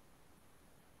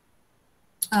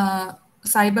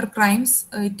cyber crimes.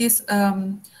 It is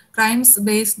crimes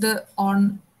based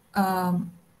on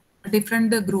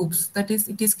different groups. That is,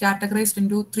 it is categorized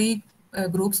into three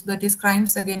groups. That is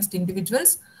crimes against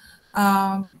individuals.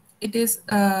 It is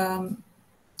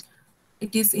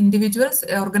individuals,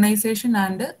 organization,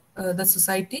 and the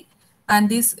society. And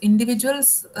these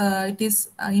individuals, it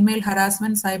is email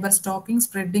harassment, cyber stalking,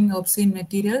 spreading obscene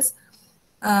materials,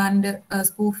 and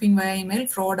spoofing via email,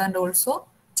 fraud, and also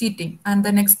cheating. And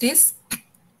the next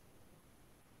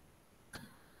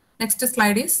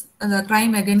slide is the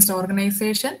crime against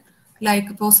organization,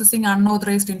 like possessing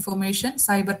unauthorized information,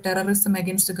 cyber terrorism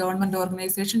against the government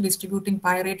organization, distributing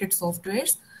pirated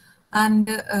softwares, and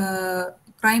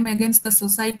crime against the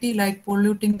society, like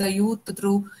polluting the youth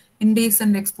through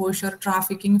indecent exposure,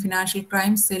 trafficking, financial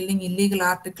crimes, selling illegal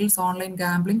articles, online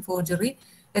gambling, forgery,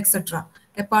 etc.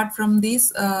 Apart from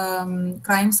these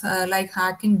crimes like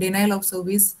hacking, denial of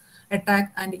service,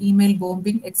 attack, and email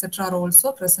bombing, etc. are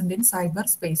also present in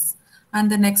cyberspace.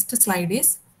 And the next slide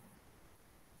is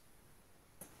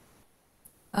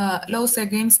laws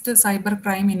against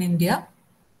cybercrime in India.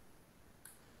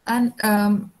 And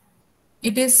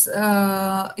it is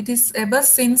ever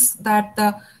since that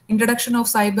the introduction of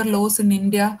cyber laws in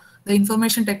India, the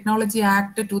Information Technology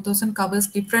Act 2000 covers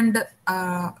different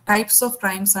types of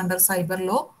crimes under cyber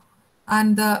law,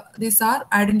 and these are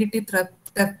identity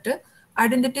theft.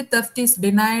 Identity theft is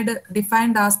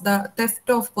defined as the theft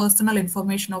of personal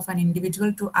information of an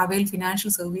individual to avail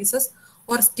financial services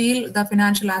or steal the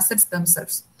financial assets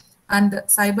themselves. And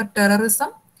cyber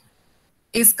terrorism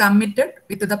is committed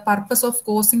with the purpose of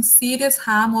causing serious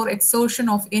harm or extortion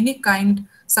of any kind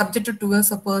subjected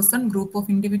towards a person, group of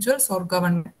individuals, or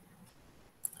government.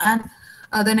 And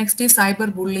the next is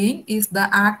cyberbullying, is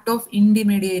the act of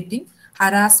intimidating,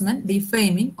 harassment,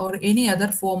 defaming, or any other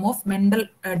form of mental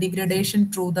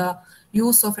degradation through the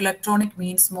use of electronic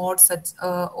means modes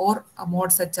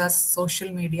such as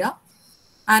social media.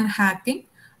 And hacking,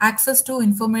 access to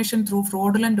information through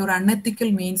fraudulent or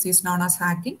unethical means is known as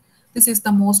hacking. This is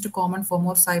the most common form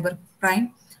of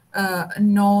cybercrime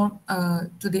known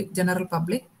to the general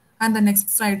public. And the next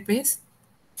slide, please.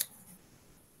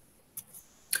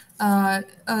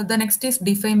 The next is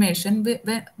defamation.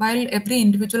 While every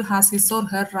individual has his or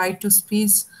her right to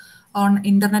speech on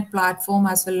internet platform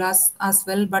as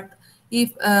well, but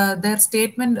if their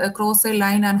statement cross a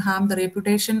line and harm the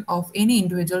reputation of any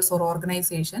individuals or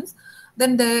organizations,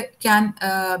 then they can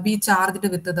be charged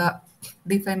with the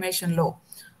defamation law.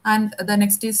 And the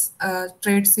next is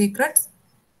trade secrets.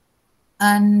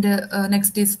 And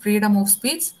next is freedom of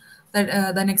speech.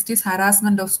 The next is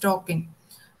harassment of stalking.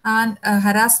 And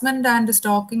harassment and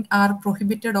stalking are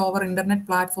prohibited over internet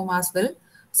platform as well.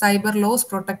 Cyber laws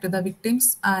protect the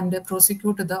victims and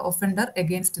prosecute the offender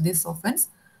against this offense.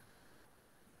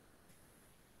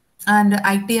 And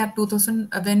IT Act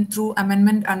 2000 went through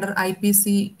amendment under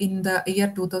IPC in the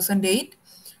year 2008.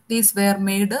 These were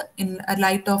made in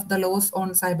light of the laws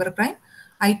on cybercrime.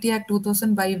 IT Act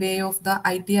 2000 by way of the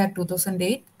IT Act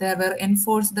 2008, they were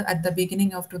enforced at the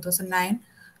beginning of 2009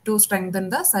 to strengthen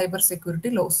the cyber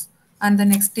security laws. And the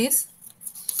next is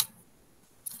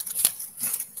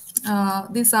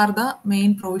these are the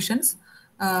main provisions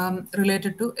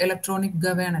related to electronic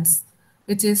governance,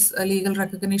 which is legal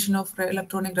recognition of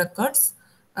electronic records,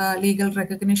 legal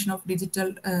recognition of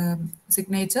digital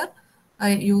signature,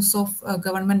 use of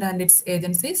government and its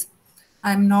agencies.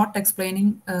 I'm not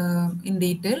explaining in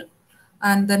detail.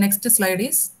 And the next slide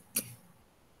is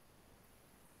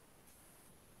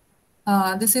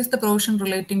this is the provision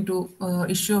relating to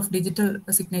issue of digital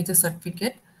signature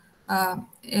certificate.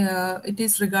 It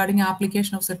is regarding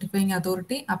application of certifying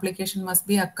authority. Application must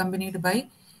be accompanied by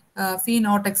fee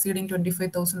not exceeding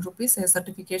 25,000 rupees. A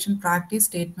certification practice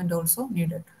statement also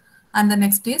needed. And the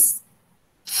next is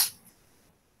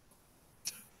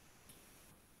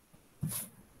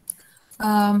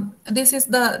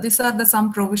these are the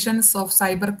some provisions of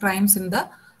cyber crimes in the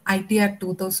IT Act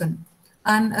 2000.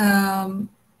 And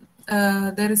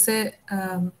there is a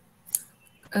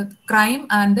crime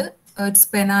and its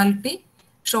penalty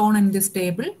shown in this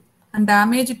table. And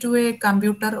damage to a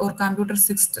computer or computer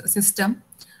system,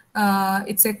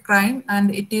 it's a crime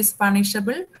and it is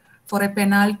punishable for a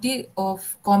penalty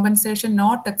of compensation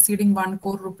not exceeding 1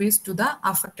 crore rupees to the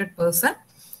affected person.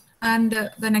 And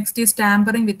the next is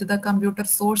tampering with the computer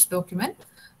source document,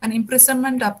 an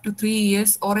imprisonment up to 3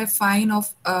 years or a fine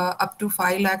of up to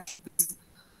 5 lakhs rupees.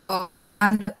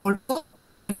 And also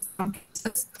in some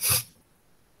cases,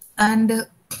 and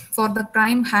for the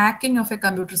crime hacking of a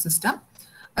computer system,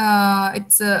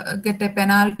 it's get a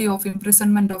penalty of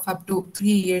imprisonment of up to 3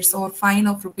 years or fine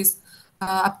of rupees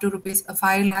up to rupees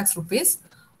 5 lakhs rupees.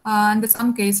 And in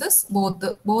some cases, both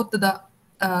the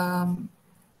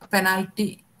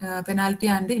penalty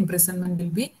and the imprisonment will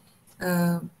be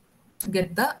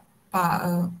get the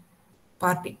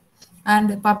party.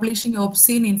 And publishing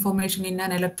obscene information in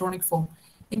an electronic form.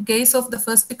 In case of the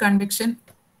first conviction,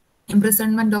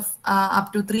 imprisonment of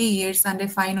up to 3 years and a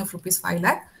fine of rupees 5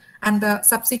 lakh, and the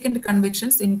subsequent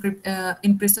convictions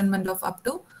imprisonment of up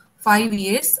to 5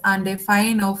 years and a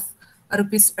fine of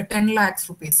rupees 10 lakhs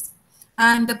rupees.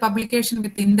 And the publication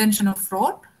with intention of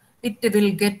fraud, it will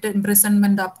get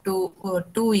imprisonment up to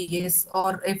 2 years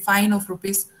or a fine of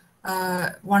rupees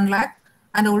 1 lakh,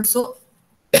 and also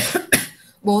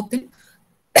both in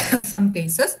some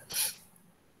cases.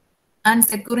 And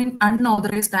securing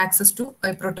unauthorized access to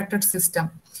a protected system,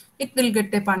 it will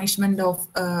get a punishment of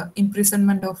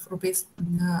imprisonment of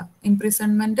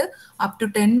imprisonment up to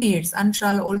 10 years and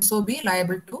shall also be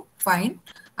liable to fine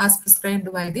as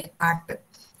prescribed by the Act.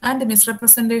 And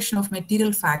misrepresentation of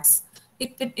material facts,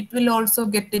 it will also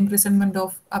get imprisonment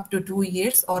of up to 2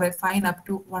 years or a fine up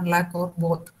to 1 lakh or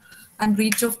both. And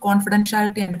breach of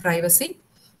confidentiality and privacy,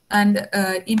 and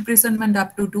imprisonment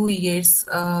up to 2 years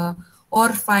or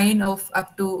fine of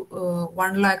up to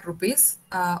 1 lakh rupees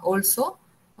also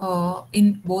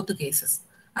in both cases.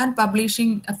 And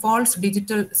publishing a false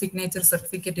digital signature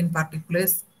certificate in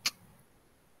particulars,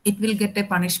 it will get a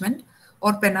punishment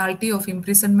or penalty of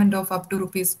imprisonment of up to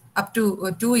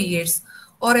 2 years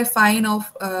or a fine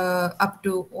of up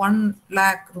to 1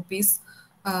 lakh rupees.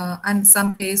 And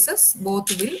some cases both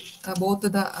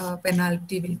the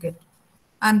penalty will get.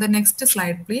 And the next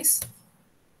slide, please.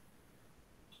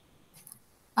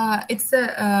 It's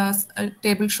a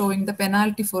table showing the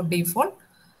penalty for default,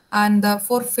 and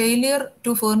for failure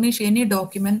to furnish any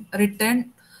document,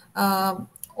 written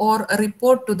or a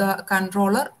report to the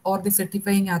controller or the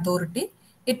certifying authority,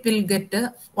 it will get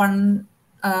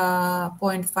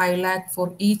 1.5 lakh for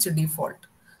each default.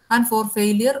 And for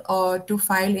failure to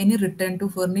file any return to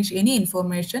furnish any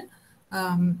information,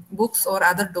 books or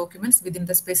other documents within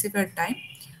the specified time,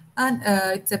 and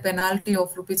it's a penalty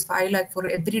of rupees 5 lakh for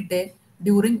every day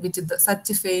during which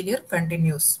such failure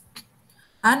continues.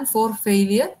 And for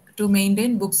failure to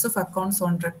maintain books of accounts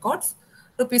on records,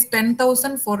 rupees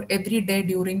 10,000 for every day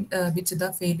during which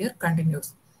the failure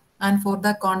continues. And for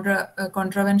the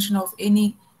contravention of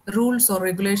any rules or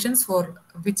regulations for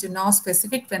which no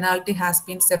specific penalty has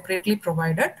been separately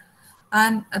provided,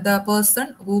 and the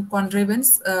person who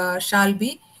contravenes shall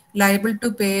be liable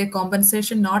to pay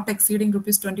compensation not exceeding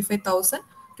rupees 25,000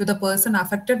 to the person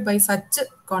affected by such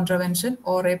contravention,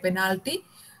 or a penalty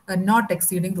not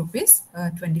exceeding rupees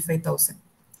 25,000.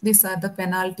 These are the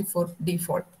penalty for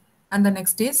default. And the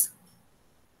next is,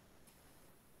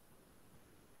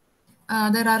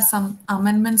 there are some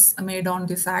amendments made on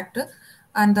this act,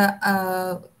 and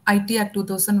the IT Act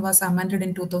 2000 was amended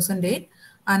in 2008,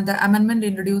 and the amendment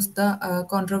introduced the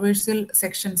controversial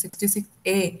section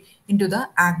 66A into the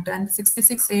act, and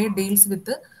 66A deals with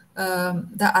the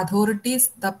authorities,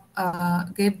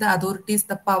 gave the authorities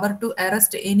the power to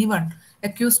arrest anyone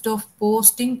accused of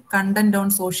posting content on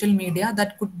social media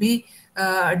that could be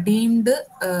deemed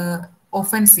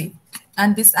offensive.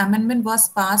 And this amendment was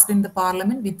passed in the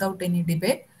parliament without any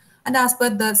debate. And as per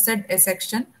the said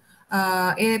section,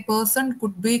 a person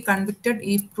could be convicted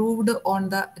if proved on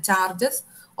the charges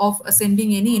of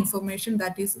sending any information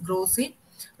that is grossly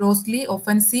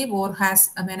offensive or has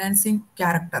a menacing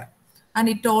character. And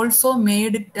it also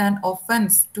made it an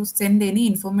offense to send any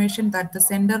information that the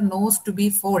sender knows to be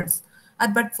false,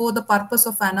 but for the purpose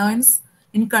of annoyance,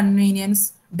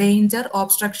 inconvenience, danger,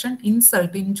 obstruction,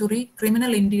 insult, injury,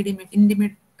 criminal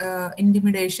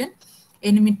intimidation,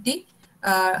 enmity,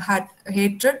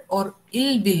 hatred, or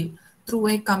ill will through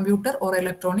a computer or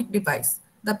electronic device.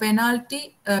 The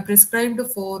penalty prescribed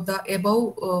for the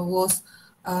above was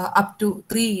up to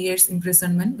 3 years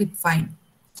imprisonment with fine.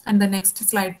 And the next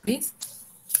slide, please.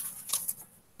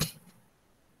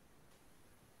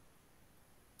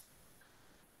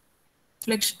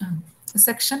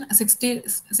 Section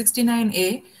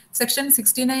 69A. Section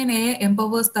 69A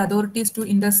empowers the authorities to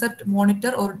intercept,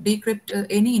 monitor, or decrypt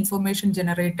any information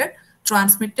generated,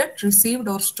 transmitted, received,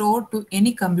 or stored to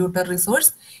any computer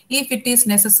resource if it is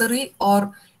necessary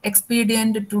or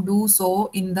expedient to do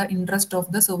so in the interest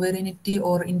of the sovereignty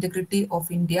or integrity of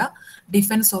India,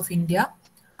 defense of India,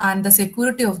 and the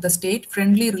security of the state,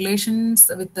 friendly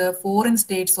relations with the foreign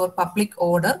states or public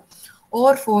order,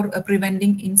 or for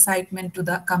preventing incitement to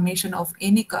the commission of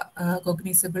any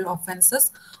cognizable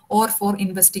offences, or for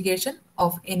investigation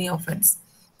of any offence.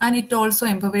 And it also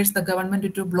empowers the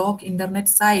government to block internet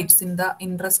sites in the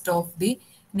interest of the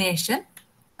nation.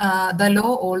 The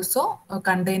law also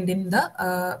contained in the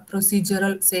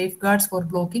procedural safeguards for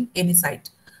blocking any site.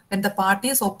 When the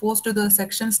parties opposed to the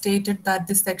section stated that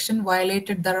this section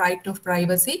violated the right of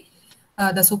privacy,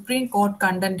 the Supreme Court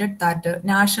contended that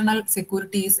national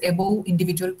security is above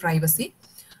individual privacy,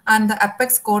 and the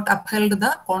Apex Court upheld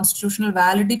the constitutional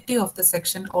validity of the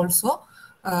section also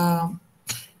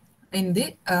in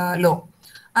the law.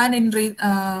 And in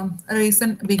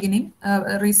recent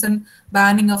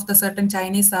banning of the certain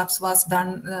Chinese apps was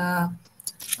done,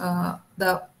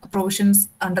 the provisions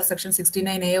under Section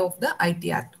 69A of the IT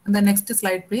Act. And the next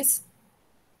slide, please.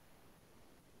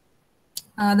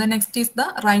 The next is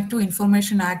the Right to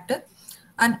Information Act.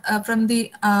 And from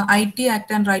the IT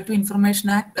Act and Right to Information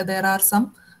Act, there are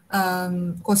some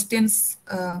questions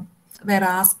were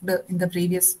asked in the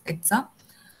previous exam.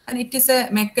 And it is a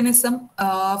mechanism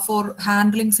for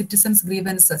handling citizens'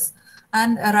 grievances.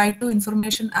 And a Right to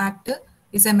Information Act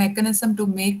is a mechanism to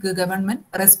make the government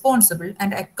responsible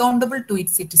and accountable to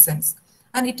its citizens.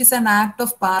 And it is an act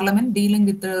of parliament dealing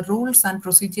with the rules and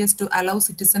procedures to allow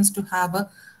citizens to have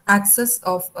access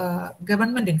of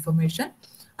government information.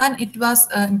 And it was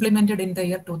implemented in the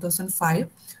year 2005.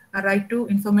 A Right to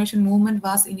Information movement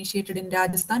was initiated in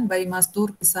Rajasthan by Mazdoor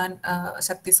Kisan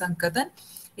Shakti Sankadan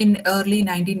in early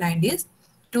 1990s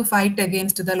to fight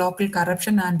against the local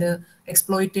corruption and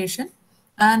exploitation.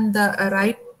 And the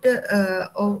Right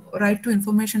to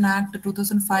Information Act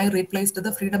 2005 replaced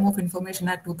the Freedom of Information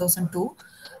Act 2002,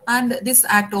 and this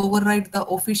act override the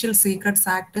Official Secrets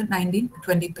Act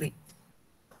 1923.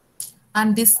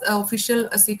 And this Official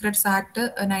Secrets Act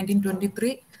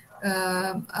 1923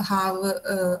 have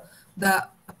the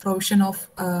provision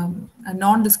of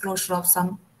non-disclosure of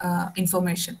some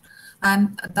information.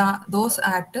 and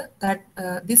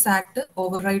this act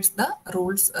overrides the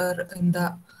rules in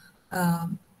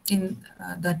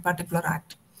that particular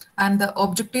act. And the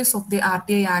objectives of the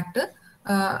RTI Act,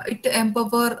 it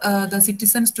empower the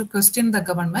citizens to question the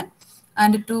government,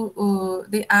 and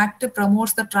the act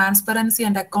promotes the transparency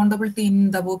and accountability in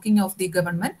the working of the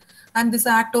government. And this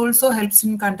act also helps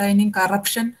in containing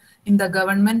corruption in the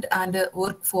government and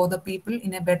work for the people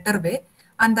in a better way.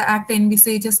 And the act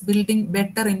envisages building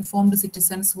better informed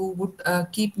citizens who would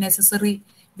keep necessary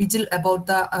vigil about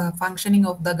the functioning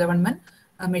of the government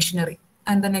machinery.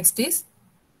 And the next is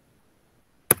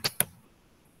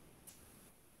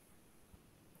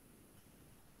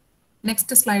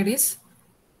next slide is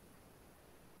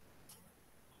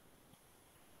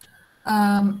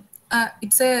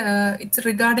it's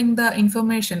regarding the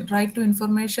information right to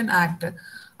information act.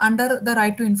 Under the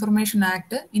right to information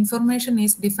act, information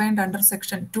is defined under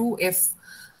section 2f,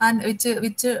 and which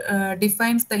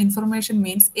defines the information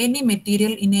means any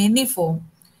material in any form,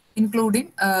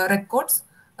 including records,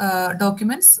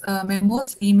 documents,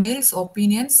 memos, emails,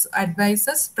 opinions,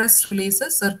 advices, press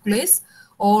releases, circulars,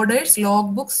 orders,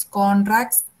 logbooks,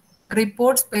 contracts,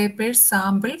 reports, papers,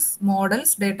 samples,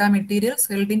 models, data materials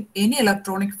held in any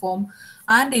electronic form,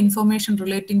 and information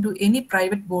relating to any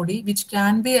private body which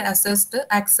can be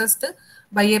accessed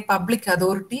by a public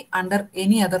authority under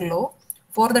any other law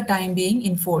for the time being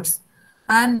in force.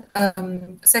 And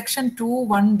section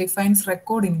 2.1 defines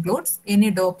record includes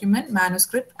any document,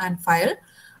 manuscript, and file,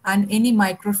 and any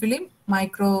microfilm,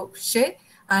 microfiche,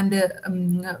 and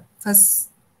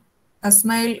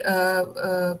facsimile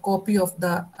copy of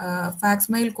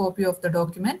the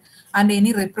document, and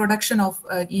any reproduction of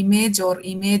image or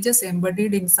images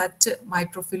embedded in such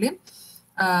microfilm,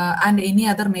 and any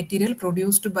other material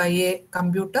produced by a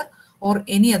computer or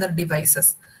any other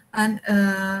devices. And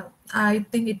I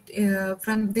think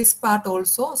from this part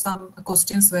also some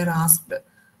questions were asked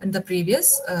in the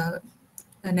previous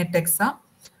NET exam.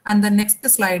 And the next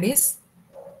slide is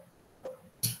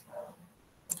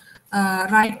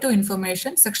right to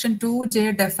information. Section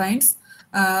 2J defines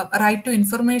right to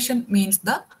information means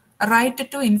the right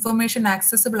to information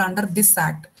accessible under this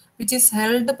act, which is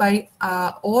held by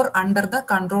or under the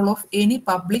control of any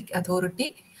public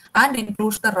authority, and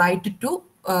includes the right to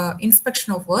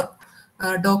inspection of work,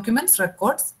 documents,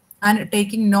 records, and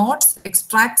taking notes,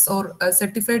 extracts, or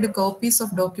certified copies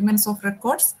of documents of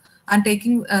records, and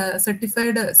taking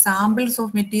certified samples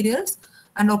of materials,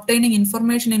 and obtaining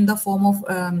information in the form of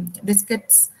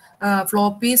diskettes,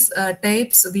 floppies,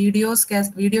 tapes, videos,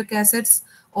 video cassettes,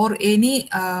 or any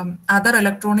other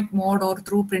electronic mode, or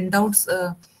through printouts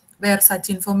where such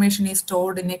information is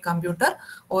stored in a computer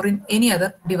or in any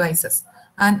other devices.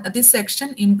 And this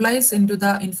section implies into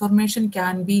the information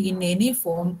can be in any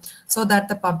form so that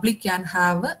the public can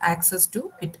have access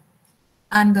to it.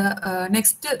 And the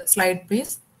next slide,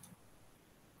 please.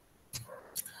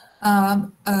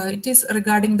 It is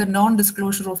regarding the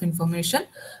non-disclosure of information.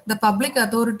 The public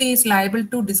authority is liable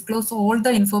to disclose all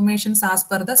the informations as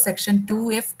per the section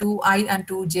 2F, 2I, and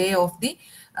 2J of the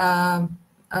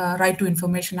Right to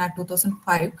Information Act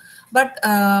 2005. But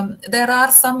there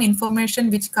are some information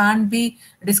which can't be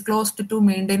disclosed to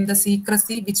maintain the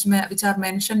secrecy, which are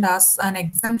mentioned as an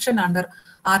exemption under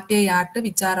RTI Act,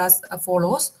 which are as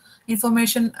follows.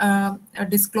 Information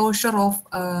disclosure of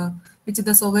which is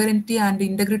the sovereignty and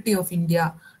integrity of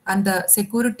India, and the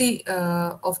security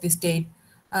of the state,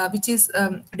 which is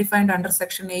defined under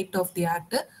section 8 of the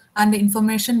Act, and the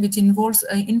information which involves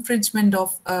infringement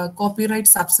of copyright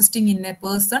subsisting in a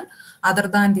person other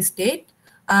than the state,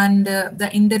 and the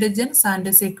intelligence and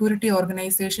the security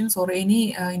organizations, or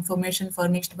any information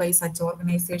furnished by such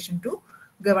organization to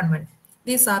government.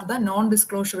 These are the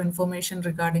non-disclosure information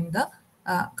regarding the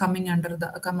come under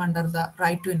the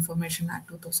Right to Information Act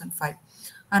 2005.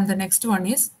 And the next one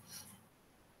is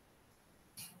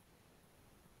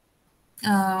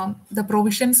the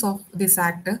provisions of this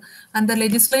act. And the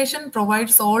legislation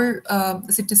provides all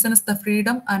citizens the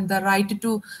freedom and the right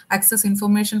to access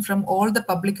information from all the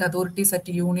public authorities at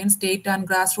union, state, and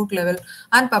grassroots level,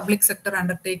 and public sector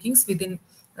undertakings within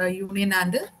union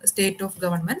and state of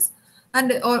governments.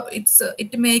 And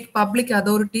it make public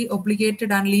authority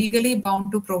obligated and legally bound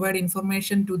to provide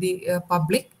information to the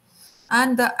public.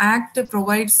 And the act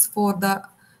provides for the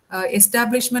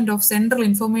establishment of Central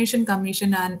Information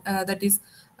Commission, and that is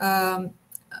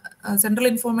Central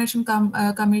Information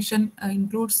Commission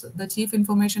includes the Chief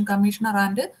Information Commissioner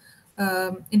and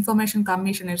information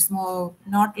commissioners,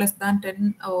 not less than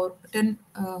 10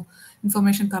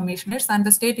 information commissioners, and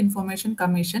the State Information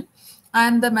Commission,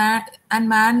 and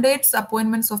mandates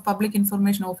appointments of public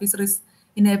information officers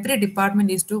in every department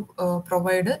is to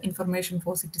provide information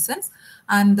for citizens,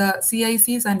 and the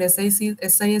CICs and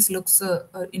SIS looks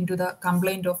into the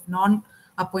complaint of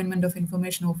non-appointment of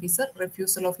information officer,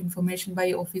 refusal of information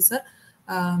by officer,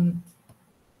 um,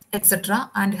 etc.,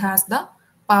 and has the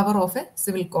power of a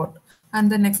civil court.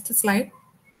 And the next slide.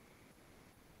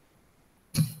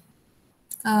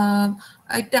 Uh,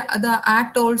 the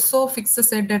Act also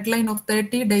fixes a deadline of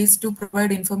 30 days to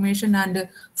provide information and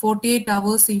 48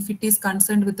 hours if it is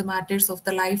concerned with the matters of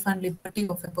the life and liberty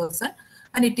of a person.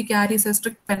 And it carries a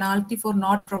strict penalty for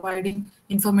not providing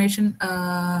information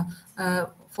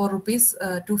for rupees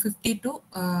 250 to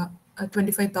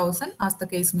 25,000 as the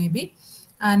case may be.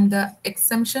 And the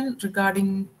exemption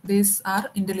regarding this are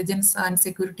intelligence and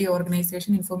security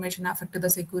organization, information affect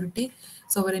the security,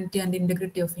 sovereignty and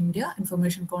integrity of India,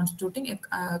 information constituting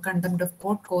a contempt of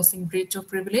court, causing breach of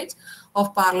privilege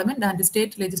of parliament and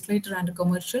state legislature and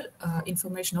commercial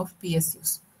information of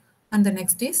PSUs. And the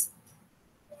next is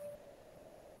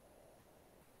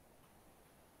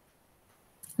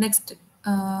next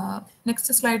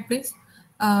slide, please.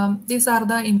 These are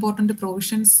the important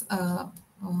provisions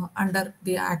under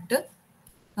the Act.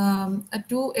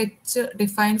 2H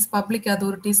defines public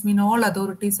authorities mean all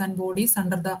authorities and bodies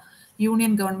under the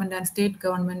union government and state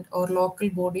government or local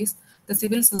bodies, the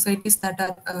civil societies that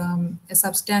are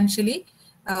substantially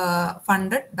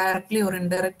funded directly or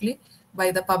indirectly by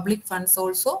the public funds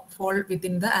also fall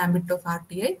within the ambit of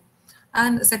RTI.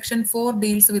 And Section 4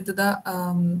 deals with the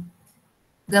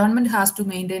government has to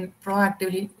maintain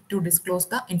proactively to disclose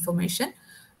the information,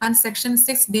 and Section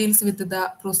 6 deals with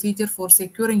the procedure for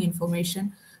securing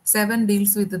information. 7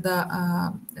 deals with the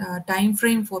time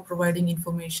frame for providing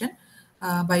information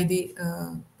by the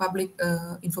public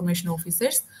information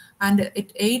officers, and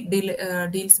 8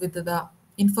 deals with the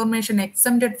information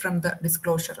exempted from the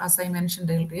disclosure, as I mentioned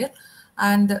earlier.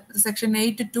 And Section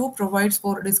 8.2 provides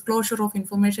for disclosure of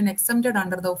information exempted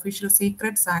under the Official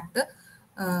Secrets Act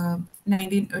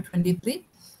 1923.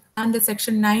 And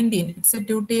Section 19, it's a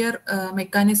two-tier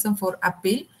mechanism for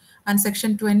appeal. And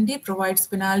Section 20 provides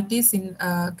penalties in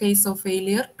case of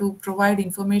failure to provide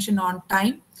information on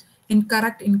time,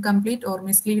 incorrect, incomplete, or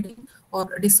misleading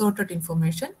or distorted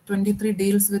information. 23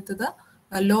 deals with the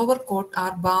lower court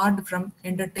are barred from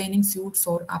entertaining suits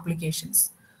or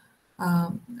applications.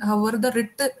 However, the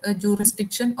writ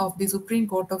jurisdiction of the Supreme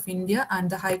Court of India and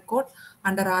the High Court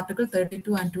under Article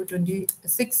 32 and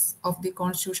 226 of the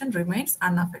Constitution remains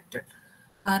unaffected.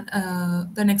 And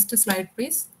the next slide,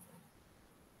 please.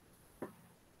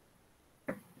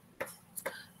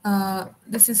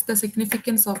 This is the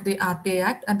significance of the RTA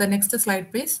Act. And the next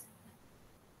slide, please.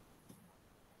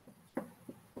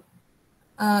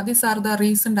 These are the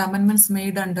recent amendments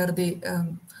made under the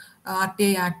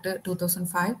RTA Act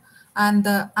 2005, and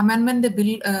the amendment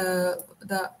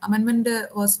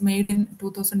was made in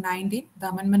 2019. The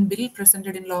amendment bill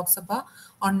presented in Lok Sabha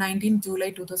on 19 July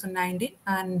 2019,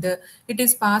 and it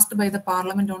is passed by the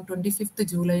Parliament on 25th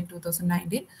July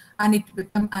 2019, and it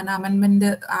became an amendment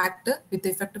act with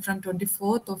effect from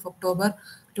 24th of October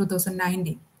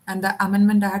 2019. And the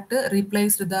Amendment Act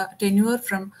replaced the tenure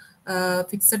from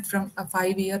fixed from a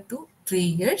 5-year to 3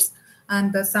 years,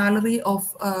 and the salary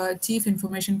of Chief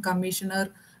Information Commissioner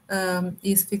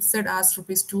is fixed as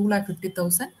rupees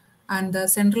 2,50,000, and the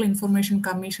Central Information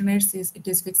Commissioners is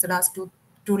fixed as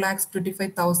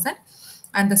 2,25,000,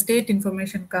 and the State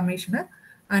Information Commissioner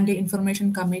and the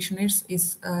Information Commissioners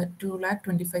is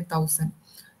 2,25,000.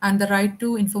 And the Right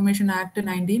to Information Act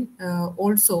 19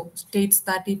 also states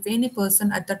that if any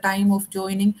person at the time of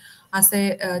joining as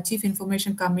a Chief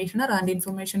Information Commissioner and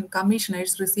Information Commissioner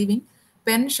is receiving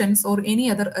pensions or any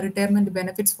other retirement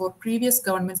benefits for previous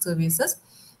government services,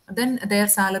 then their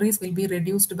salaries will be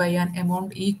reduced by an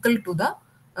amount equal to the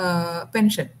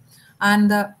pension.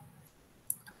 And the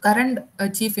current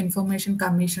Chief Information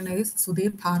Commissioner is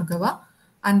Sudhir Bhargava.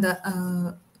 And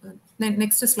the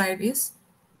next slide is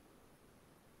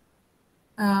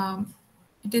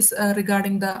it is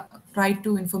regarding the right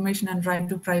to information and right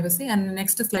to privacy. And the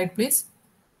next slide, please.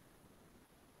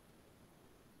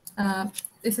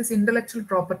 This is intellectual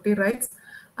property rights.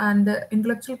 And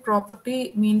intellectual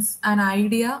property means an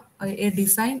idea, a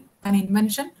design, an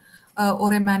invention,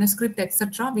 or a manuscript,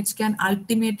 etc., which can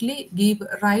ultimately give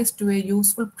rise to a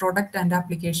useful product and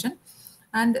application.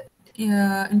 And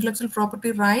intellectual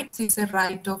property rights is a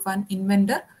right of an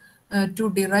inventor to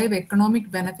derive economic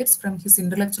benefits from his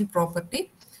intellectual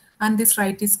property, and this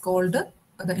right is called the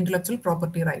intellectual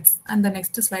property rights. And the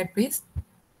next slide, please.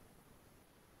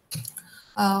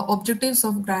 Objectives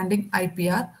of granting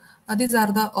IPR. These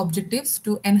are the objectives: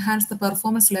 to enhance the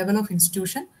performance level of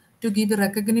institution, to give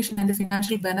recognition and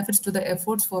financial benefits to the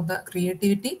efforts for the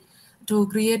creativity, to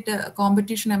create a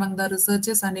competition among the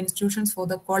researchers and institutions for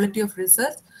the quality of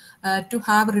research, to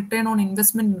have return on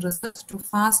investment in research, to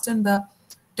fasten the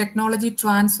technology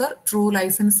transfer through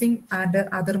licensing and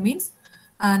other means.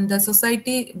 And the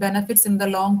society benefits in the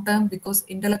long term because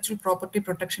intellectual property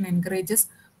protection encourages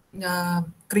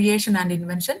creation and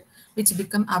invention, which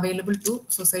become available to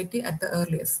society at the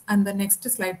earliest. And the next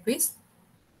slide, please.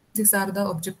 These are the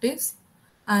objectives.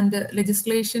 And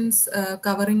legislations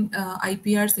covering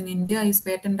IPRs in India is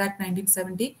Patent Act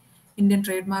 1970, Indian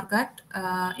Trademark Act,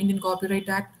 Indian Copyright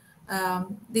Act.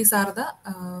 These are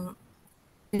the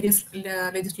various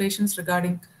legislations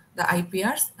regarding the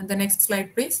IPRs. And the next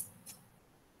slide, please.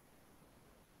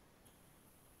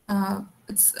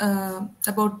 It's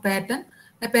about patent.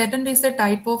 A patent is a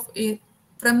type of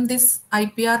from this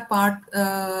IPR part.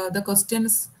 The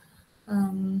questions,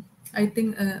 I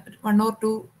think, one or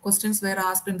two questions were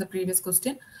asked in the previous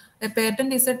question. A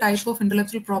patent is a type of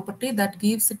intellectual property that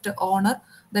gives it to owner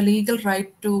the legal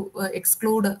right to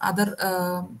exclude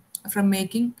other from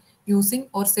making, using,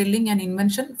 or selling an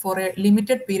invention for a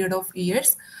limited period of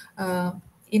years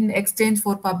in exchange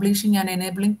for publishing and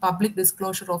enabling public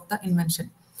disclosure of the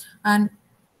invention. And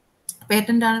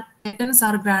patents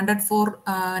are granted for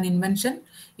an invention,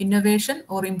 innovation,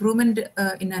 or improvement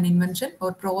in an invention,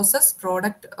 or process,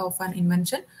 product of an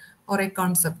invention, or a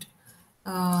concept.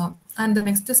 And the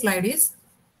next slide is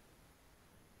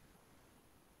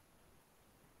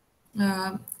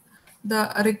uh,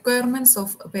 the requirements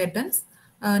of patents.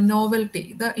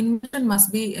 Novelty. The invention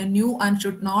must be new and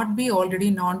should not be already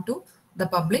known to the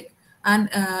public.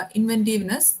 And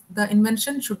inventiveness. The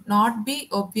invention should not be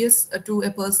obvious to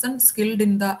a person skilled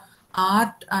in the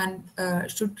art and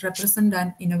should represent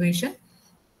an innovation.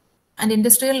 And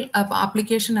industrial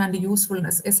application and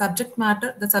usefulness. The subject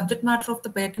matter of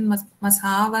the patent must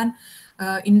have an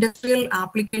industrial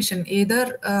application,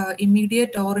 either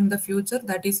immediate or in the future,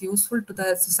 that is useful to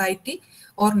the society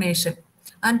or nation.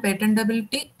 And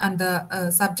patentability, and the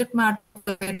subject matter of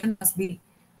the patent must be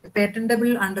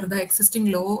patentable under the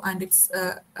existing law and its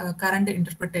current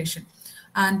interpretation.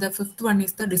 And the fifth one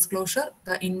is the disclosure.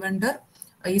 The inventor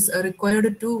is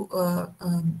required to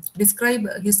describe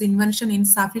his invention in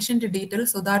sufficient detail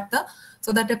so that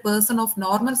a person of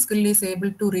normal skill is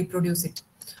able to reproduce it.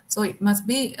 So it must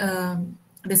be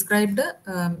described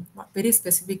very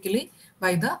specifically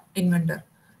by the inventor.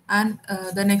 And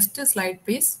the next slide,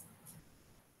 please.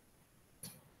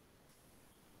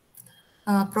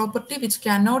 Property which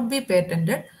cannot be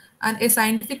patented, and a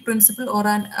scientific principle or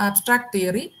an abstract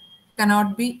theory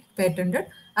cannot be patented,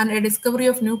 and a discovery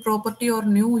of new property or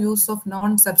new use of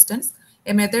non-substance,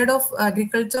 a method of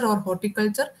agriculture or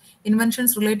horticulture,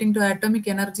 inventions relating to atomic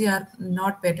energy are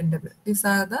not patentable. These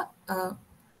are the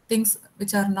things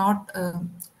which are not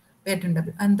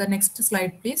patentable. And the next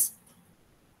slide, please.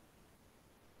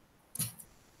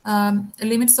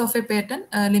 Limits of a patent,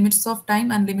 limits of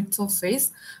time and limits of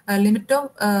space.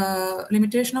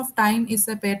 Limitation of time is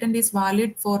a patent is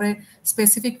valid for a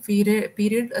specific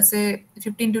period, say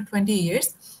 15 to 20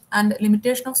 years. And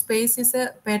limitation of space is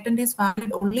a patent is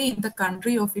valid only in the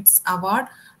country of its award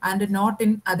and not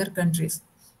in other countries.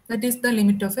 That is the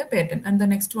limit of a patent. And the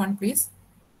next one, please.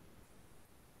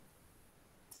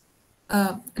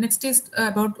 Next is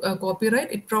about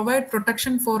copyright. It provides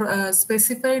protection for a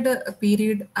specified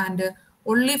period and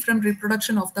only from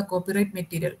reproduction of the copyright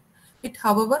material. It,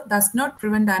 however, does not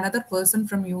prevent another person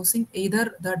from using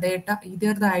either the data,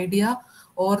 either the idea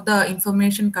or the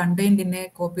information contained in a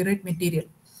copyright material.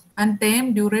 And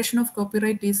time duration of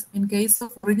copyright is in case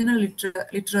of original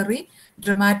literary,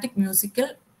 dramatic, musical,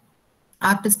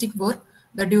 artistic work.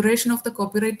 The duration of the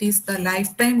copyright is the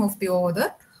lifetime of the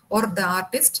author or the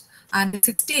artist, and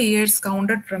 60 years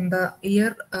counted from the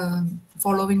year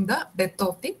following the death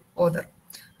of the author.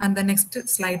 And the next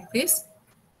slide, please.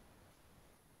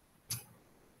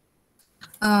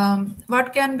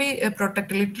 What can be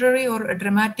protected? Literary or a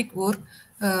dramatic work,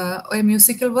 a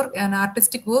musical work, an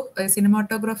artistic work, a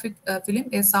cinematographic film,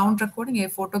 a sound recording, a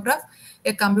photograph,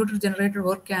 a computer generated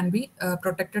work can be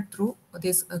protected through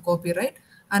this copyright.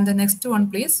 And the next one,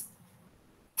 please.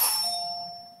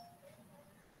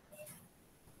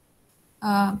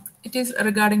 It is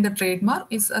regarding the trademark.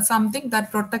 Is something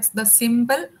that protects the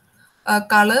symbol,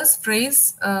 colors,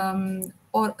 phrase,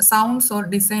 or sounds or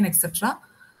design, etc.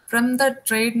 From the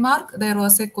trademark, there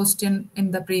was a question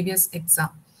in the previous exam.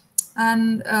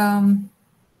 And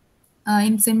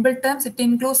in simple terms, it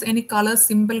includes any color,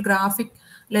 symbol, graphic,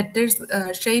 letters,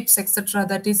 shapes, etc.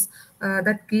 that is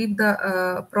that give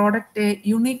the product a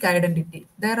unique identity.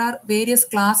 There are various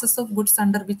classes of goods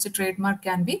under which a trademark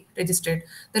can be registered.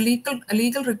 The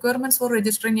legal requirements for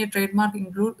registering a trademark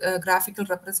include graphical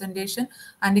representation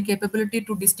and the capability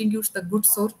to distinguish the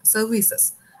goods or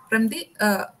services from the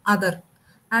other.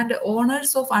 And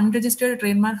owners of unregistered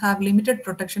trademark have limited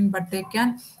protection, but they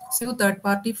can sue third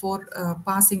party for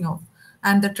passing off.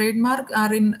 And the trademark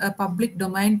are in a public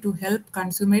domain to help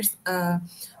consumers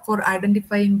for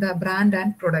identifying the brand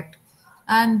and product.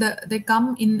 And they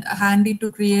come in handy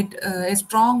to create a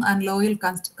strong and loyal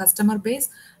customer base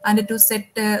and to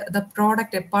set the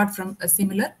product apart from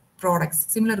similar products,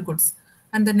 similar goods.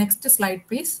 And the next slide,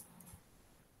 please.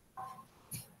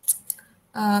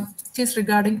 Which is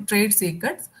regarding trade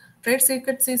secrets. Trade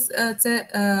secrets is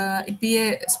it be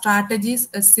a strategies,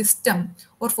 a system,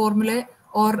 or formula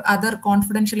or other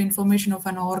confidential information of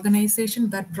an organization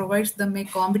that provides them a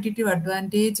competitive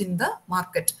advantage in the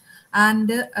market. And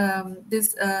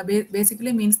this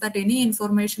basically means that any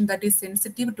information that is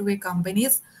sensitive to a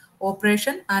company's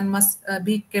operation and must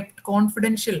be kept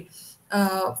confidential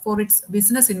for its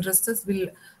business interests will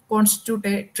constitute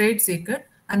a trade secret,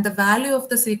 and the value of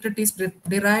the secret is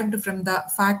derived from the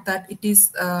fact that it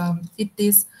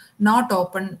is not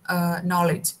open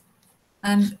knowledge.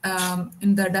 And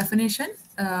in the definition,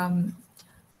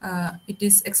 it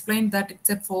is explained that it's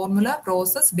a formula,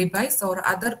 process, device, or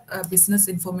other business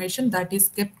information that is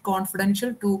kept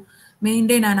confidential to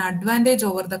maintain an advantage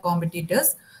over the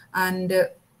competitors. And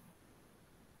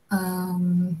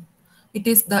it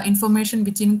is the information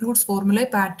which includes formula,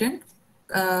 pattern,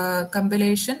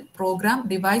 compilation, program,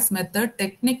 device, method,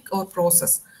 technique, or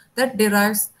process that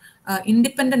derives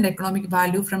independent economic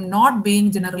value from not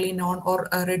being generally known or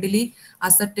readily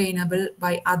ascertainable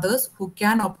by others who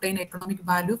can obtain economic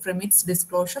value from its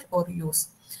disclosure or use.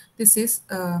 This is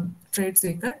trade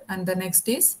secret. And the next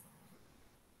is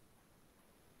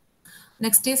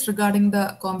regarding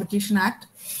the Competition Act.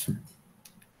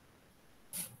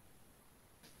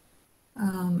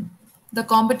 The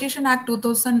Competition Act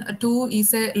 2002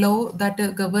 is a law that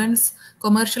governs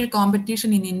commercial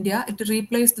competition in India. It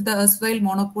replaced the erstwhile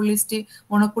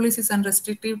monopolies and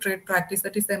restrictive trade practice,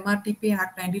 that is the MRTP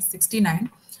Act 1969.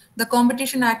 The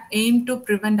Competition Act aimed to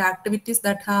prevent activities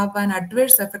that have an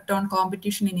adverse effect on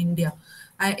competition in India.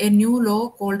 A new law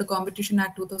called Competition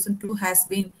Act 2002 has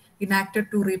been enacted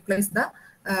to replace the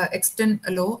extant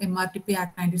law MRTP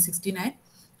Act 1969.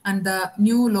 And the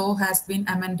new law has been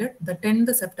amended the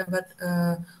 10th September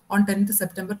on 10th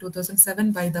September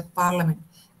 2007 by the Parliament.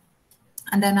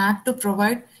 And an act to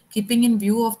provide, keeping in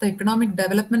view of the economic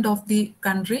development of the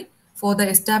country, for the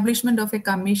establishment of a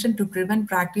commission to prevent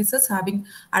practices having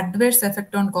adverse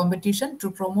effect on competition, to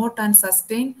promote and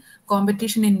sustain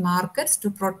competition in markets,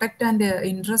 to protect and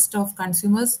interest of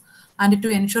consumers, and to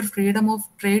ensure freedom of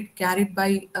trade carried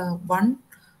by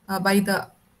by the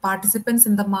participants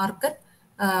in the market,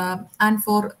 and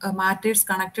for matters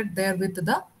connected there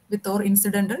with or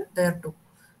incidental thereto.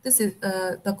 This is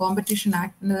the Competition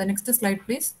Act. The next slide,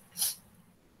 please.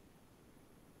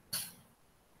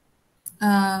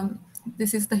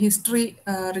 This is the history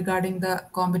regarding the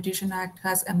Competition Act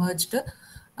has emerged.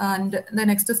 And the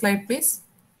next slide, please.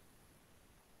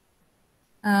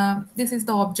 This is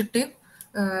the objective.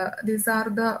 These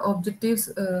are the objectives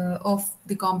of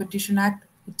the Competition Act,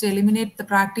 which eliminate the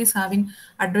practice having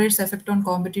adverse effect on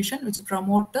competition, which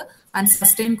promote and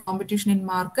sustain competition in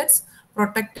markets,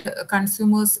 protect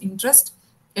consumers' interest,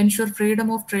 ensure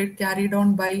freedom of trade carried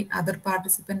on by other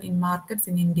participants in markets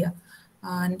in India.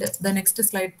 And the next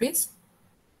slide, please.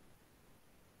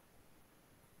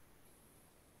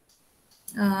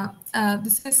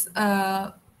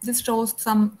 This shows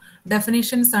some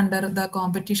definitions under the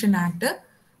Competition Act.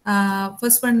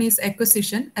 First one is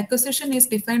acquisition. Acquisition is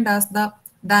defined as the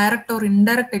direct or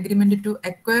indirect agreement to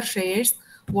acquire shares,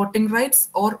 voting rights,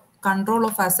 or control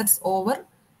of assets over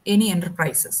any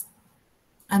enterprises.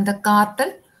 And the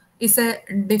cartel is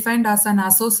defined as an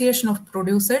association of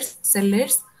producers,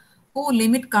 sellers, who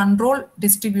limit control,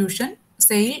 distribution,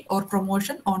 sale, or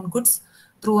promotion on goods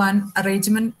through an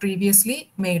arrangement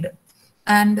previously made.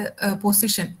 And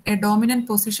position. A dominant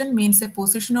position means a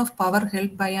position of power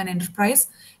held by an enterprise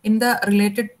in the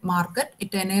related market.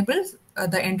 It enables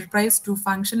the enterprise to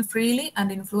function freely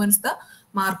and influence the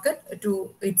market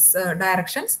to its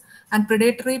directions. And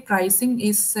predatory pricing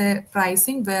is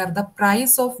pricing where the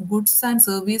price of goods and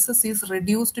services is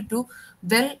reduced to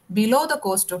well below the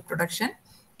cost of production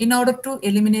in order to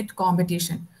eliminate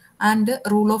competition. And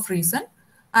rule of reason,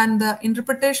 and the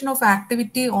interpretation of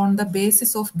activity on the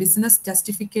basis of business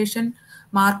justification,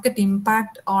 market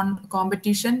impact on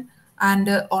competition, and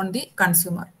on the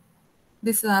consumer.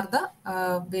 These are the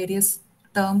various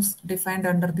terms defined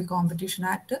under the Competition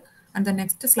Act. And the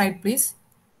next slide, please.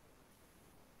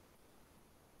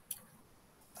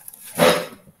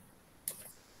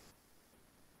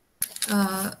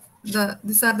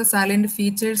 These are the salient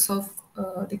features of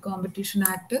the Competition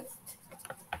Act.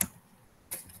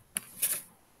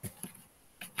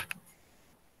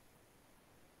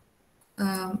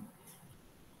 Um,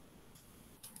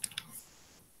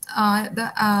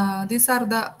 these are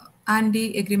the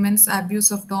anti-agreements,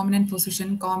 abuse of dominant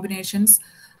position, combinations,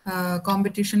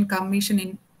 competition commission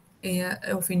in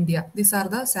of India. These are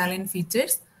the salient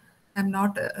features. I'm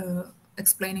not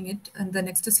explaining it. And the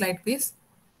next slide, please.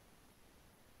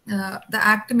 The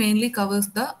act mainly covers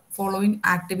the following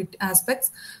activity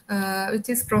aspects, which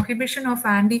is prohibition of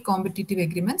anti-competitive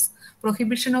agreements,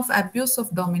 prohibition of abuse of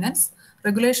dominance,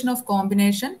 regulation of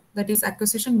combination, that is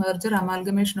acquisition, merger,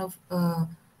 amalgamation of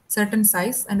certain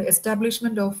size, and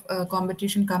establishment of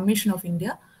Competition Commission of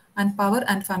India, and power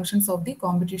and functions of the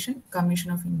Competition Commission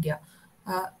of India.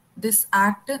 This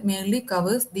act mainly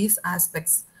covers these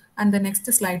aspects. And the next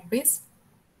slide, please.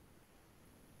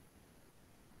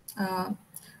 Uh,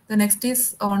 the next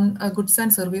is on goods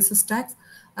and services tax.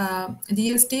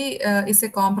 GST is a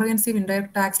comprehensive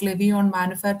indirect tax levy on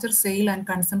manufacture, sale, and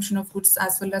consumption of goods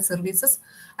as well as services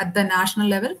at the national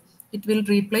level. It will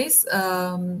replace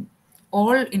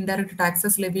all indirect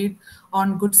taxes levied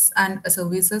on goods and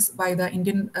services by the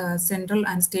Indian central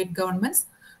and state governments.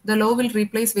 The law will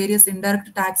replace various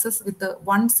indirect taxes with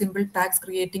one simple tax,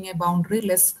 creating a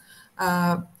boundary-less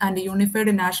and a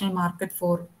unified national market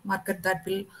that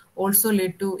will also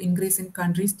lead to increase in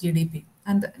country's GDP.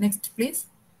 And next, please.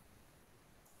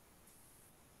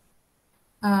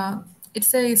 Uh,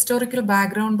 it's a historical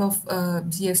background of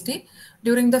GST.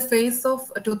 During the phase of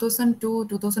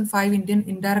 2002-2005, Indian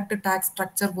indirect tax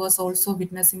structure was also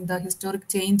witnessing the historic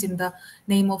change in the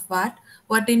name of VAT.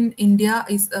 What in India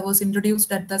was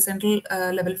introduced at the central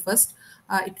level first.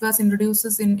 It was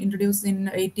introduced in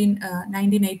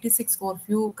 1986 for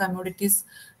few commodities,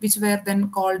 which were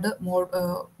then called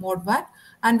mod VAT,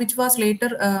 and which was later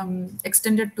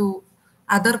extended to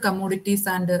other commodities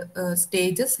and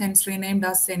stages, hence renamed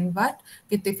as SENVAT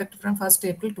with effect from 1st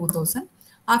April 2000.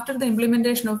 After the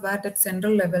implementation of VAT at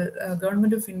central level,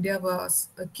 Government of India was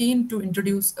keen to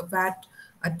introduce a VAT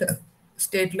at the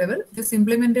state level. This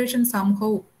implementation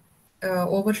somehow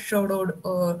overshadowed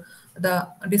the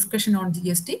discussion on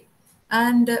GST,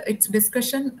 and its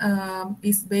discussion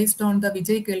is based on the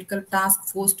Vijay Kelkar Task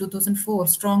Force 2004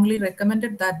 strongly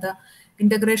recommended that the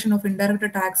integration of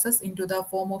indirect taxes into the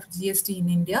form of GST in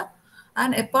India.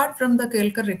 And apart from the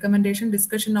Kelkar recommendation,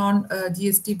 discussion on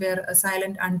GST were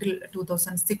silent until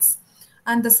 2006.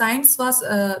 And the silence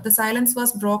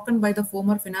was broken by the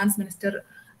former finance minister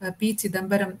P.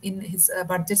 Chidambaram in his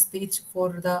budget speech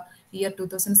for the year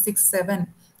 2006-7.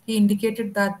 He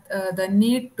indicated that the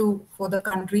need for the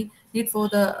country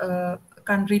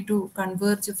to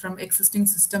converge from existing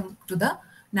system to the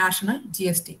national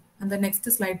GST. And the next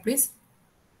slide, please.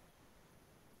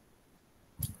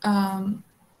 Um,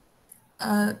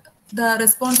 uh, the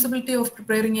responsibility of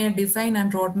preparing a design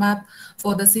and roadmap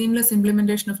for the seamless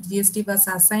implementation of GST was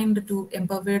assigned to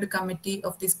empowered committee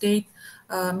of the state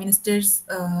finance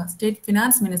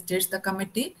ministers. The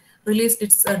committee released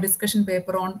its discussion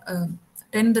paper on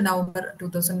 10th November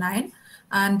 2009,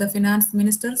 and the finance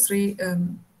minister Sri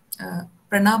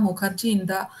Pranab Mukherjee in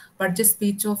the budget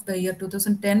speech of the year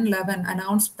 2010-11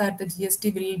 announced that the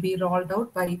GST will be rolled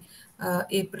out by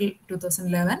April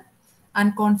 2011,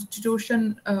 and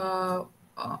constitution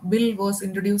bill was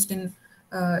introduced in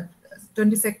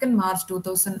 22nd March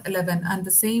 2011, and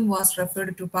the same was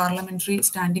referred to Parliamentary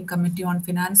Standing Committee on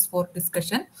Finance for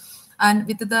discussion. And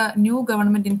with the new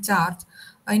government in charge,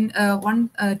 in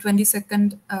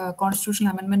 122nd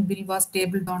constitutional amendment bill was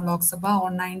tabled on Lok Sabha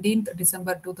on 19th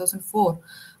December 2004,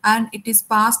 and it is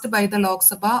passed by the Lok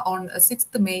Sabha on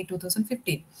 6th May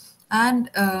 2015.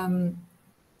 And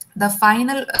the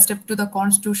final step to the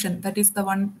constitution, that is the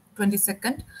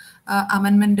 122nd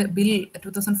amendment bill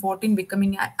 2014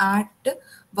 becoming an act,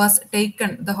 was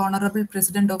taken. The honorable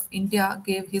president of India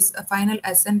gave his final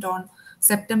assent on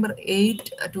September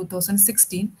 8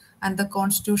 2016, and the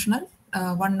constitutional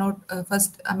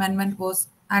 101st amendment was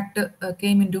act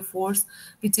came into force,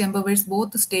 which empowers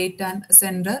both the state and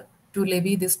center to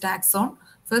levy this tax on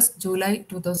 1st July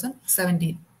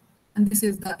 2017. And this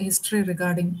is the history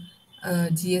regarding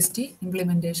GST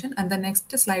implementation. And the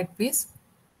next slide, please.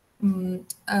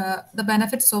 The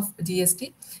benefits of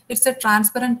GST. It's a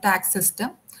transparent tax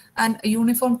system and a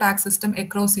uniform tax system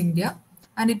across India,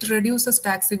 and it reduces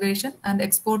tax evasion, and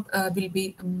export will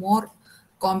be more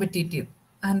competitive.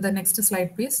 And the next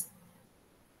slide, please.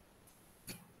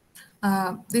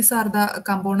 These are the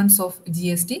components of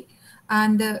GST,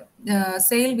 and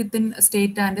sale within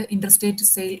state and interstate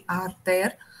sale are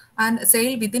there, and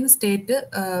sale within state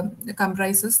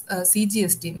comprises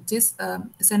CGST, which is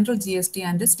central GST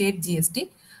and state GST,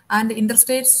 and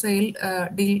interstate sale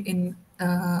deal in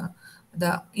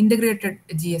the integrated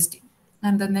GST.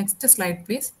 And the next slide,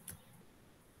 please.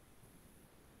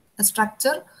 The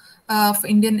structure of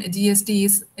Indian GST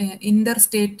is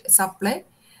interstate supply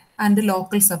and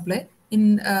local supply.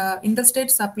 In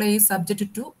interstate supply is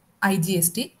subject to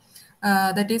IGST,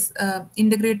 that is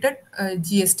integrated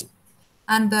GST,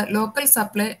 and the local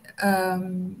supply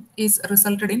is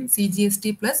resulted in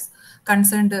CGST plus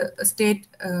concerned state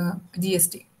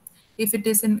GST. If it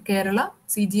is in Kerala,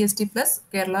 CGST plus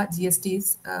Kerala GST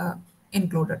is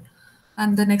included.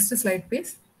 And the next slide,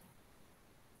 please.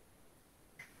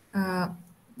 Uh,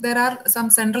 there are some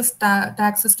central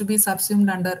taxes to be subsumed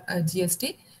under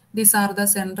GST. These are the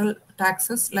central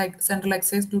taxes like central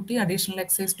excise duty, additional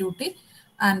excise duty,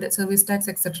 and service tax,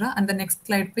 etc. And the next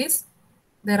slide, please.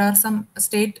 There are some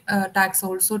state tax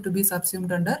also to be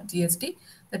subsumed under GST.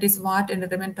 That is VAT,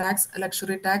 entertainment tax,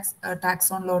 luxury tax,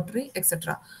 tax on lottery,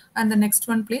 etc. And the next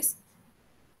one, please.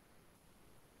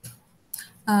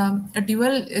 A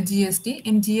dual GST.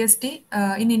 In GST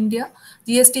in India,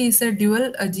 GST is a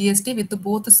dual GST with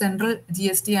both central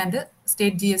GST and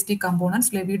state GST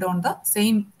components levied on the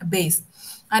same base.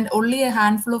 And only a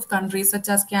handful of countries such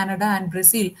as Canada and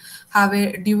Brazil have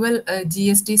a dual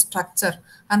GST structure.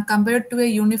 And compared to a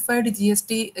unified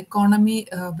GST economy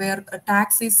where a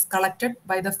tax is collected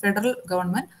by the federal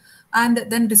government and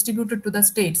then distributed to the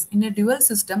states, in a dual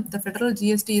system, the federal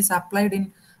GST is applied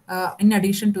in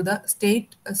addition to the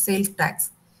state sales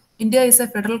tax. India is a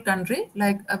federal country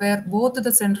like where both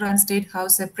the central and state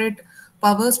have separate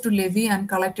powers to levy and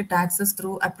collect taxes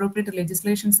through appropriate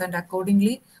legislations, and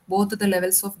accordingly both the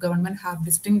levels of government have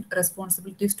distinct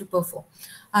responsibilities to perform.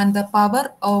 And the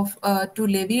power of to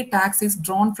levy tax is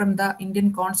drawn from the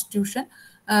Indian Constitution,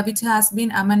 which has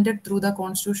been amended through the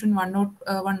Constitution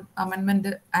 101 Amendment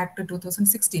Act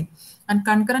 2016. And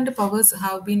concurrent powers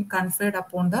have been conferred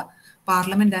upon the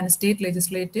Parliament and state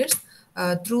legislators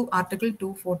through Article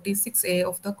 246A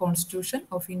of the Constitution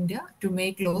of India to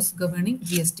make laws governing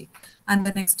GST. And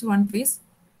the next one, please.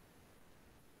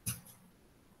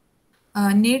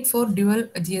 Need for dual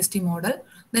GST model.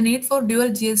 The need for dual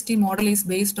GST model is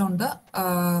based on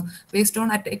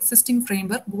at existing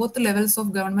framework. Both levels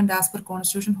of government, as per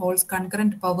Constitution, holds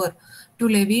concurrent power to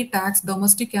levy tax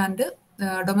domestic and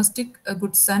domestic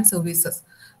goods and services.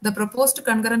 The proposed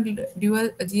concurrent dual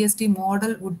GST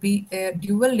model would be a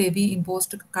dual levy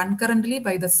imposed concurrently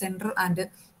by the center and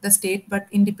the state, but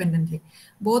independently.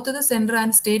 Both the center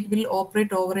and state will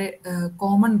operate over a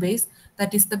common base,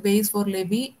 that is the base for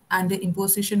levy, and the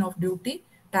imposition of duty,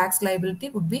 tax liability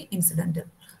would be incidental.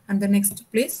 And the next,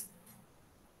 please.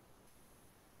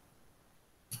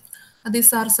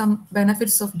 These are some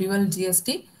benefits of dual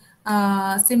GST.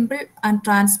 Simple and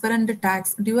transparent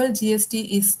tax. Dual GST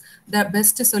is the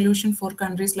best solution for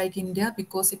countries like India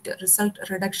because it results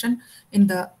reduction in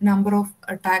the number of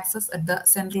taxes at the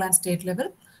central and state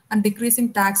level, and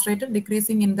decreasing tax rate,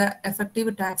 decreasing in the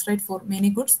effective tax rate for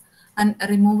many goods, and a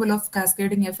removal of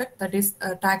cascading effect, that is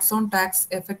tax on tax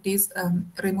effect is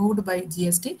removed by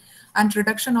GST, and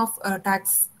reduction of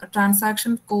tax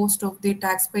transaction cost of the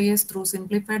taxpayers through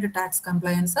simplified tax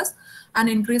compliances, and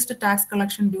increased tax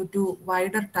collection due to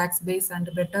wider tax base and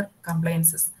better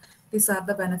compliances. These are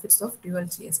the benefits of dual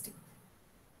GST.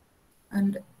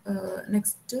 And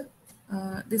next,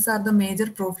 these are the major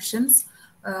provisions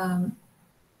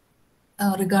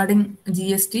regarding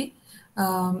GST.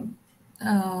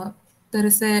 There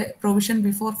is a provision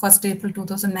before 1st April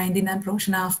 2019 and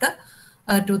provision after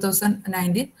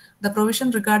 2019. The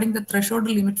provision regarding the threshold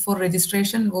limit for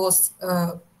registration was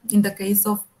in the case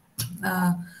of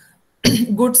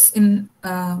goods in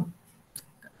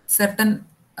certain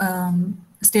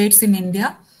states in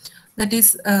India, that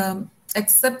is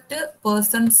except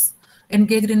persons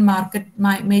engaged in market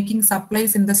making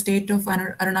supplies in the state of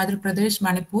Arunachal Pradesh,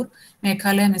 Manipur,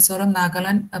 Meghalaya, Mizoram,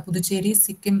 Nagaland, Puducherry,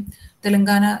 Sikkim,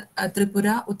 Telangana,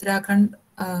 Tripura, Uttarakhand,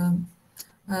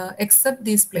 except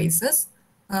these places,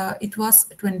 it was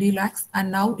 20 lakhs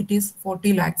and now it is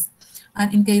 40 lakhs.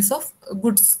 And in case of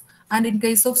goods, and in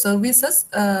case of services,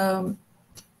 from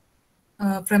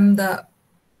the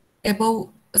above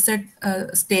said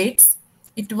states,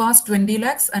 it was 20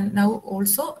 lakhs and now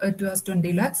also it was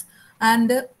 20 lakhs.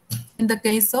 And in the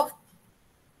case of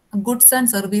goods and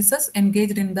services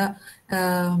engaged in the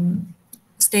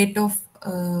state of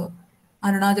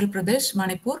Arunachal Pradesh,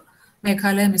 Manipur,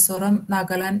 Meghalaya, Mizoram,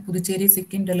 Nagaland, Puducherry,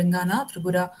 Sikkim, Telangana,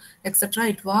 Tripura, etc.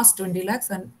 It was 20 lakhs,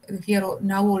 and here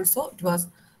now also it was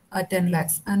 10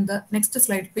 lakhs. And the next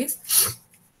slide, please.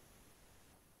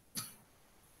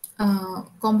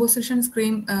 Composition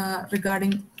scheme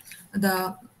regarding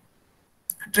the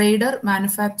trader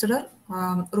manufacturer,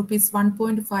 rupees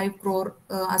 1.5 crore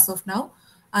as of now,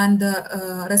 and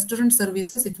the restaurant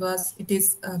services it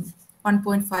is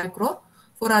 1.5 crore.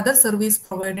 For other service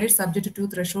providers subject to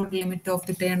threshold limit of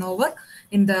the turnover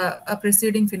in the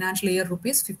preceding financial year,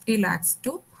 rupees 50 lakhs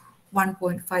to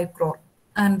 1.5 crore.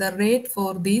 And the rate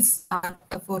for these are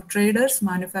for traders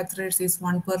manufacturers is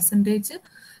 1%,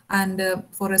 and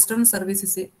for restaurant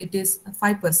services it is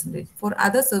 5%. For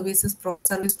other service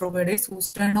providers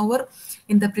whose turnover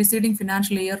in the preceding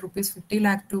financial year rupees 50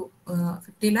 lakh to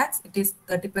 50 lakhs, it is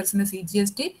 30%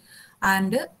 CGST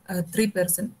and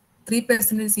 3%.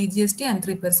 3% is CGST and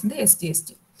 3%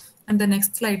 SGST. And the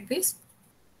next slide, please.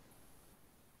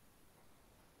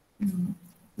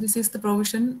 This is the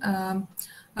provision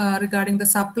regarding the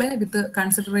supply with the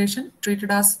consideration treated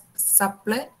as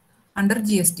supply under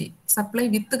GST, supply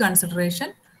with the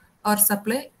consideration or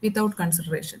supply without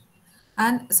consideration.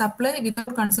 And supply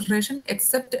without consideration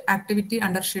except activity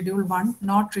under Schedule 1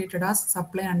 not treated as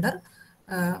supply under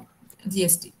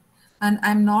GST. And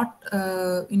I'm not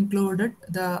included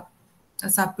the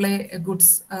supply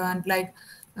goods and like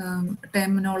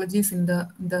terminologies in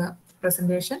the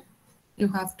presentation. You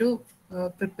have to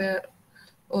prepare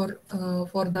or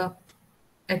for the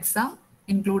exam,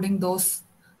 including those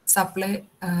supply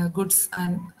goods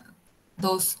and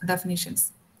those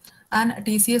definitions. And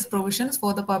TCS provisions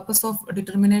for the purpose of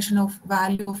determination of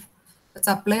value of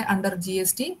supply under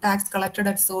GST, tax collected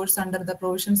at source under the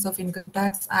provisions of Income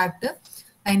Tax Act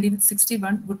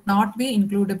 1961 would not be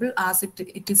includable as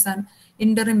it is an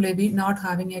interim levy not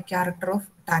having a character of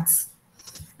tax.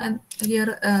 And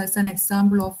here is an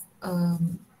example of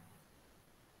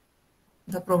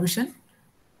the provision.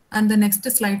 And the next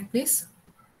slide, please.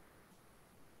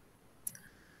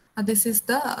 This is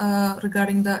the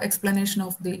regarding the explanation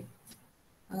of the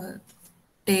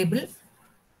table.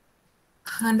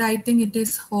 And I think it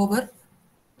is over.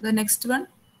 The next one,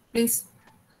 please.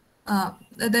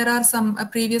 There are some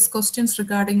previous questions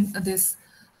regarding this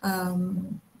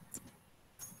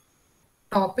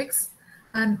topics,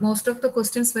 and most of the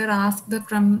questions were asked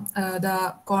from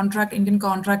the Indian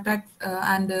Contract Act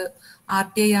and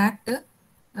RTA Act.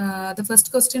 The first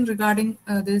question regarding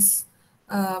this,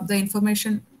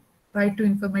 the Right to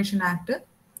Information Act.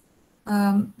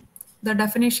 The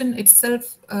definition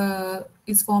itself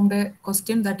is formed a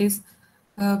question, that is,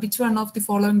 which one of the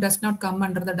following does not come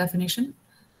under the definition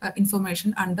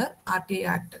information under RTA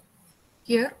Act?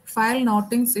 Here, file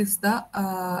notings is the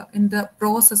in the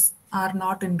process are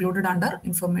not included under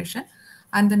information.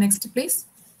 And the next, please.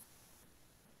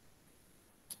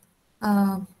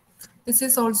 This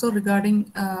is also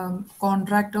regarding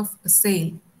contract of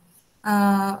sale.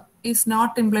 Is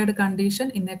not implied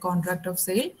condition in a contract of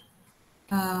sale.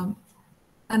 And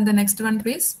the next one,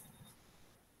 please.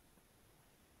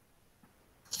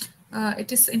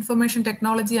 It is Information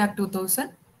Technology Act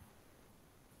 2000.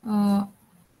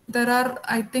 There are,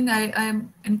 I think I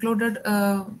am included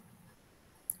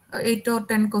 8 or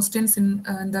 10 questions in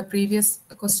the previous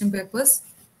question papers,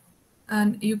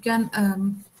 and you can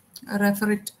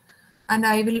refer it, and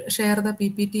I will share the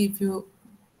PPT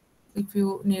if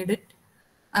you need it.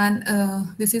 And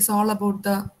this is all about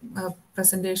the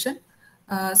presentation.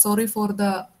 Sorry for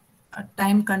the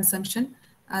time consumption.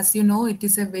 As you know, it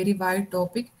is a very wide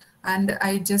topic, and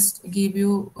I just give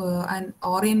you an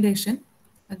orientation.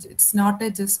 It's not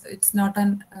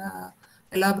an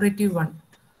elaborative one.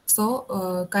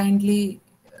 So kindly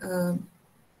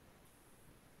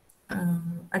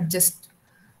adjust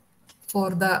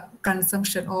for the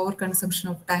over consumption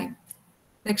of time.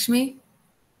 Lakshmi.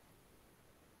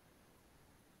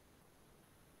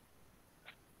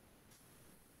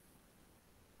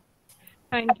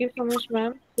 Thank you so much,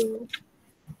 ma'am.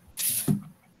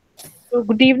 So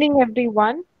good evening,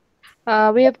 everyone.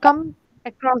 We have come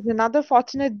across another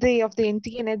fortunate day of the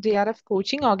NTA JRF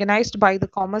coaching organized by the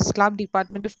Commerce Club,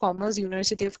 Department of Commerce,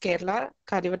 University of Kerala,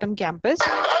 Karivattam campus.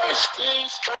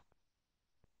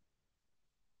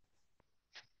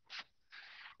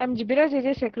 I'm Jibira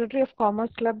JJ, Secretary of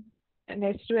Commerce Club and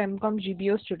S2 MCOM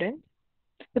GBO student.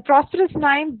 The prosperous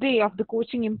ninth day of the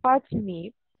coaching imparts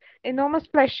me enormous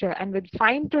pleasure, and with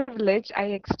fine privilege, I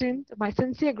extend my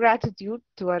sincere gratitude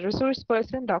to our resource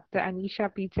person, Dr.Aneesha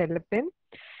P. Chellappan.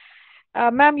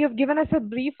 Ma'am, you've given us a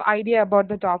brief idea about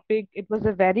the topic. It was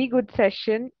a very good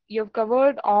session. You've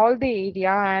covered all the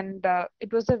area, and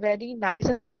it was a very nice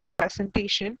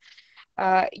presentation.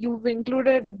 You've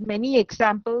included many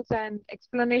examples, and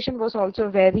explanation was also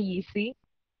very easy.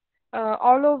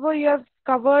 All over, you have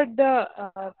covered the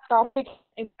topic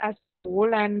as a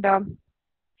whole, and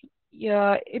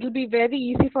yeah, it'll be very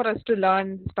easy for us to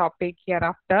learn this topic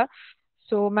hereafter.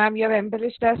 So, ma'am, you have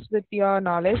embellished us with your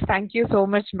knowledge. Thank you so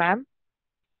much, ma'am.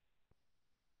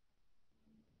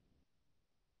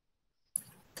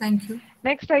 Thank you.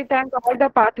 Next, I thank all the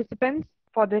participants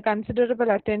for their considerable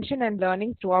attention and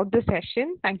learning throughout the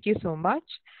session. Thank you so much.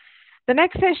 The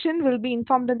next session will be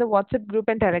informed in the WhatsApp group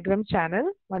and Telegram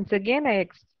channel. Once again, I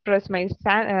express my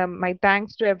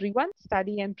thanks to everyone.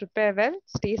 Study and prepare well.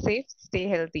 Stay safe. Stay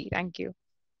healthy. Thank you.